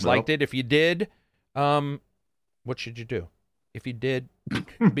hope you guys liked it. If you did, what should you do? If you did,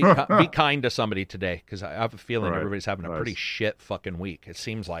 be kind to somebody today, because I have a feeling everybody's having a pretty shit fucking week. It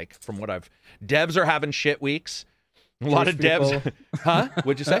seems like from what devs are having shit weeks. A lot of devs, huh?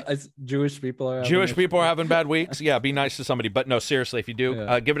 What'd you say? Jewish people are having bad weeks. Yeah, be nice to somebody. But no, seriously, if you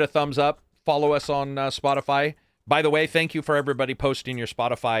do, give it a thumbs up. Follow us on Spotify. By the way, thank you for everybody posting your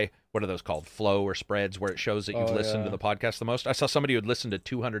Spotify, what are those called? Flow or spreads, where it shows that you've listened to the podcast the most. I saw somebody who had listened to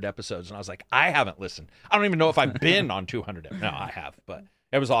 200 episodes, and I was like, I haven't listened. I don't even know if I've been on 200. No, I have, but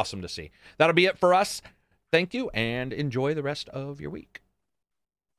it was awesome to see. That'll be it for us. Thank you, and enjoy the rest of your week.